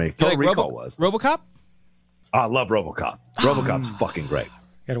wasn't for me. You Total like Recall was. RoboCop? I love RoboCop. RoboCop's fucking great.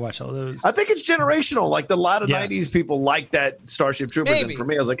 Got to watch all those. I think it's generational. Like a lot of Yeah. 90s people like that Starship Troopers, Maybe. and for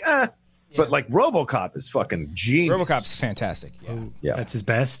me, I was like, But like RoboCop is fucking genius. RoboCop's fantastic. Yeah. Yeah. That's his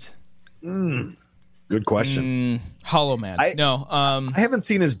best. Good question. Hollow Man. I No. haven't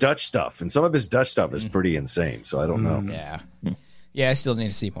seen his Dutch stuff, and some of his Dutch stuff is pretty insane. So I don't know. Yeah. Yeah, I still need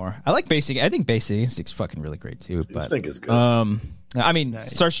to see more. I like Basic. I think Basic Instinct's fucking really great too. But Instinct is good. I mean,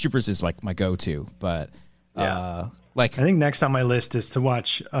 Starship Troopers is like my go-to, but like I think next on my list is to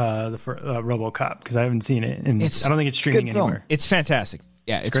watch RoboCop because I haven't seen it, and I don't think it's streaming good film. anywhere. it's fantastic.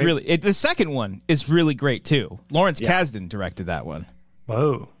 Yeah, it's great. really the second one is really great too. Lawrence Kasdan directed that one.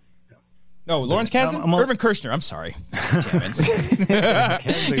 Whoa. No, Lawrence Kasdan? Irvin Kershner. I'm sorry. Damn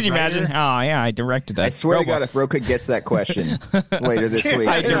it. Could you imagine? Oh, yeah, I directed that. I swear to Robo- God, if Rocha gets that question later this week,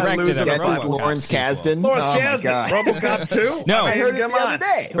 I directed guesses a RoboCop Lawrence sequel. Kasdan. Lawrence Oh my Kasdan, God. RoboCop 2? No. I heard it come the on. other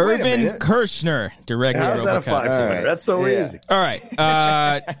day. Wait a Irvin minute. Kershner directed How's that a RoboCop. 5-pointer? right. That's so Yeah. easy. All right.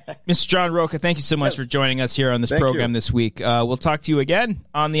 Mr. John Rocha, thank you so much for joining us here on this Thank program you. this week. We'll talk to you again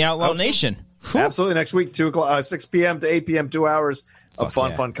on the Outlaw Hope so. Nation. Absolutely. Next week, 6 p.m. to 8 p.m., 2 hours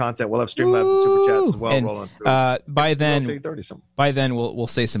fun content. We'll have Streamlabs super chats as well. And, rolling through. by then, 30 something. by then we'll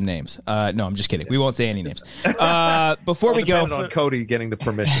say some names. No, I'm just kidding. We won't say any names. Before we go, on Cody getting the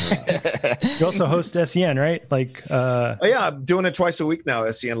permission. You also host SEN, right? Like, Yeah, I'm doing it twice a week now.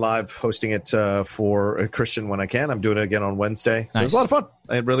 SEN Live, hosting it for Christian when I can. I'm doing it again on Wednesday. So it's a lot of fun.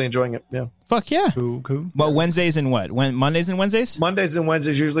 I'm really enjoying it. Yeah. fuck yeah. cool. Well, Wednesdays and what? Mondays and Wednesdays? Mondays and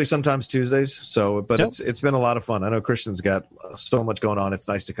Wednesdays, usually sometimes Tuesdays. So, but Dope. it's been a lot of fun. I know Christian's got so much going on. It's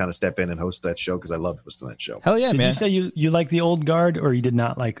nice to kind of step in and host that show because I love hosting that show. Hell yeah, Did man. you say you like the old guard, or you did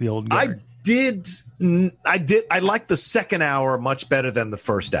not like the old I guard? did. I liked the second hour much better than the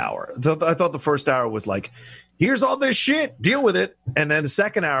first hour. I thought the first hour was like, here's all this shit, deal with it. And then the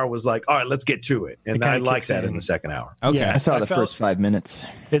second hour was like, all right, let's get to it. And I like that in the second hour. Okay. Yeah. I saw the felt- first 5 minutes.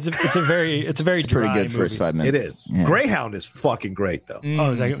 It's a very Pretty dry good movie. first 5 It minutes. is. Yeah. Greyhound is fucking great, though. Oh, it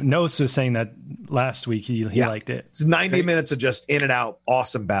was like Nose was saying that last week. He liked it. It's 90 minutes of just in and out,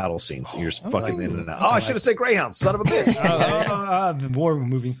 awesome battle scenes. You're just fucking in and out. Oh, I should have said Greyhound, son of a bitch. The war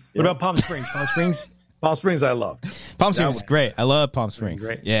movie. What about Palm Springs? Palm Springs. Palm Springs, I loved. Palm Springs is great. I love Palm Springs.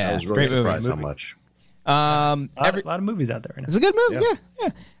 Great. Yeah, I was it's a really great movie. surprised how much. A lot of movies out there right now. It's a good movie.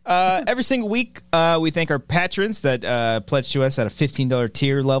 Yeah. Every single week, we thank our patrons that pledge to us at a $15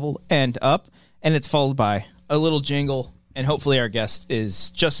 tier level and up, and it's followed by a little jingle, and hopefully our guest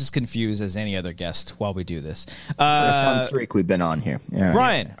is just as confused as any other guest while we do this. A fun streak we've been on here. Yeah.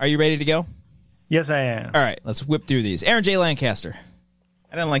 Ryan, are you ready to go? Yes, I am. All right, let's whip through these. Aaron J. Lancaster.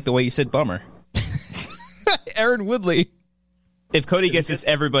 I didn't like the way you said bummer. Aaron Woodley. If Cody gets this,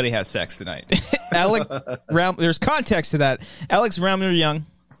 everybody has sex tonight. Alec, there's context to that. Alex Ramler Young.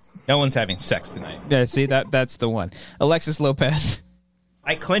 No one's having sex tonight. Yeah, see, that's the one. Alexis Lopez.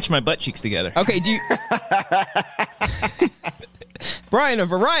 I clench my butt cheeks together. Okay, do you Brian, a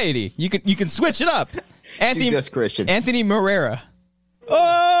variety. You can switch it up. Just Christian. Anthony Morera.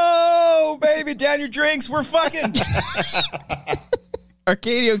 Oh, baby, down your drinks. We're fucking.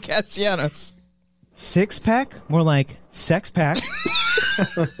 Arcadio Castellanos. Six pack? More like sex pack.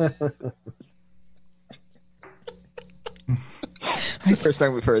 It's the first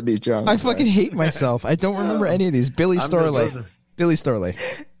time we've heard these, John. I fucking hate myself. I don't remember any of these. Billy Storley. listening. Billy Storley.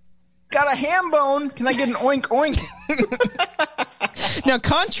 Got a ham bone. Can I get an oink oink? Now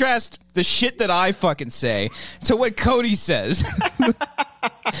contrast the shit that I fucking say to what Cody says.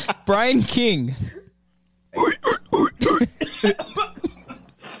 Brian King.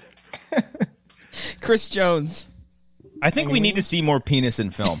 Chris Jones. I think we need to see more penis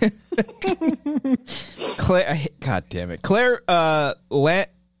in film. Claire. God damn it. Claire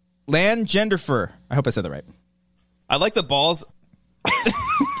Langenderfer. I hope I said that right. I like the balls.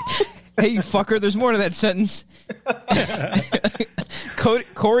 Hey, you fucker. There's more to that sentence.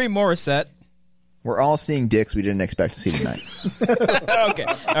 Corey Morissette. We're all seeing dicks we didn't expect to see tonight. Okay.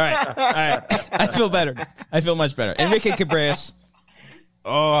 All right. I feel better. I feel much better. Enrique Cabreras.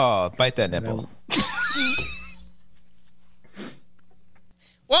 Oh, bite that nipple.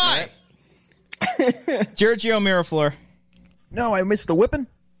 Why? Giorgio Miraflor. No, I missed the whipping.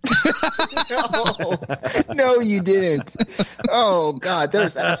 No, you didn't. Oh God,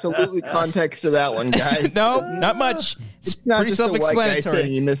 there's absolutely context to that one, guys. No, not much. It's not pretty just a white guy self-explanatory.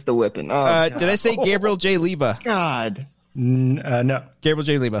 saying you missed the whipping. Oh, Did I say Gabriel J. Leba? God, No. Gabriel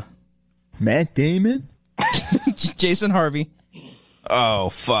J. Leba. Matt Damon. Jason Harvey. Oh,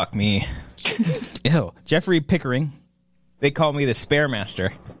 fuck me. Ew. Jeffrey Pickering. They call me the spare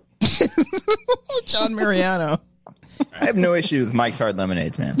master. John Mariano. I have no issue with Mike's Hard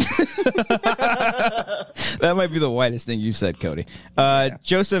Lemonades, man. That might be the whitest thing you've said, Cody.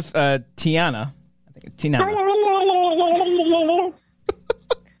 Joseph Tiana. I think Tiana.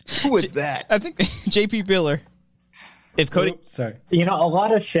 Who was that? I think J.P. Biller. If Cody, Sorry. You know, a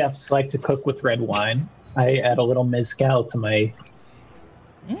lot of chefs like to cook with red wine. I add a little mezcal to my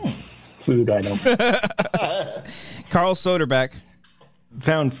food item. Carl Soderbeck.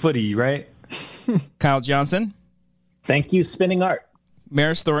 Found footy, right? Kyle Johnson. Thank you, Spinning Art.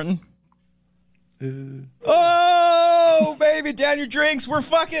 Maris Thornton. Oh, baby, down your drinks. We're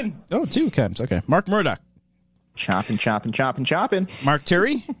fucking. Oh, two times. Okay. Mark Murdoch. Chopping. Mark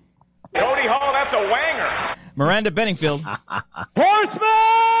Terry. Cody Hall, that's a wanger. Miranda Benningfield.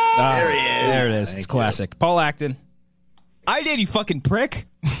 Horseman! There he is. There it is. It's classic. Paul Acton. I did, you fucking prick.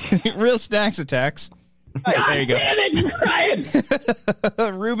 Real Snacks Attacks. There you go. Damn it,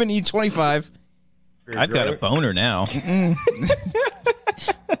 Brian! Ruben E25. I've got a boner now.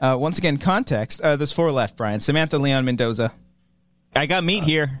 Once again, context. There's four left, Brian. Samantha Leon Mendoza. I got meat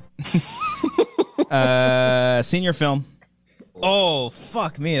here. Senior film. Oh,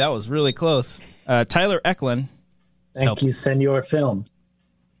 fuck me. That was really close. Tyler Eklund. Thank you, Senor Film.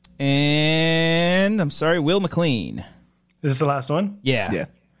 And I'm sorry, Will McLean. Is this the last one? Yeah. Yeah.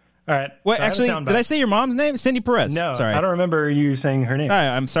 All right. What? So Actually, did I say your mom's name? Cindy Perez. No, sorry. I don't remember you saying her name.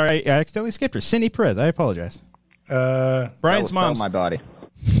 I'm sorry. I accidentally skipped her. Cindy Perez. I apologize. Brian's Sell mom. my body.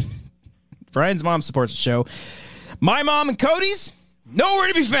 Brian's mom supports the show. My mom and Cody's nowhere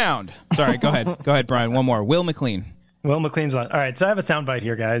to be found. Sorry. Go ahead. Go ahead, Brian. One more. Will McLean. Will McLean's last. All right. So I have a soundbite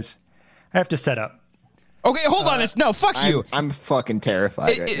here, guys. I have to set up. Okay, hold on. No, fuck you. I'm fucking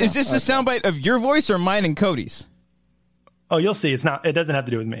terrified. Is this a soundbite of your voice or mine and Cody's? Oh, you'll see. It's not. It doesn't have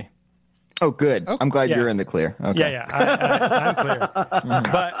to do with me. Oh, good. I'm glad Yeah. you're in the clear. Okay. Yeah. I'm clear.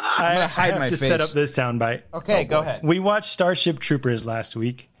 But I hide have my to face. set up this soundbite. Okay, go ahead. We watched Starship Troopers last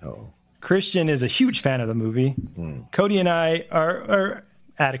week. Oh. Christian is a huge fan of the movie. Cody and I are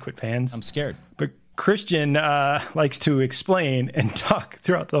adequate fans. I'm scared. But Christian likes to explain and talk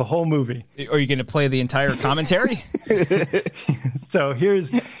throughout the whole movie. Are you going to play the entire commentary? So here's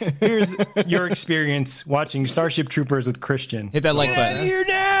your experience watching Starship Troopers with Christian. Hit that like button. Here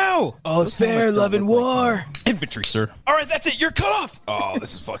now! All is fair, love, and war. Infantry, sir. All right, that's it. You're cut off. Oh,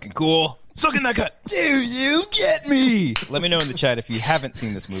 this is fucking cool. Suck in that cut. Do you get me? Let me know in the chat if you haven't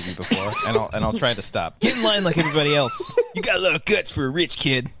seen this movie before, and I'll try to stop. Get in line like everybody else. You got a lot of guts for a rich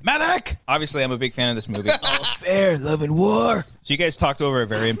kid. Maddock! Obviously, I'm a big fan of this movie. All is fair, love, and war. So you guys talked over a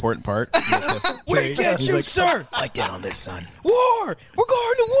very important part. We get you, sir. Like that on this, son. War! We're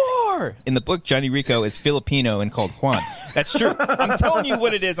going to war! In the book, Johnny Rico is Filipino and called Juan. That's true. I'm telling you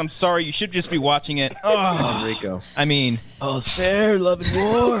what it is. I'm sorry. You should just be watching it. Oh, Rico. I mean, All is fair, love, and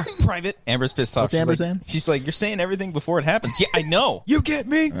war. Private. Amber's pissed off. What's Amber She's like- saying? She's like, you're saying everything before it happens. Yeah, I know. You get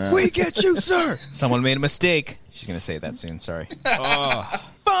me? We get you, sir. Someone made a mistake. She's going to say that soon. Sorry. Oh.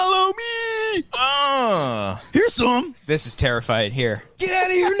 Follow me. Oh. Here's some. This is terrified here. Get out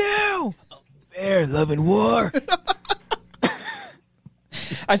of here now. Fair, love, and war.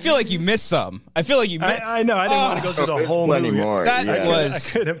 I feel like you missed some. I feel like you missed. I know. I didn't want to go through the There's whole plenty movie. more. That yeah. was.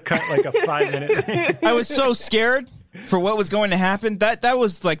 I could have cut like a 5-minute thing. I was so scared for what was going to happen. That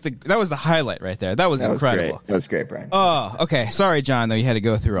was like that was the highlight right there. That was incredible. Great. That was great, Brian. Oh, okay. Sorry, John, though you had to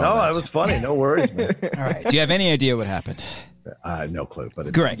go through all No, that. that was funny. No worries, man. All right. Do you have any idea what happened? No clue, but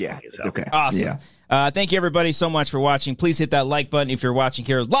it's Great. Yeah, funny as it's hell. okay. Awesome. Yeah. Thank you, everybody, so much for watching. Please hit that like button if you're watching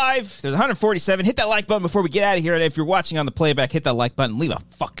here live. There's 147. Hit that like button before we get out of here. And if you're watching on the playback, hit that like button. Leave a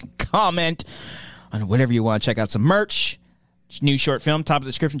fucking comment on whatever you want. Check out some merch. New short film, top of the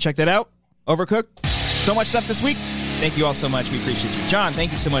description. Check that out. Overcooked. So much stuff this week. Thank you all so much. We appreciate you. John,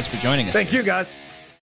 thank you so much for joining us. Thank you, guys.